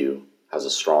 GW has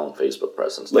a strong Facebook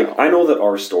presence now. Like, I know that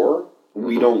our store,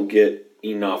 we don't get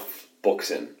enough books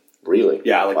in. Really?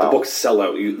 Yeah, like the books sell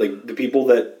out. Like the people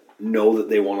that know that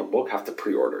they want a book have to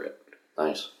pre-order it.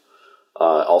 Nice.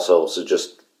 Also, so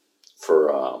just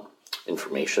for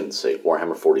information's sake,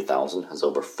 Warhammer 40,000 has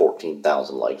over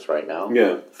 14,000 likes right now.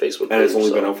 Yeah. Facebook page. And it's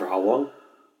only been out for how long?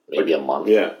 Maybe a month.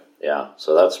 Yeah. Yeah,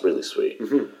 so that's really sweet.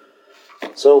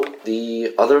 Mm-hmm. So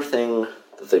the other thing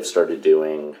that they've started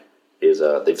doing is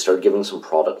they've started giving some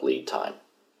product lead time,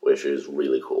 which is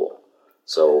really cool.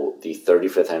 So the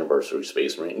 35th anniversary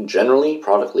Space Marine, generally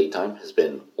product lead time has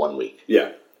been 1 week.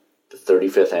 Yeah. The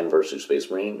 35th anniversary Space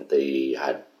Marine, they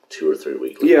had 2 or 3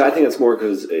 weeks. Yeah, I think it's more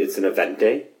because it's an event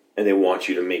day, and they want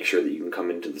you to make sure that you can come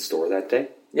into the store that day.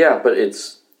 Yeah, but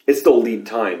it's still lead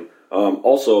time.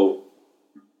 Also,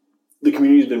 the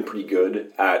community's been pretty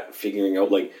good at figuring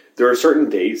out, like, there are certain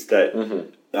days that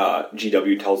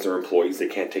GW tells their employees they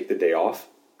can't take the day off.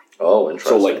 Oh,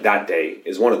 interesting. So, like, that day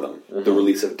is one of them. Mm-hmm. The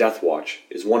release of Death Watch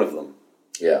is one of them.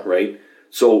 Yeah. Right?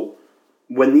 So,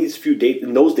 when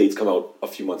those dates come out a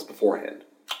few months beforehand.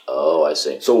 Oh, I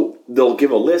see. So they'll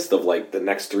give a list of like the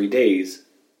next 3 days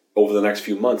over the next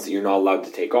few months that you're not allowed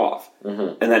to take off.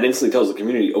 Mm-hmm. And that instantly tells the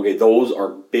community, okay, those are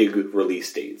big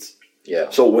release dates. Yeah.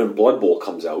 So when Blood Bowl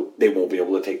comes out, they won't be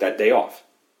able to take that day off.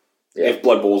 Yeah. If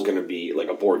Blood Bowl is going to be like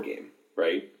a board game,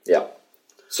 right? Yeah.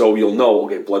 So you'll know,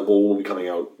 okay, Blood Bowl will be coming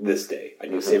out this day. I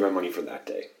need to save my money for that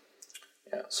day.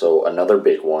 Yeah. So another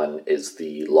big one is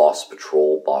the Lost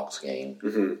Patrol box game,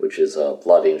 which is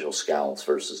Blood Angel Scouts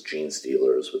versus Gene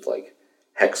Stealers with like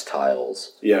hex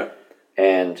tiles. Yeah.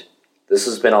 And this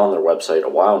has been on their website a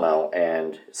while now,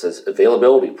 and it says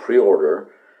availability pre-order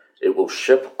It will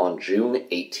ship on June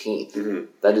 18th. Mm-hmm.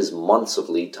 That is months of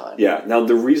lead time. Yeah. Now,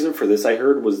 the reason for this, I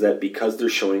heard, was that because they're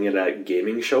showing it at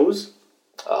gaming shows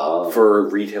for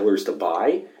retailers to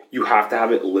buy, you have to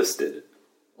have it listed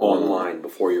online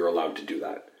before you're allowed to do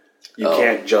that. You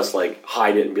can't just, like,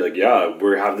 hide it and be like, yeah,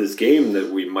 we have this game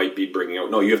that we might be bringing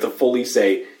out. No, you have to fully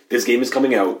say, this game is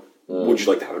coming out. Would you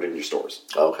like to have it in your stores?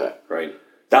 Okay. Right?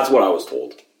 That's what I was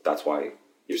told. That's why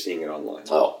you're seeing it online.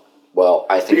 Oh. Well,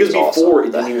 I think because before awesome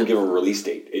it didn't even give a release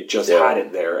date. It just had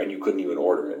it there, and you couldn't even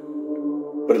order it.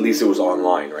 But at least it was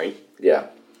online, right? Yeah.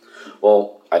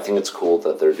 Well, I think it's cool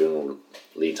that they're doing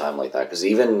lead time like that. Because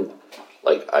even,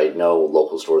 like, I know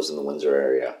local stores in the Windsor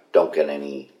area don't get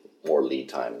any more lead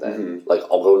time than... Like,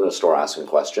 I'll go into a store asking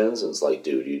questions, and it's like,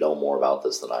 dude, you know more about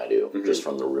this than I do, just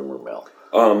from the rumor mill.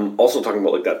 Also talking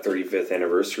about, like, that 35th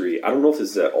anniversary, I don't know if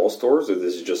this is at all stores or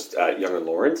this is just at Yonge and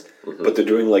Lawrence, but they're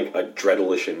doing, like, a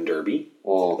Dreadolition Derby.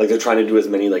 Like, they're trying to do as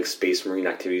many, like, Space Marine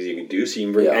activities you can do, so you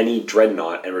can bring any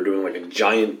Dreadnought, and we're doing, like, a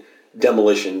giant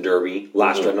demolition derby,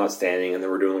 last Dreadnought standing, and then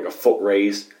we're doing, like, a foot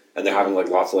race, and they're having, like,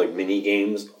 lots of, like, mini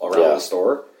games around the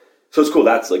store. So it's cool.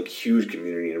 That's, like, huge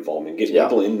community involvement. Getting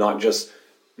people in, not just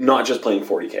playing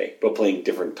 40K, but playing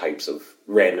different types of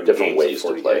random different games ways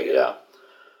to play,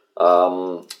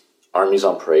 Armies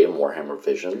on Parade and Warhammer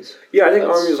Visions. Yeah, I think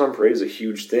Armies on Parade is a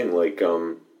huge thing. Like,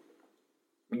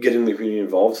 getting the community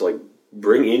involved to, like,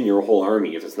 bring in your whole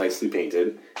army if it's nicely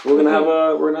painted. We're gonna have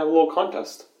a little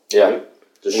contest. Yeah, right?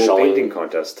 Just a showing painting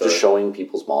contest. Just showing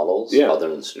people's models, other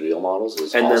than studio models,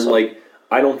 is and awesome. Then, like,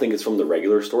 I don't think it's from the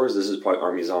regular stores. This is probably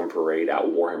Armies on Parade at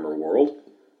Warhammer World.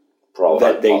 Probably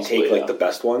that they take like the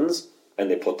best ones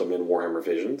and they put them in Warhammer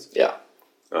Visions. Yeah.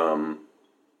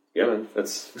 Yeah, man.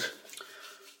 That's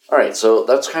all right. So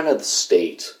that's kind of the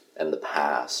state and the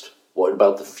past. What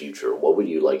about the future? What would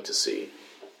you like to see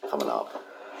coming up,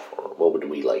 or what would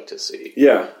we like to see?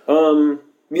 Yeah. You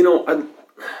know,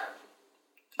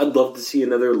 I'd love to see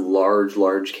another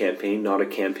large campaign. Not a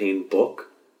campaign book,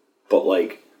 but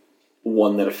like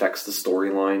one that affects the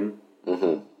storyline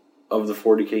of the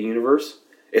 40K universe.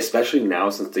 Especially now,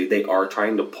 since they are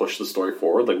trying to push the story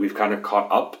forward. Like, we've kind of caught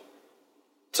up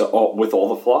with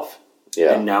all the fluff.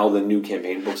 Yeah. And now the new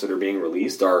campaign books that are being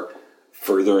released are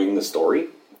furthering the story.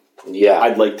 Yeah.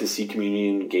 I'd like to see community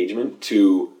engagement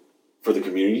for the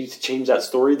community to change that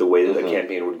story the way that the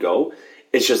campaign would go.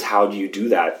 It's just, how do you do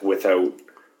that without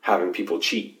having people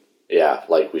cheat? Yeah,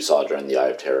 like we saw during the Eye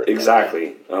of Terror.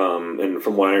 Exactly. And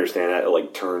from what I understand, that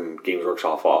like turned Games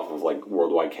Workshop off of like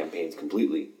worldwide campaigns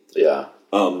completely. Yeah.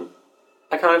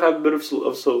 I kind of have a bit of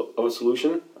a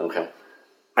solution. Okay.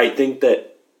 I think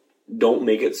that don't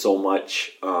make it so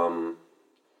much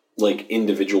like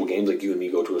individual games, like you and me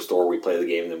go to a store, we play the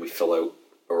game, and then we fill out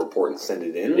a report and send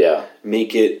it in. Yeah.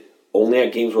 Make it only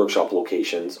at Games Workshop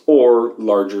locations or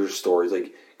larger stores,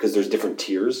 like, because there's different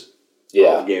tiers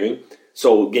of gaming.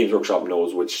 So Games Workshop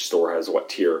knows which store has what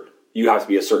tier. You have to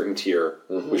be a certain tier,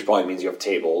 which probably means you have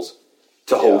tables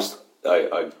to host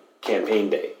a campaign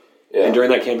day. Yeah. And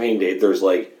during that campaign day, there's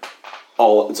like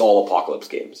it's all Apocalypse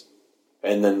games.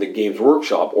 And then the Games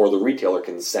Workshop or the retailer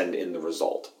can send in the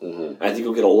result. And I think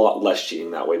you'll get a lot less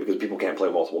cheating that way, because people can't play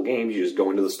multiple games. You just go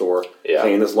into the store,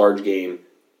 play in this large game.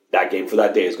 That game for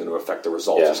that day is going to affect the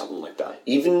results or something like that.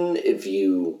 Even if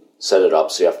you set it up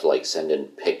so you have to like send in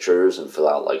pictures and fill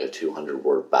out like a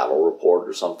 200-word battle report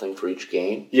or something for each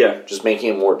game. Yeah. Just making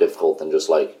it more difficult than just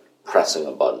like pressing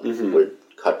a button would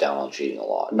cut down on cheating a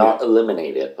lot. Not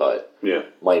eliminate it, but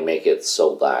might make it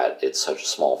so that it's such a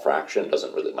small fraction, it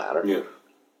doesn't really matter. Yeah.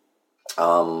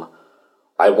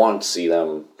 I want to see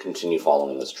them continue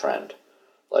following this trend.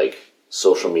 Like,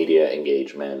 social media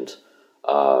engagement,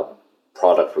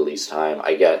 product release time.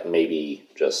 I get maybe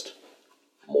just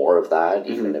more of that,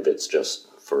 even if it's just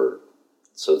for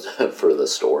the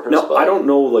stores. No, but I don't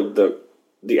know like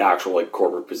the actual like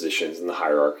corporate positions and the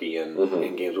hierarchy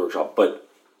in Games Workshop, but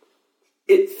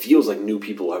it feels like new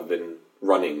people have been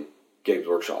running Games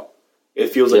Workshop. It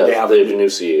feels like they have a new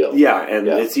CEO. Yeah, and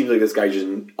it seems like this guy just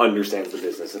understands the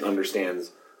business and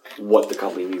understands what the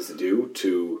company needs to do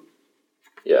to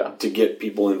get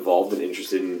people involved and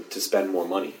interested to spend more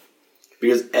money.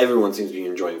 Because everyone seems to be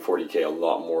enjoying 40K a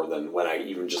lot more than when I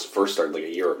even just first started like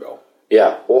a year ago.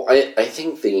 Yeah, well, I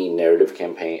think the narrative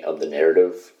campaign of the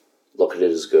narrative, look at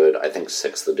it as good. I think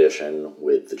 6th edition,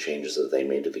 with the changes that they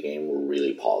made to the game, were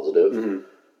really positive.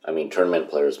 I mean, tournament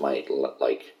players might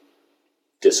like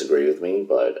disagree with me,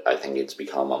 but I think it's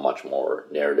become a much more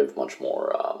narrative, much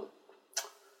more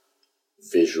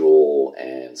visual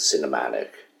and cinematic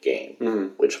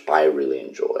game, which I really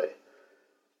enjoy.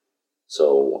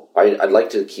 So I'd like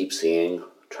to keep seeing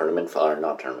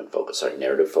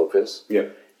narrative focus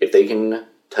if they can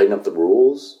tighten up the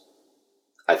rules,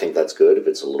 I think that's good. If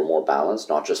it's a little more balanced,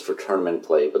 not just for tournament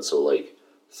play, but so like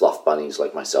fluff bunnies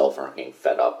like myself aren't getting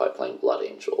fed up by playing Blood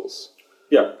Angels.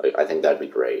 Yeah. I think that'd be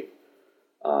great.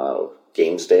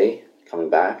 Games Day coming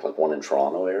back, like one in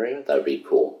Toronto area, that'd be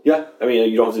cool. Yeah, I mean,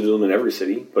 you don't have to do them in every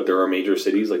city, but there are major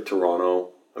cities like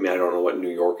Toronto. I mean, I don't know what New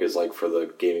York is like for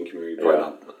the gaming community.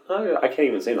 I can't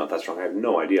even say not that strong. I have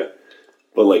no idea.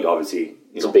 But, like, obviously...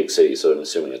 It's a big city, so I'm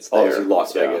assuming it's there. Obviously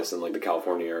Las Vegas and, like, the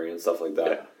California area and stuff like that.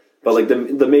 Yeah. But, like,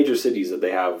 the major cities that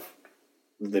they have,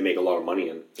 they make a lot of money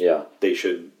in. Yeah. They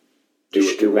should do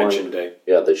a convention day.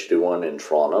 Yeah, they should do one in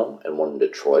Toronto and one in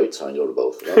Detroit, so I can go to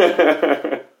both of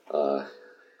them.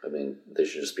 I mean, they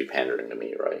should just be pandering to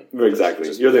me, right? Exactly.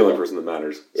 You're the only person that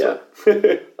matters. Yeah.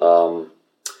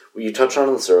 You touched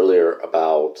on this earlier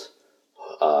about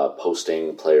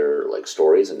posting player like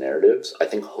stories and narratives. I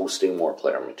think hosting more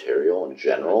player material in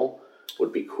general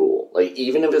would be cool. Like,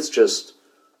 even if it's just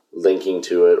linking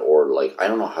to it, or like, I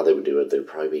don't know how they would do it. There'd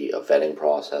probably be a vetting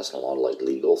process and a lot of like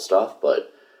legal stuff,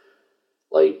 but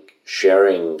like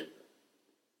sharing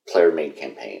player-made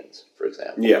campaigns, for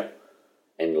example. Yeah.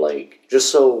 And like,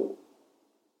 just so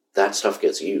that stuff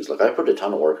gets used. Like, I put a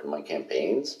ton of work in my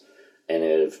campaigns, and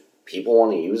if people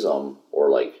want to use them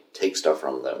or like take stuff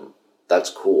from them,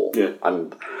 that's cool. Yeah.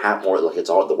 I'm more like, it's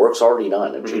all, the work's already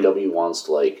done. If GW wants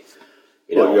to like,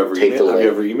 have you ever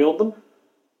emailed them?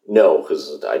 No,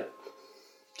 because I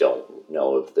don't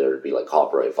know if there'd be like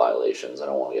copyright violations. I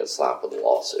don't want to get slapped with a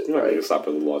lawsuit. You're not going to get slapped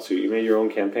with a lawsuit. You made your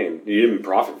own campain. You didn't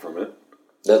profit from it.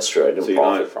 That's true. I didn't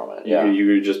profit from it. Yeah. You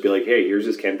would just be like, hey, here's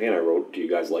this campaign I wrote. Do you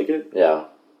guys like it? Yeah.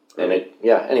 And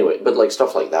anyway, but like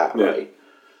stuff like that, right?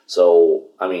 So,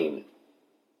 I mean,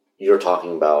 you're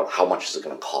talking about how much is it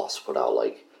going to cost to put out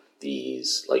like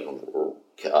these, like,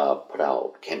 put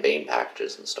out campaign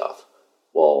packages and stuff.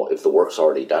 Well, if the work's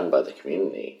already done by the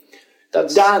community,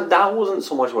 that wasn't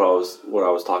so much what I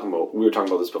was talking about. We were talking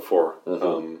about this before.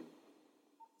 Mm-hmm.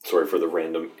 Sorry for the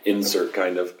random insert,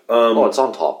 kind of. It's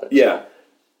on topic. Yeah,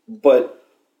 but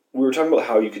we were talking about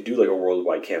how you could do like a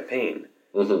worldwide campaign,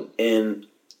 and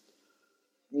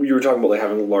you were talking about like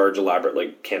having large, elaborate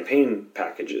like campaign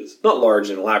packages. Not large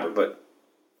and elaborate, but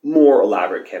more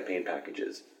elaborate campaign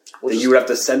packages that you would have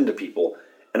to send to people.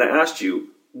 And I asked you,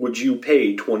 would you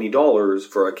pay $20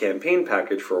 for a campaign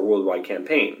package for a worldwide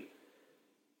campaign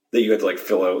that you had to like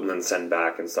fill out and then send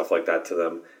back and stuff like that to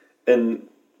them? And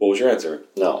what was your answer?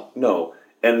 No.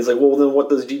 And it's like, well, then what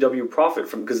does GW profit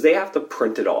from? Because they have to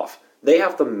print it off. They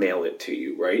have to mail it to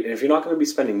you, right? And if you're not going to be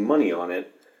spending money on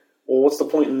it, well, what's the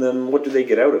point? And then what do they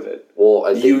get out of it? Well,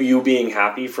 I think you being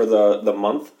happy for the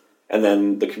month, and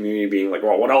then the community being like,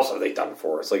 well, what else have they done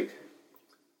for us? Like,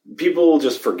 people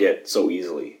just forget so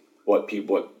easily what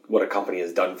a company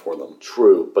has done for them.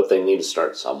 True, but they need to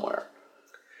start somewhere.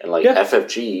 And like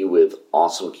FFG with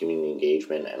awesome community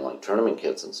engagement and like tournament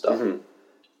kits and stuff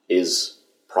is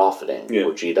profiting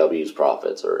where GW's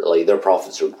profits are, like, their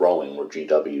profits are growing where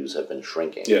GW's have been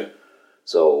shrinking. Yeah.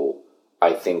 So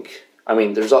I think, I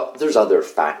mean, there's other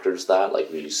factors that, like,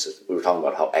 we were talking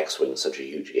about how X-Wing is such a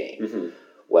huge game.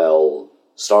 Well,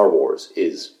 Star Wars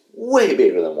is way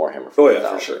bigger than Warhammer 40,000. Oh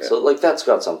yeah, for sure. Yeah. So like, that's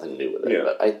got something to do with it. Yeah.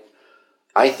 But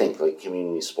I think like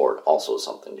community sport also has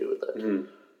something to do with it.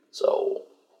 So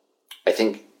I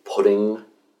think putting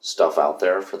stuff out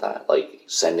there for that, like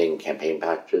sending campaign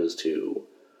packages to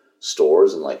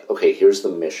stores and like, okay, here's the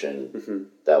mission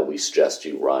that we suggest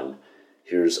you run.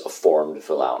 Here's a form to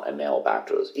fill out and mail back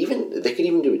to us. Even they could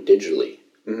even do it digitally.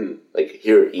 Like,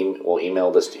 here, we'll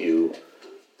email this to you,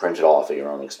 print it off at your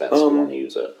own expense if you want to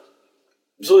use it.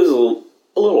 So this is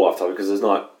a little off topic because it's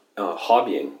not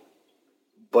hobbying.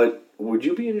 But would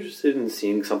you be interested in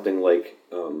seeing something like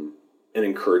an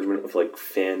encouragement with like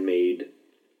fan-made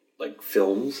like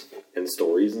films and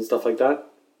stories and stuff like that?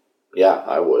 Yeah,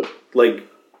 I would. Like,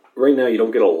 right now you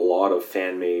don't get a lot of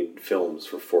fan-made films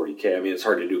for 40K. I mean, it's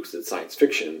hard to do because it's science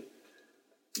fiction.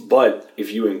 But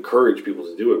if you encourage people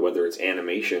to do it, whether it's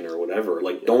animation or whatever,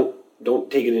 like, don't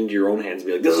take it into your own hands and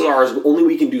be like, this is ours, only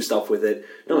we can do stuff with it.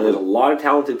 No, there's a lot of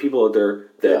talented people out there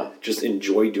that just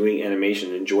enjoy doing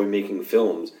animation, enjoy making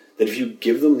films, that if you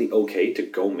give them the okay to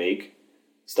go make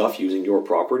stuff using your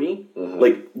property,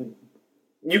 like,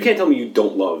 you can't tell me you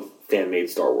don't love fan-made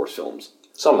Star Wars films.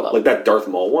 Some of them. Like that Darth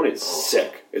Maul one is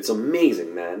sick. It's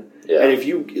amazing, man. Yeah. And if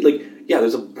you, like,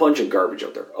 there's a bunch of garbage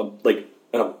out there. Like,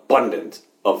 an abundance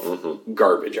of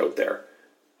garbage out there.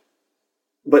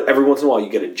 But every once in a while you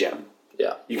get a gem.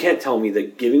 Yeah. You can't tell me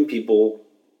that giving people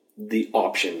the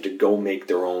option to go make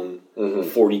their own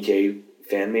 40K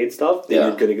fan-made stuff, then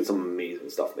you're going to get some amazing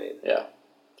stuff made. Yeah.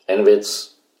 And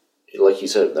if like you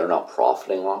said, they're not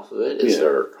profiting off of it. Is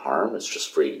there harm? It's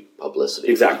just free publicity.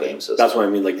 Exactly. For the game system. That's what I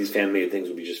mean. Like, these fan-made things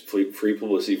would be just free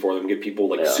publicity for them, get people,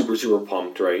 like, super, super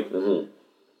pumped, right? Mm-hmm.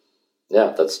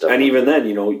 Yeah, that's definitely... And even then,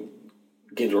 you know,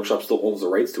 Games Workshop still owns the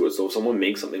rights to it, so if someone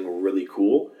makes something really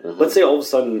cool, let's say all of a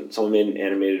sudden someone made an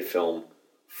animated film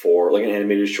for, like, an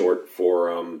animated short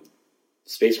for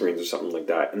Space Marines or something like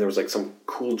that, and there was, like, some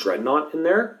cool Dreadnought in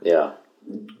there. Yeah.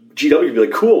 GW would be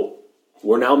like, cool,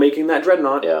 we're now making that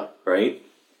Dreadnought. Yeah. Right?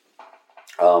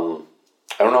 I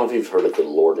don't know if you've heard of the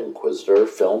Lord Inquisitor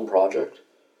film project.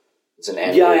 It's an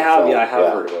animated film. I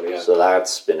have heard about it, So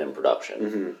that's been in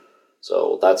production.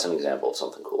 So that's an example of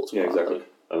something cool. Yeah, exactly.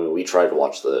 I mean, we tried to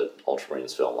watch the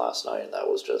Ultramarines film last night, and that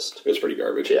was just... It was pretty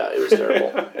garbage. Yeah, it was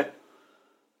terrible.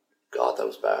 God, that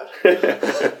was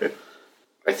bad.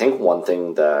 I think one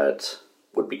thing that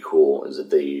would be cool is if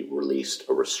they released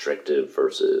a restrictive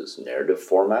versus narrative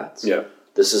formats. Yeah.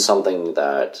 This is something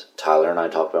that Tyler and I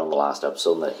talked about in the last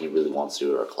episode and that he really wants to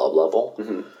do at our club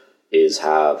level, is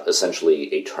have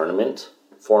essentially a tournament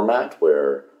format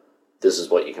where this is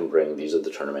what you can bring, these are the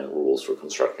tournament rules for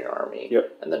constructing your army,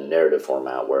 and then narrative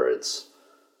format where it's,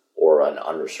 or an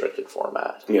unrestricted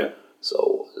format. Yeah.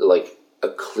 So, like, a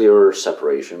clearer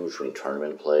separation between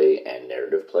tournament play and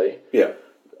narrative play. Yeah.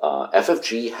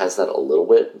 FFG has that a little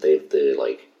bit. They have the,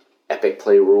 like, epic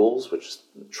play rules, which is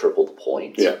triple the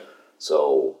points. Yeah.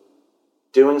 So,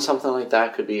 doing something like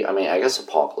that could be... I mean, I guess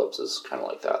Apocalypse is kind of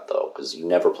like that, though, because you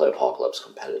never play Apocalypse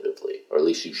competitively, or at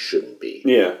least you shouldn't be.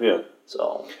 Yeah, yeah.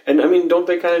 So... And, I mean, don't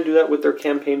they kind of do that with their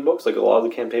campaign books? Like, a lot of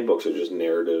the campaign books are just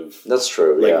narrative. That's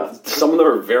true, like, some of them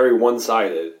are very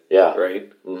one-sided. Yeah.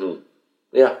 Right? Mm-hmm.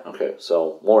 Yeah, okay.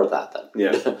 So, more of that, then.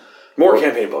 Yeah. More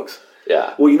campaign books.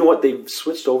 Yeah. Well, you know what? They've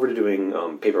switched over to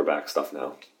doing paperback stuff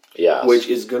now. Yeah. Which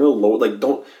is going to load... Like,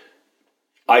 don't...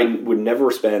 I would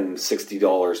never spend $60 to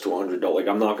 $100. Like,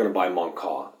 I'm not going to buy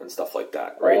Montcalm and stuff like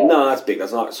that, right? Oh. No, that's big.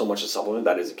 That's not so much a supplement.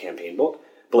 That is a campaign book.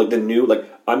 But, like, the new... Like,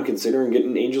 I'm considering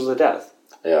getting Angels of Death.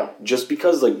 Yeah. Just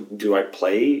because, like, do I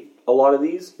play a lot of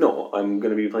these? No, I'm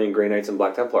going to be playing Grey Knights and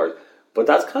Black Templars. But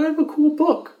that's kind of a cool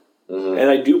book. Mm-hmm. And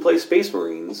I do play Space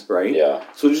Marines, right? Yeah.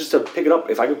 So just to pick it up,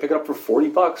 if I could pick it up for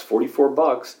 $40,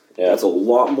 $44, that's a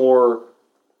lot more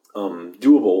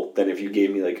doable than if you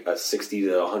gave me, like, a $60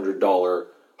 to $100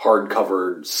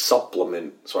 hard-covered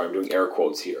supplement. Sorry, I'm doing air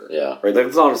quotes here. Yeah. Right? Like,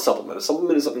 it's not a supplement. A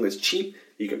supplement is something that's cheap,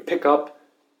 you can pick up,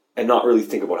 and not really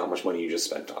think about how much money you just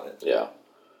spent on it. Yeah.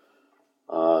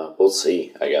 We'll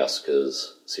see, I guess,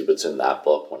 because see what's in that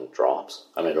book when it drops.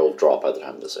 I mean, it'll drop by the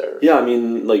time this airs. Yeah, I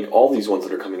mean, like, all these ones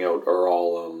that are coming out are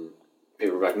all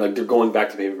paperback. Like, they're going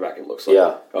back to paperback, it looks like.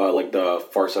 Yeah. Like, the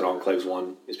Farsight Enclaves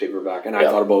one is paperback, and I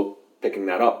thought about picking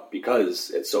that up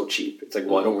because it's so cheap. It's like,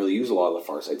 well, I don't really use a lot of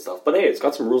the Farsight stuff, but hey, it's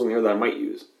got some rules in here that I might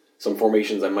use. Some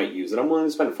formations I might use that I'm willing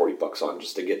to spend $40 on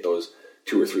just to get those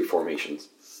 2 or 3 formations.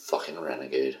 Fucking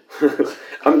renegade.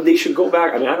 They should go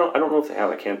back. I mean, I don't know if they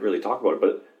have. I can't really talk about it,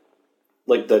 but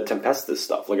like the Tempestus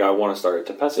stuff. Like, I want to start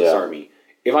a Tempestus army.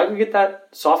 If I could get that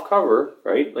soft cover,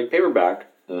 right, like paperback,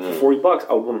 for $40,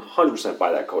 I would 100%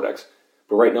 buy that codex.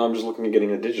 But right now, I'm just looking at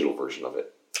getting a digital version of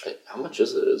it. How much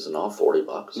is it? Is it not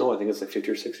 $40? No, I think it's like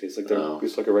 50 or 60. It's like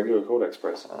it's like a regular codex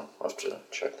price. I'll have to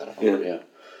check that out.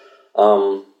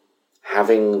 Yeah.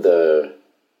 Having the...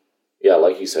 Yeah,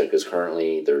 like you said, because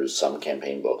currently there's some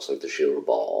campaign books, like the Shield of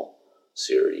Baal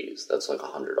series, that's like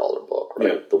 $100 book,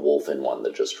 right? Yeah. The Wolfen one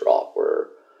that just dropped, where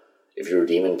if you're a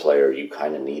demon player, you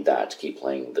kind of need that to keep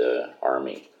playing the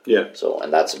army. Yeah. So,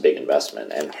 and that's a big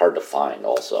investment, and hard to find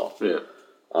also. Yeah.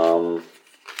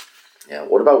 Yeah,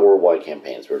 what about worldwide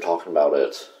campaigns? We were talking about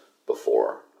it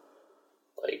before.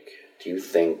 Like, do you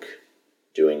think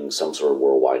doing some sort of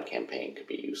worldwide campaign could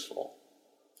be useful?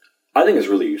 I think it's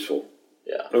really useful.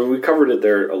 Yeah. I mean, we covered it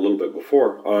there a little bit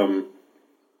before.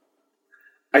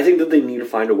 I think that they need to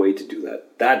find a way to do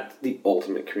that. That's the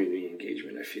ultimate community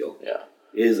engagement, I feel. Yeah.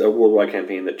 Is a worldwide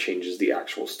campaign that changes the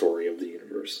actual story of the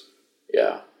universe.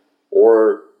 Yeah.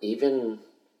 Or even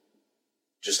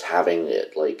just having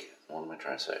it, like, what am I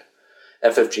trying to say?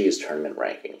 FFG is tournament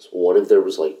rankings. What if there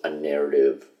was, like, a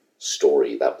narrative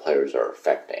story that players are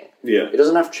affecting? Yeah. It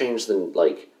doesn't have to change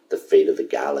the fate of the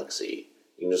galaxy.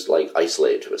 You can just, like,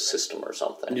 isolate it to a system or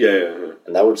something. Yeah.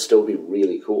 And that would still be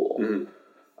really cool. Mm-hmm.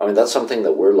 I mean, that's something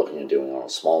that we're looking at doing on a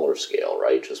smaller scale,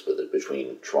 right? Just with it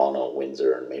between Toronto,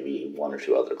 Windsor, and maybe 1 or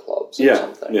 2 other clubs or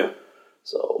something. Yeah.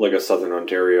 So, like a Southern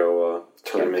Ontario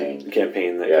tournament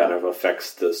campaign that kind of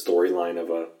affects the storyline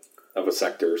of a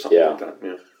sector or something like that.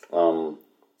 Yeah.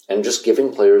 And just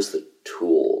giving players the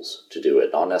tools to do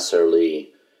it, not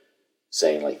necessarily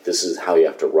saying, like, this is how you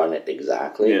have to run it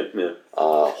exactly. Yeah.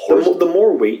 The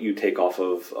more weight you take off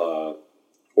of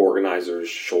organizer's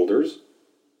shoulders.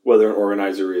 Whether an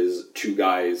organizer is two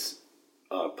guys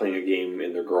playing a game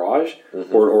in their garage,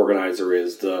 or an organizer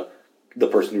is the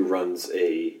person who runs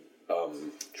a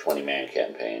 20-man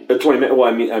campaign. A 20-man. Well,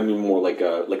 I mean more like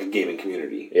a gaming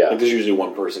community. Yeah. Like there's usually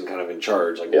one person kind of in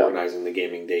charge, like organizing the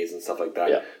gaming days and stuff like that.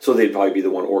 Yeah. So they'd probably be the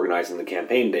one organizing the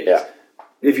campaign days. Yeah.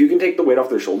 If you can take the weight off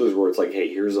their shoulders, where it's like, hey,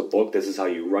 here's a book. This is how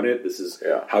you run it. This is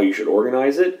how you should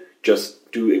organize it.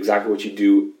 Just do exactly what you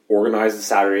do. Organize the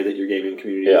Saturday that your gaming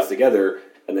community gets together,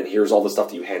 and then here's all the stuff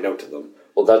that you hand out to them.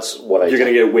 Well, that's what you're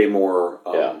going to get way more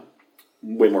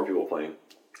people playing.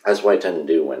 That's what I tend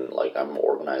to do when, like, I'm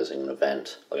organizing an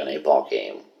event, like an 8-ball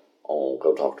game. I'll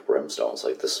go talk to Brimstone. It's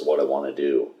like, this is what I want to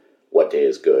do. What day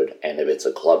is good? And if it's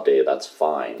a club day, that's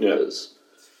fine, because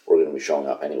we're going to be showing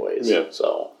up anyways. Yeah.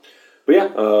 So, but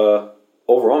yeah,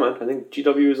 overall, man, I think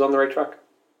GW is on the right track.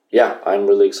 Yeah, I'm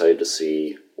really excited to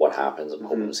see what happens. I'm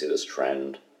hoping to see this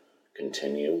trend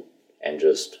continue, and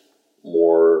just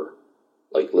more,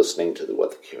 like, listening to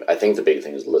what the community... I think the big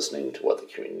thing is listening to what the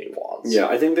community wants. Yeah,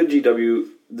 I think the GW,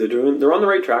 they're on the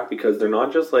right track, because they're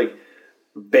not just like,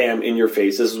 bam, in your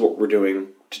face, this is what we're doing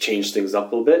to change things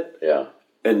up a little bit. Yeah.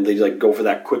 And they like go for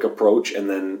that quick approach, and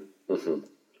then,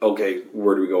 okay,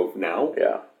 where do we go now?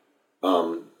 Yeah.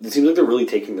 It seems like they're really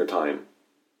taking their time.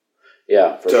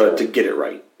 Yeah, for sure. To get it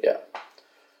right. Yeah.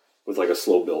 With like a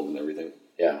slow build and everything.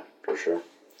 Yeah, for sure.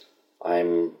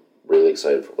 I'm really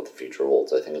excited for what the future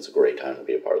holds. I think it's a great time to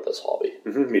be a part of this hobby.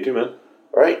 Me too, man.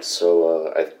 All right,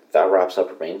 so that wraps up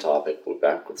our main topic. We'll be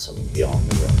back with some Beyond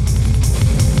the Rim.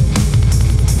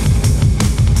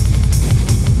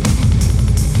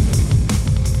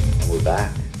 And we're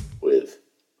back with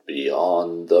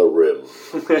Beyond the Rim.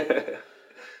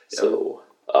 So,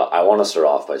 I want to start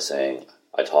off by saying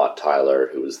I taught Tyler,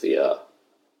 who was the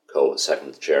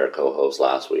second chair co-host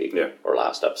last week, or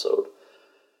last episode.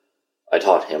 I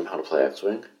taught him how to play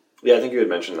X-Wing. Yeah, I think you had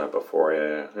mentioned that before.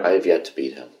 Yeah. I have yet to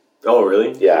beat him. Oh,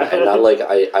 really? Yeah, and not like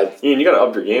I've... Ian, you gotta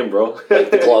up your game, bro.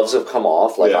 Like, the gloves have come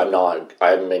off. Like, I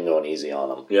haven't been going easy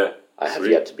on him. Yeah. I have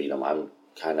yet to beat him. I'm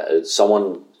kind of...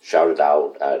 Someone shouted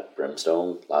out at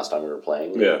Brimstone last time we were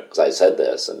playing. Yeah. Because I said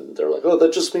this, and they're like, oh,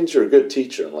 that just means you're a good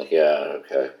teacher. I'm like, yeah,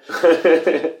 okay.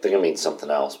 I think it means something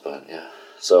else, but yeah.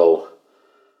 So,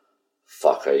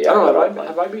 fuck. I don't know,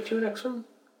 have I beat you in X-Wing?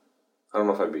 I don't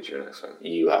know if I beat you in X-Wing.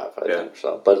 You have, I think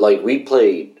so. But, like, we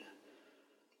played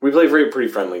pretty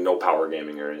friendly, no power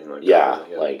gaming or anything like that.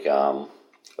 Yeah, like,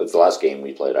 the last game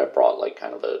we played, I brought, like,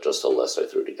 kind of just a list I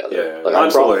threw together. Yeah, like, I'm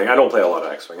still learning. I don't play a lot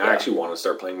of X-Wing. Yeah. I actually want to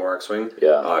start playing more X-Wing.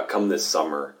 Yeah. Come this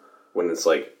summer, when it's,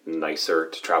 like, nicer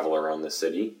to travel around the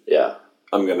city. Yeah.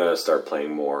 I'm going to start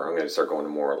playing more. I'm going to start going to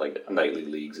more, like, nightly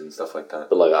leagues and stuff like that.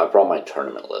 But, like, I brought my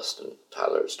tournament list, and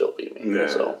Tyler still beat me. Yeah.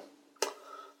 So,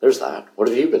 there's that. What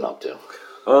have you been up to?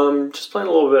 Just playing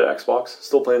a little bit of Xbox.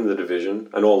 Still playing The Division.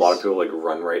 I know a lot of people, like,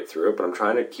 run right through it, but I'm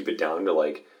trying to keep it down to,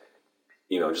 like,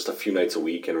 you know, just a few nights a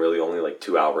week and really only, like,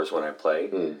 2 hours when I play.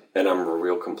 And I'm a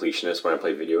real completionist when I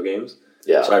play video games.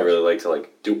 Yeah. So I really like to,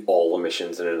 like, do all the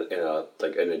missions in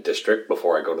a district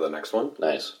before I go to the next one.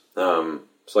 Nice.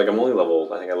 So, like, I'm only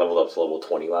I think I leveled up to level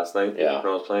 20 last night when I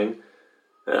was playing.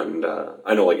 And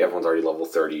I know, like, everyone's already level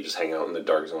 30 just hanging out in the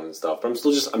dark zone and stuff. But I'm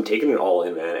still I'm taking it all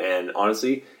in, man. And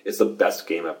honestly, it's the best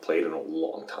game I've played in a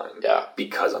long time. Yeah.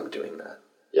 Because I'm doing that.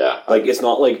 Yeah. Like, it's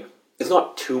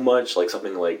not too much like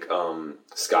something like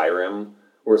Skyrim,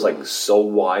 where it's, like, so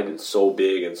wide and so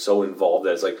big and so involved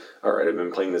that it's like, all right, I've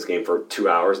been playing this game for 2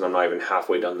 hours and I'm not even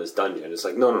halfway done this dungeon. It's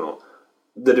like, no.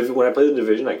 When I play The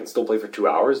Division, I can still play for 2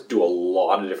 hours, do a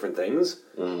lot of different things,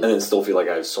 and then still feel like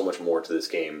I have so much more to this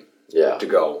game to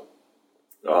go.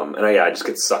 And I just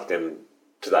get sucked in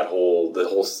to the whole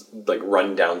like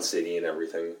rundown city and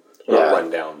everything. Well, not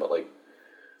rundown, but like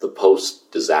the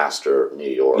post-disaster New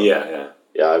York. Yeah.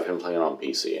 Yeah, I've been playing on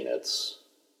PC, and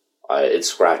it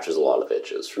scratches a lot of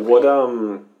itches for me.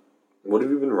 What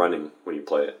have you been running when you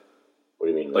play it? What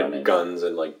do you mean, like running? Guns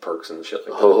and like perks and shit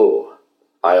like that? Oh,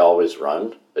 I always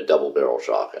run a double-barrel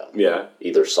shotgun. Yeah.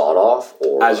 Either sawed-off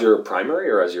or... As your primary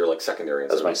or as your, like, secondary?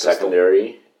 As my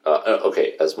secondary.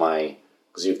 Okay, as my...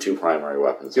 Because you have two primary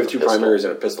weapons. You have two primaries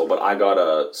and a pistol, but I got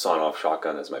a sawn-off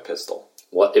shotgun as my pistol.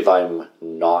 What if I'm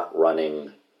not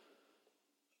running...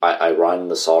 I run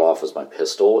the sawed-off as my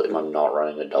pistol if I'm not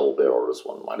running a double-barrel as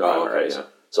one of my primaries. Okay,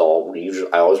 yeah. So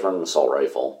I always run an assault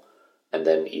rifle, and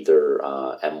then either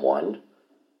M1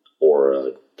 or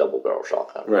a double-barrel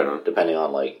shotgun. Right on. Depending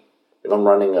on, like, if I'm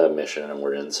running a mission and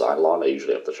we're inside a lot, I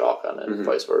usually have the shotgun and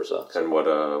vice versa. And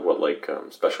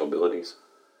what special abilities?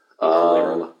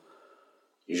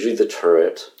 Usually the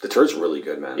turret. The turret's really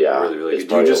good, man. Yeah. Really, really good.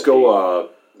 Do you just go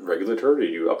regular turret, or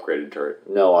you upgraded turret?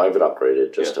 No, I've it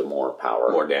upgraded just to more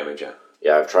power. More damage, yeah.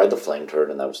 Yeah, I've tried the flame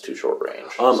turret, and that was too short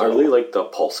range. I really like the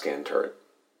pulse scan turret.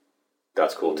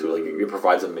 That's cool, too. Like, it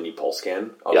provides a mini pulse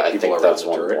scan of I people think around that's the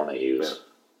one turret. I use.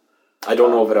 Yeah. I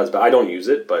don't know if it has... I don't use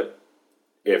it, but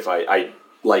if I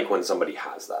like when somebody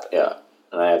has that. Yeah.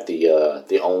 And I have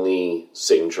the only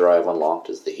signature I've unlocked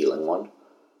is the healing one,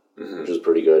 which is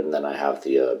pretty good. And then I have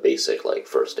the basic, like,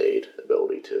 first aid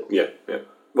ability, too. Yeah.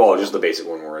 Well, just the basic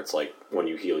one where it's like when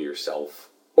you heal yourself.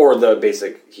 Or the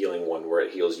basic healing one where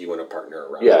it heals you and a partner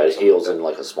around. Yeah, it heals in,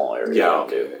 like, a small area. Yeah,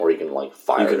 okay. Or you can, like,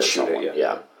 fire it at shoot someone. it,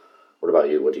 yeah. What about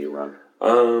you? What do you run?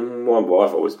 Well,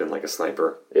 I've always been, like, a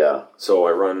sniper. Yeah. So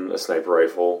I run a sniper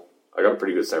rifle. I got a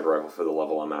pretty good sniper rifle for the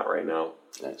level I'm at right now.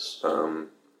 Nice.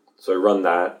 So I run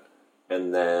that,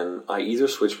 and then I either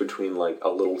switch between, like, a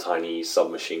little tiny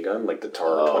submachine gun, like the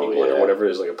TAR-21 or whatever.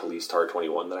 There's, like, a police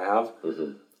TAR-21 that I have.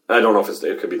 Mm-hmm. I don't know if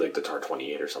it could be, like, the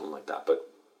TAR-28 or something like that, but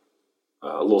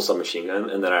a little submachine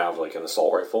gun, and then I have, like, an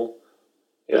assault rifle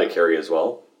that I carry as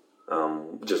well,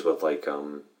 just with, like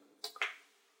a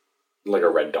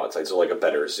red dot sight, so, like, a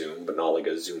better zoom, but not, like,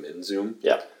 a zoom-in zoom.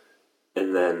 Yeah.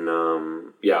 And then,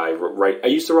 I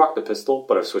used to rock the pistol,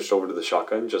 but I've switched over to the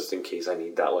shotgun just in case I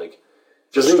need that, like...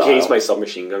 Just in case my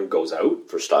submachine gun goes out.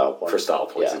 For style points. For style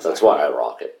points, yeah, exactly. That's why I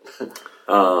rock it.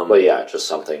 But yeah, just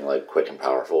something, like, quick and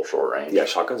powerful, short range. Yeah,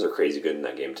 shotguns are crazy good in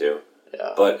that game, too.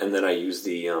 Yeah. And then I use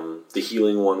the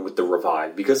healing one with the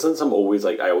revive, because since I'm always,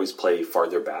 like, I always play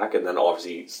farther back, and then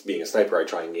obviously, being a sniper, I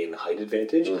try and gain the height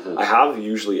advantage. Mm-hmm. I have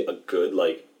usually a good,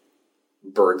 like,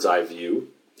 bird's eye view.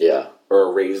 Yeah. Or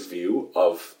a raised view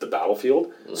of the battlefield.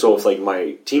 Mm-hmm. So if, like,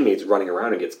 my teammate's running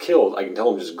around and gets killed, I can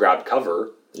tell them just grab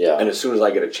cover. Yeah. And as soon as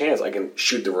I get a chance, I can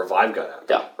shoot the revive gun at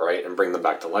them. Yeah. Right? And bring them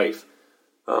back to life.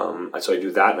 So I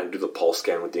do that, and I do the pulse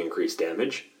scan with the increased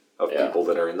damage of people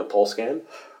that are in the pulse scan.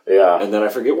 Yeah. And then I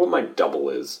forget what my double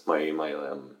is. My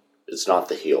It's not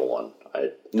the heal one.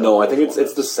 I think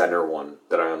it's the center one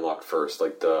that I unlocked first,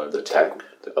 like the tech.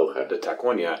 The tech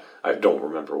one. Yeah, I don't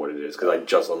remember what it is because I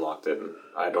just unlocked it, and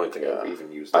I don't think I've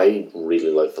even used it. I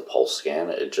really like the pulse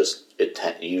scan.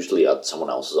 Usually someone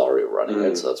else is already running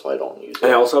it, so that's why I don't use it.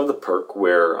 And I also have the perk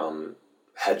where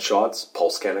headshots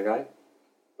pulse scan a guy.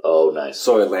 Oh, nice.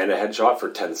 So I land a headshot for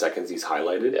 10 seconds. He's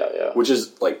highlighted. Yeah. Which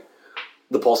is like.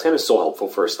 The pulse scan is so helpful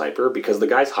for a sniper because the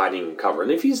guy's hiding in cover. And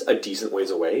if he's a decent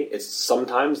ways away, it's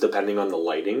sometimes, depending on the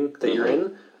lighting that you're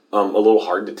in, a little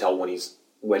hard to tell when he's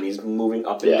moving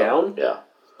up and down. Yeah.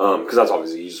 Because that's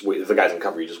obviously, you just wait, if the guy's in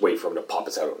cover, you just wait for him to pop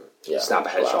his out and snap a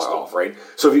headshot off, right?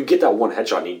 So if you get that one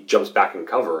headshot and he jumps back in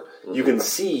cover, you can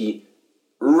see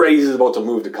right as he's about to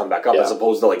move to come back up, as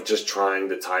opposed to like just trying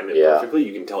to time it perfectly.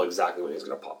 You can tell exactly when he's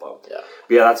going to pop up. Yeah.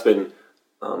 But yeah, that's been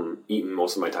eating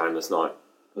most of my time. That's not...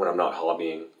 when I'm not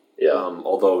hobbying. Yeah.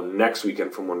 Although next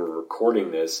weekend, from when we're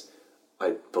recording this,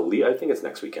 I think it's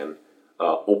next weekend,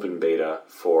 open beta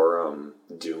for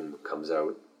Doom comes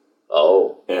out.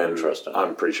 Oh, and interesting.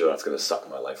 I'm pretty sure that's going to suck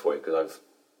my life away, because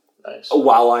Nice.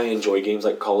 While I enjoy games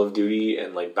like Call of Duty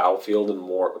and like Battlefield and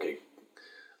more, okay,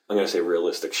 I'm going to say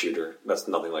realistic shooter. That's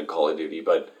nothing like Call of Duty,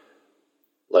 but...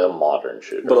 like a modern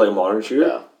shooter. But like a modern shooter?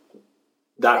 Yeah.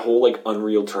 That whole like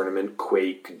Unreal Tournament,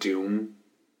 Quake, Doom...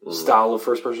 style of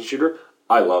first-person shooter,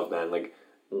 I love, man. Like,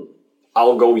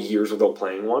 I'll go years without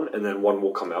playing one, and then one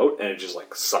will come out, and it just,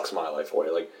 like, sucks my life away.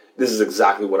 Like, this is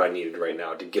exactly what I needed right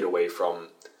now to get away from...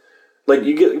 Like,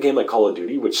 you get a game like Call of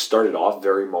Duty, which started off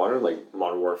very modern, like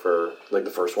Modern Warfare, like the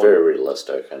first one. Very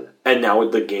realistic. And now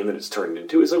with the game that it's turned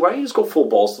into, it's like, why don't you just go full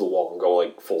balls to the wall and go,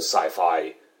 like, full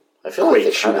sci-fi I feel like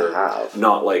they kind of have.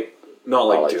 Not like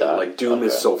Doom. That. Like, Doom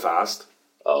is so fast.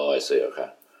 Oh, I see, okay.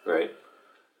 Right?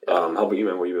 Yeah. How about you,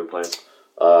 man? What have you been playing?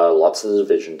 Lots of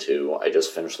Division 2. I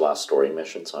just finished the last story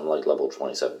mission, so I'm like level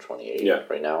 27, 28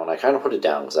 right now. And I kind of put it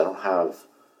down because I don't have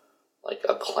like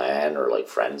a clan or like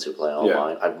friends who play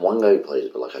online. I have one guy who plays,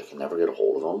 but like I can never get a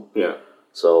hold of him. Yeah.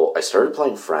 So I started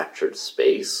playing Fractured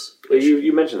Space. Which,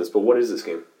 you mentioned this, but what is this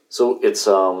game? So it's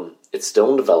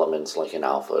still in development. It's like an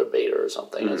alpha or beta or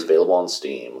something. Mm-hmm. It's available on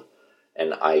Steam.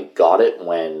 And I got it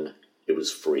when it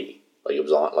was free. Like, it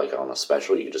was on a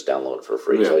special, you could just download it for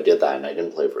free. Yeah. So I did that, and I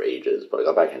didn't play for ages, but I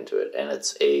got back into it. And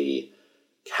it's a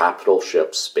capital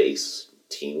ship space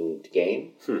team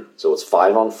game. So it's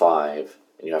 5-on-5,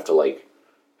 and you have to, like,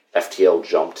 FTL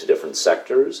jump to different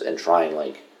sectors and try and,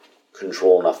 like,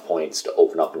 control enough points to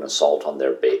open up an assault on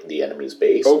the enemy's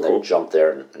base, and then jump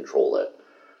there and control it.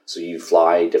 So you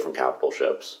fly different capital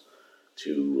ships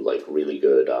to, like, really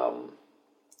good...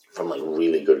 from, like,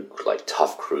 really good, like,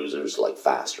 tough cruisers, like,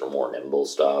 faster, more nimble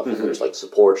stuff. Mm-hmm. And there's, like,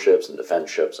 support ships and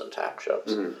defense ships and attack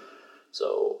ships. Mm-hmm.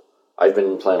 So, I've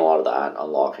been playing a lot of that,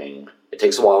 unlocking. It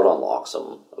takes a while to unlock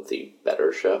some of the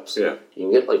better ships. Yeah. You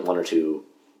can get like 1 or 2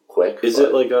 quick. Is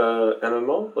it like a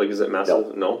MMO? Like, is it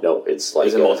massive? No, it's like...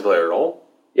 Is it multiplayer at all?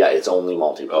 Yeah, it's only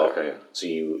multiplayer. Oh, okay. So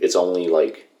it's only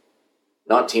like...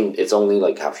 Not team... It's only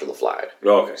like capture the flag.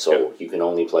 Oh, okay. So you can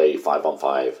only play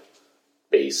 5-on-5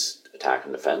 base attack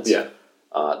and defense. Yeah.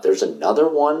 There's another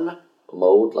one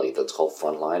mode, like that's called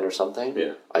Frontline or something.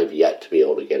 Yeah. I've yet to be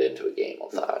able to get into a game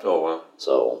of that. Oh, wow.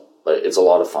 So, but it's a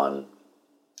lot of fun.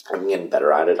 I'm getting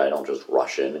better at it. I don't just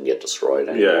rush in and get destroyed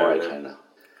anymore. Yeah.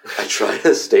 I try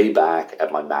to stay back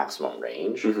at my maximum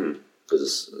range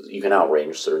because you can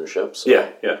outrange certain ships. So.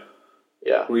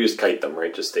 Yeah. We just kite them,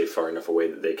 right? Just stay far enough away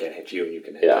that they can't hit you and you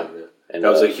can hit them. Yeah. And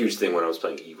that was a huge thing when I was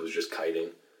playing Eve, was just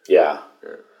kiting. Yeah,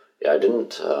 I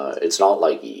didn't... it's not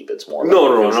like Eve, it's more...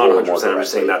 No, not 100%. I'm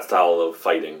just saying that style of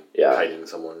fighting. Yeah. Kiting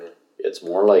someone. Yeah. It's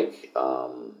more like...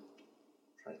 I'm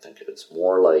trying to think. It's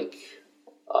more like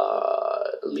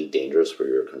Elite Dangerous, where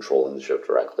you're controlling the ship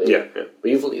directly. Yeah.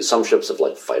 But some ships have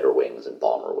like fighter wings and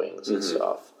bomber wings and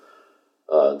stuff.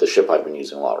 The ship I've been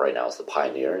using a lot right now is the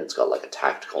Pioneer, and it's got like a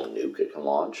tactical nuke it can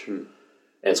launch. And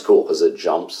it's cool because it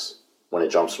jumps... When it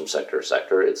jumps from sector to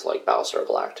sector, it's like Battlestar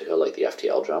Galactica, like the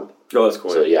FTL jump. Oh, that's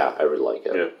cool. So yeah, I really like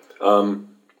it. Yeah.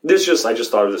 I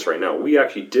just thought of this right now. We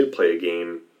actually did play a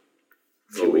game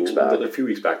a few weeks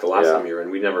back, the last time you were in.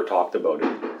 We never talked about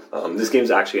it. This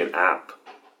game's actually an app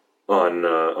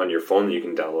on your phone that you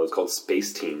can download. It's called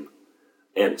Space Team.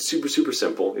 And super, super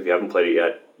simple. If you haven't played it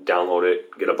yet, download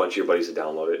it. Get a bunch of your buddies to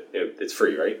download it. It's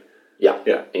free, right? Yeah.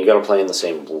 And you got to play in the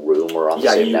same room or on the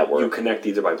same network. You connect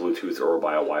either by Bluetooth or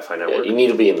by a Wi-Fi network. Yeah, you need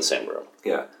to be in the same room.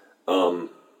 Yeah.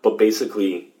 But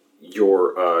basically,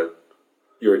 you're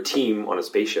a team on a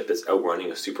spaceship that's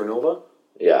outrunning a supernova.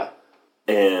 Yeah.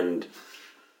 And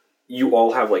you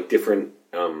all have like different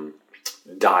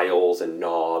dials and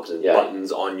knobs and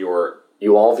buttons on your...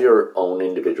 You all have your own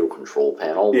individual control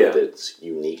panel with its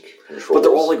unique controls. But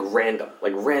they're all like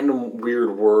random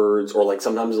weird words, or like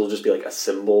sometimes it'll just be like a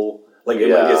symbol. Like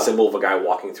it might be a symbol of a guy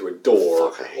walking through a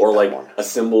door, or like a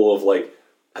symbol of like,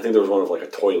 I think there was one of like a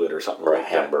toilet or something, or like a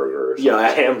hamburger. Or something. Yeah,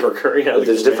 a hamburger. Yeah, like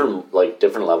there's different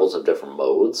levels of different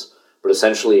modes, but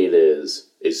essentially it is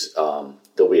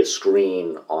there'll be a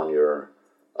screen on your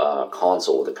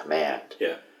console with a command.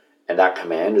 Yeah, and that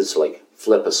command is to like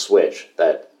flip a switch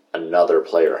that another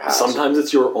player has. Sometimes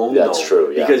it's your own. That's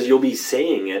true. Yeah, because you'll be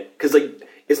saying it because like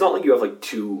it's not like you have like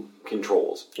 2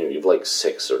 controls. You have like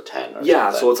 6 or 10. Or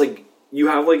something. So it's like. You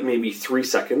have like maybe 3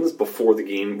 seconds before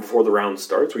the round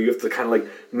starts, where you have to kind of like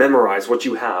memorize what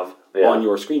you have on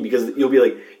your screen, because you'll be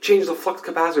like, change the flux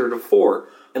capacitor to 4,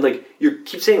 and like you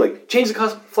keep saying like, change the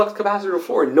flux capacitor to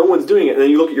 4, and no one's doing it, and then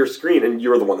you look at your screen and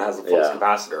you're the one that has the flux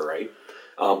capacitor, right?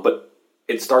 But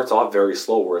it starts off very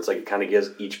slow, where it's like it kind of gives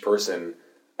each person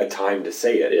a time to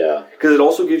say it. Yeah, because it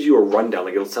also gives you a rundown,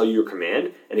 like it'll tell you your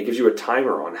command, and it gives you a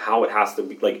timer on how it has to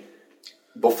be, like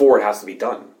before it has to be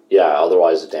done. Yeah,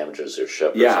 otherwise it damages your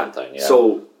ship or something. Yeah.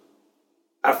 So,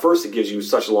 at first it gives you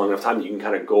such a long enough time that you can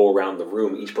kind of go around the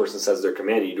room. Each person says their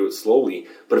command, and you do it slowly.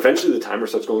 But eventually the timer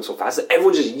starts going so fast that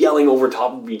everyone's just yelling over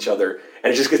top of each other.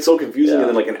 And it just gets so confusing. And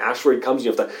then like an asteroid comes,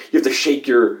 you have to shake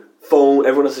your phone.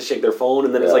 Everyone has to shake their phone.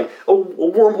 And then it's like, a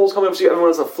wormhole's coming up, so everyone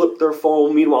has to flip their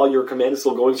phone. Meanwhile, your command is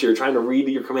still going, so you're trying to read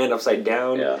your command upside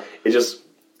down. Yeah.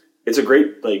 It's a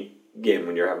great, like, game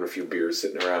when you're having a few beers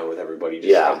sitting around with everybody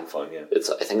just having fun.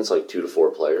 I think it's like 2 to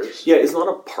 4 players. It's not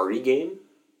a party game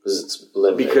because it's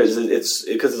limited. Because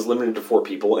it's limited to 4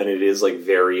 people, and it is like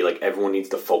very like everyone needs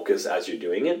to focus as you're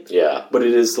doing it. Yeah, but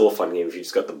it is still a fun game if you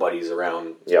just got the buddies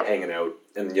around hanging out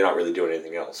and you're not really doing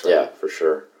anything else. Right? Yeah, for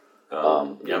sure.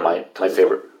 My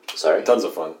favorite. Sorry, tons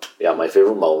of fun. Yeah, my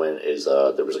favorite moment is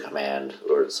there was a command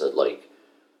where it said like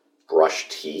brush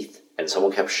teeth. And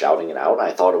someone kept shouting it out, and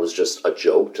I thought it was just a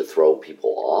joke to throw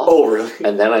people off. Oh, really?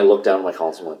 And then I looked down at my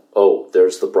console and went, oh,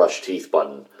 there's the brush teeth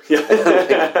button.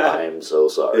 Yeah. I'm so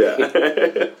sorry. Yeah.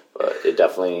 But it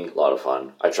definitely a lot of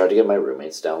fun. I tried to get my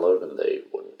roommates to download, and they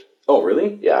wouldn't. Oh,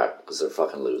 really? Yeah, because they're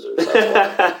fucking losers. That's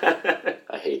why.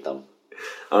 I hate them.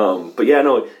 But yeah,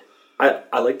 no,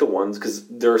 I like the ones, because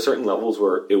there are certain levels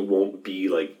where it won't be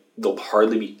like, there'll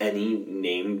hardly be any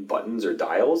named buttons or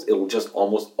dials. It'll just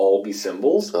almost all be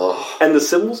symbols. Ugh. And the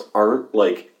symbols aren't,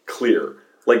 like, clear.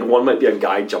 Like, one might be a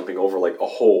guy jumping over, like, a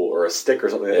hole or a stick or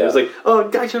something. Yeah. It's like, oh,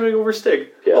 guy jumping over a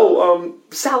stick. Yeah. Oh,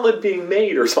 salad being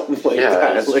made or something like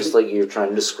that. It's just like you're trying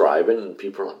to describe it, and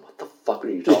people are like, what the fuck are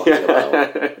you talking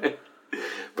about? But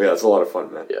yeah, it's a lot of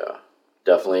fun, man. Yeah.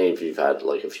 Definitely, if you've had,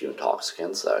 like, a few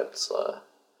intoxicants, that's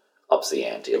ups the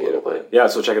ante a little bit. Yeah,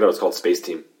 so check it out. It's called Space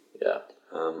Team. Yeah.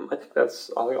 I think that's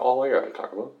all I got to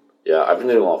talk about. Yeah, I've been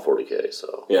doing a lot of 40K,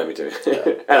 so... Yeah, me too. Yeah.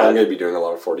 And I'm going to be doing a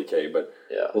lot of 40K, but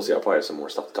yeah. we'll see. I'll probably have some more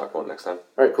stuff to talk about next time.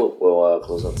 All right, cool. We'll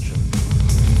close out the show.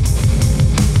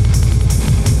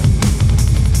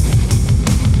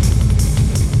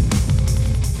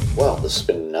 Well, this has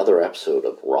been another episode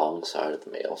of Wrong Side of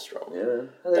the Maelstrom. Yeah,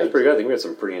 I think it's pretty good. I think we had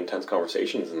some pretty intense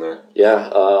conversations in there.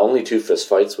 Yeah, only 2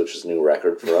 fistfights, which is a new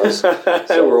record for us.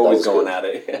 So we're always going at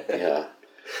it. Yeah.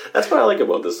 That's what I like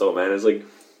about this, though, man. Is like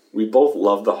we both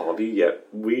love the hobby, yet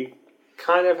we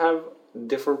kind of have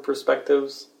different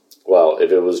perspectives. Well,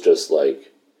 if it was just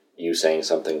like you saying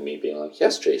something, me being like,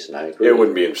 "Yes, Jason, I agree," it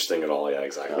wouldn't be interesting at all. Yeah,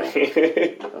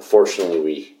 exactly. Unfortunately,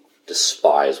 we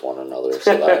despise one another,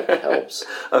 so that helps.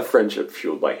 A friendship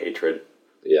fueled by hatred.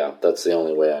 Yeah, that's the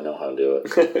only way I know how to do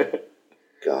it.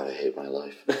 God, I hate my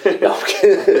life. No, I'm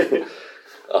kidding.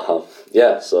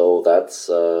 Yeah, so that's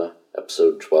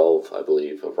episode 12, I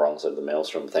believe, of Wrong Side of the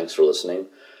Maelstrom. Thanks for listening.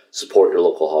 Support your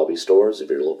local hobby stores. If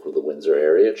you're local to the Windsor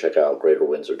area, check out Greater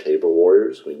Windsor Table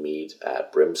Warriors. We meet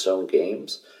at Brimstone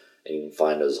Games, and you can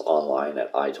find us online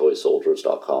at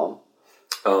itoysoldiers.com.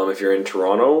 If you're in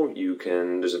Toronto,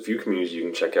 there's a few communities you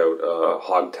can check out.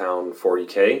 Hogtown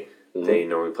 40K. Mm-hmm. They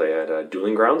normally play at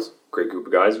Dueling Grounds. Great group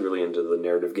of guys, really into the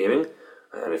narrative gaming.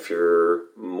 And if you're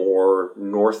more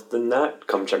north than that,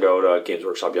 come check out Games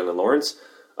Workshop Yonge and Lawrence.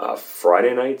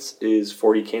 Friday nights is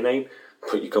 40K night.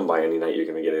 But you come by any night, you're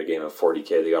going to get a game of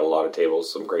 40K. They got a lot of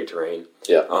tables, some great terrain.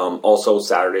 Yeah. Also,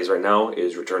 Saturdays right now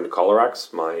is Return to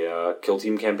Colorax, my kill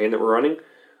team campaign that we're running.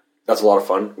 That's a lot of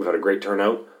fun. We've had a great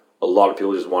turnout. A lot of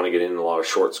people just want to get in a lot of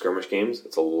short skirmish games.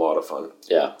 It's a lot of fun.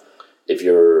 Yeah. If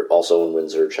you're also in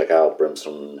Windsor, check out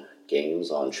Brimstone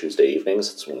Games on Tuesday evenings.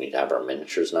 That's when we have our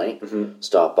miniatures night. Mm-hmm.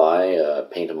 Stop by,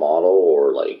 paint a model,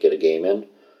 or get a game in.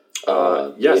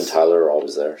 Yes. Me and Tyler are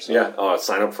always there. So. Yeah.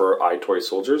 Sign up for iToy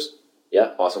Soldiers.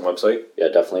 Yeah. Awesome website. Yeah,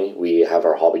 definitely. We have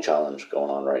our hobby challenge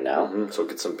going on right now. Mm-hmm. So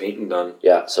get some painting done.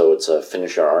 Yeah, so it's a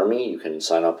Finish Your Army. You can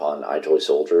sign up on iToy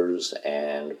Soldiers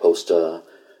and post the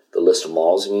list of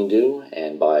models you need to do.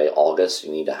 And by August,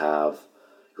 you need to have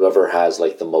whoever has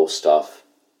the most stuff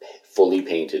fully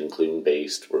painted, including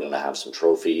based. We're going to have some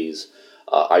trophies.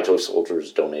 iToy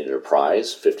Soldiers donated a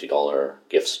prize, $50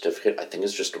 gift certificate. I think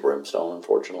it's just a Brimstone,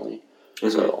 unfortunately.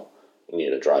 Mm-hmm. So you need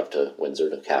to drive to Windsor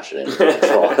to cash it in from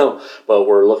Toronto. But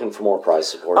we're looking for more prize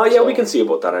support. Oh, yeah, we can see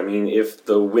about that. I mean, if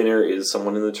the winner is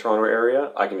someone in the Toronto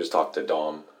area, I can just talk to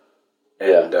Dom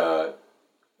and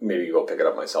maybe go pick it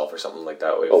up myself or something like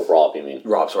that. Rob, you mean?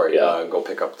 Rob, sorry. Yeah. Go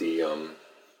pick up the...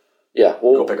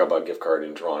 go pick up a gift card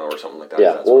in Toronto or something like that.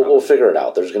 Yeah, we'll figure it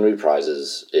out. There's going to be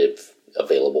prizes if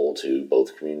available to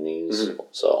both communities. Mm-hmm.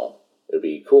 So it'd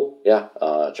be cool. Yeah,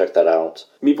 check that out.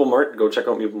 Meeple Mart. Go check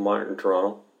out Meeple Mart in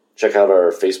Toronto. Check out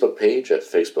our Facebook page at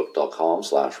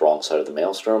facebook.com/Wrong Side of the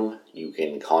Maelstrom. You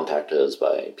can contact us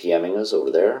by PMing us over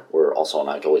there. We're also on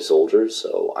iToy Soldiers,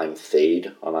 so I'm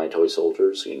Thade on iToy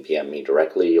Soldiers. You can PM me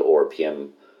directly or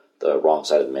PM the Wrong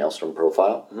Side of the Maelstrom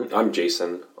profile. Mm-hmm. I'm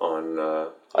Jason on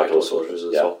iToy Soldiers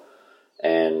as well.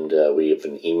 And we have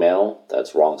an email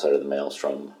that's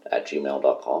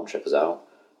wrongsideofthemaelstrom@gmail.com. Check us out.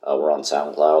 We're on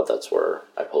SoundCloud. That's where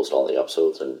I post all the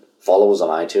episodes. And follow us on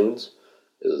iTunes.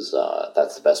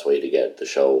 That's the best way to get the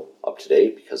show up to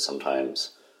date, because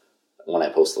sometimes when I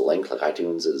post the link,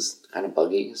 iTunes is kind of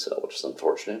buggy, which is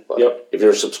unfortunate. But if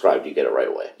you're subscribed, you get it right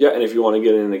away. Yeah, and if you want to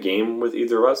get in a game with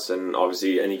either of us, and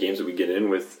obviously any games that we get in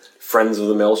with friends of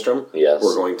the Maelstrom,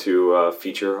 we're going to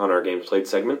feature on our Games Played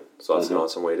segment. So that's an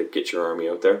awesome way to get your army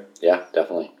out there. Yeah,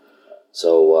 definitely.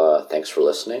 So thanks for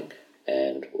listening,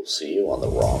 and we'll see you on the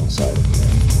wrong side of the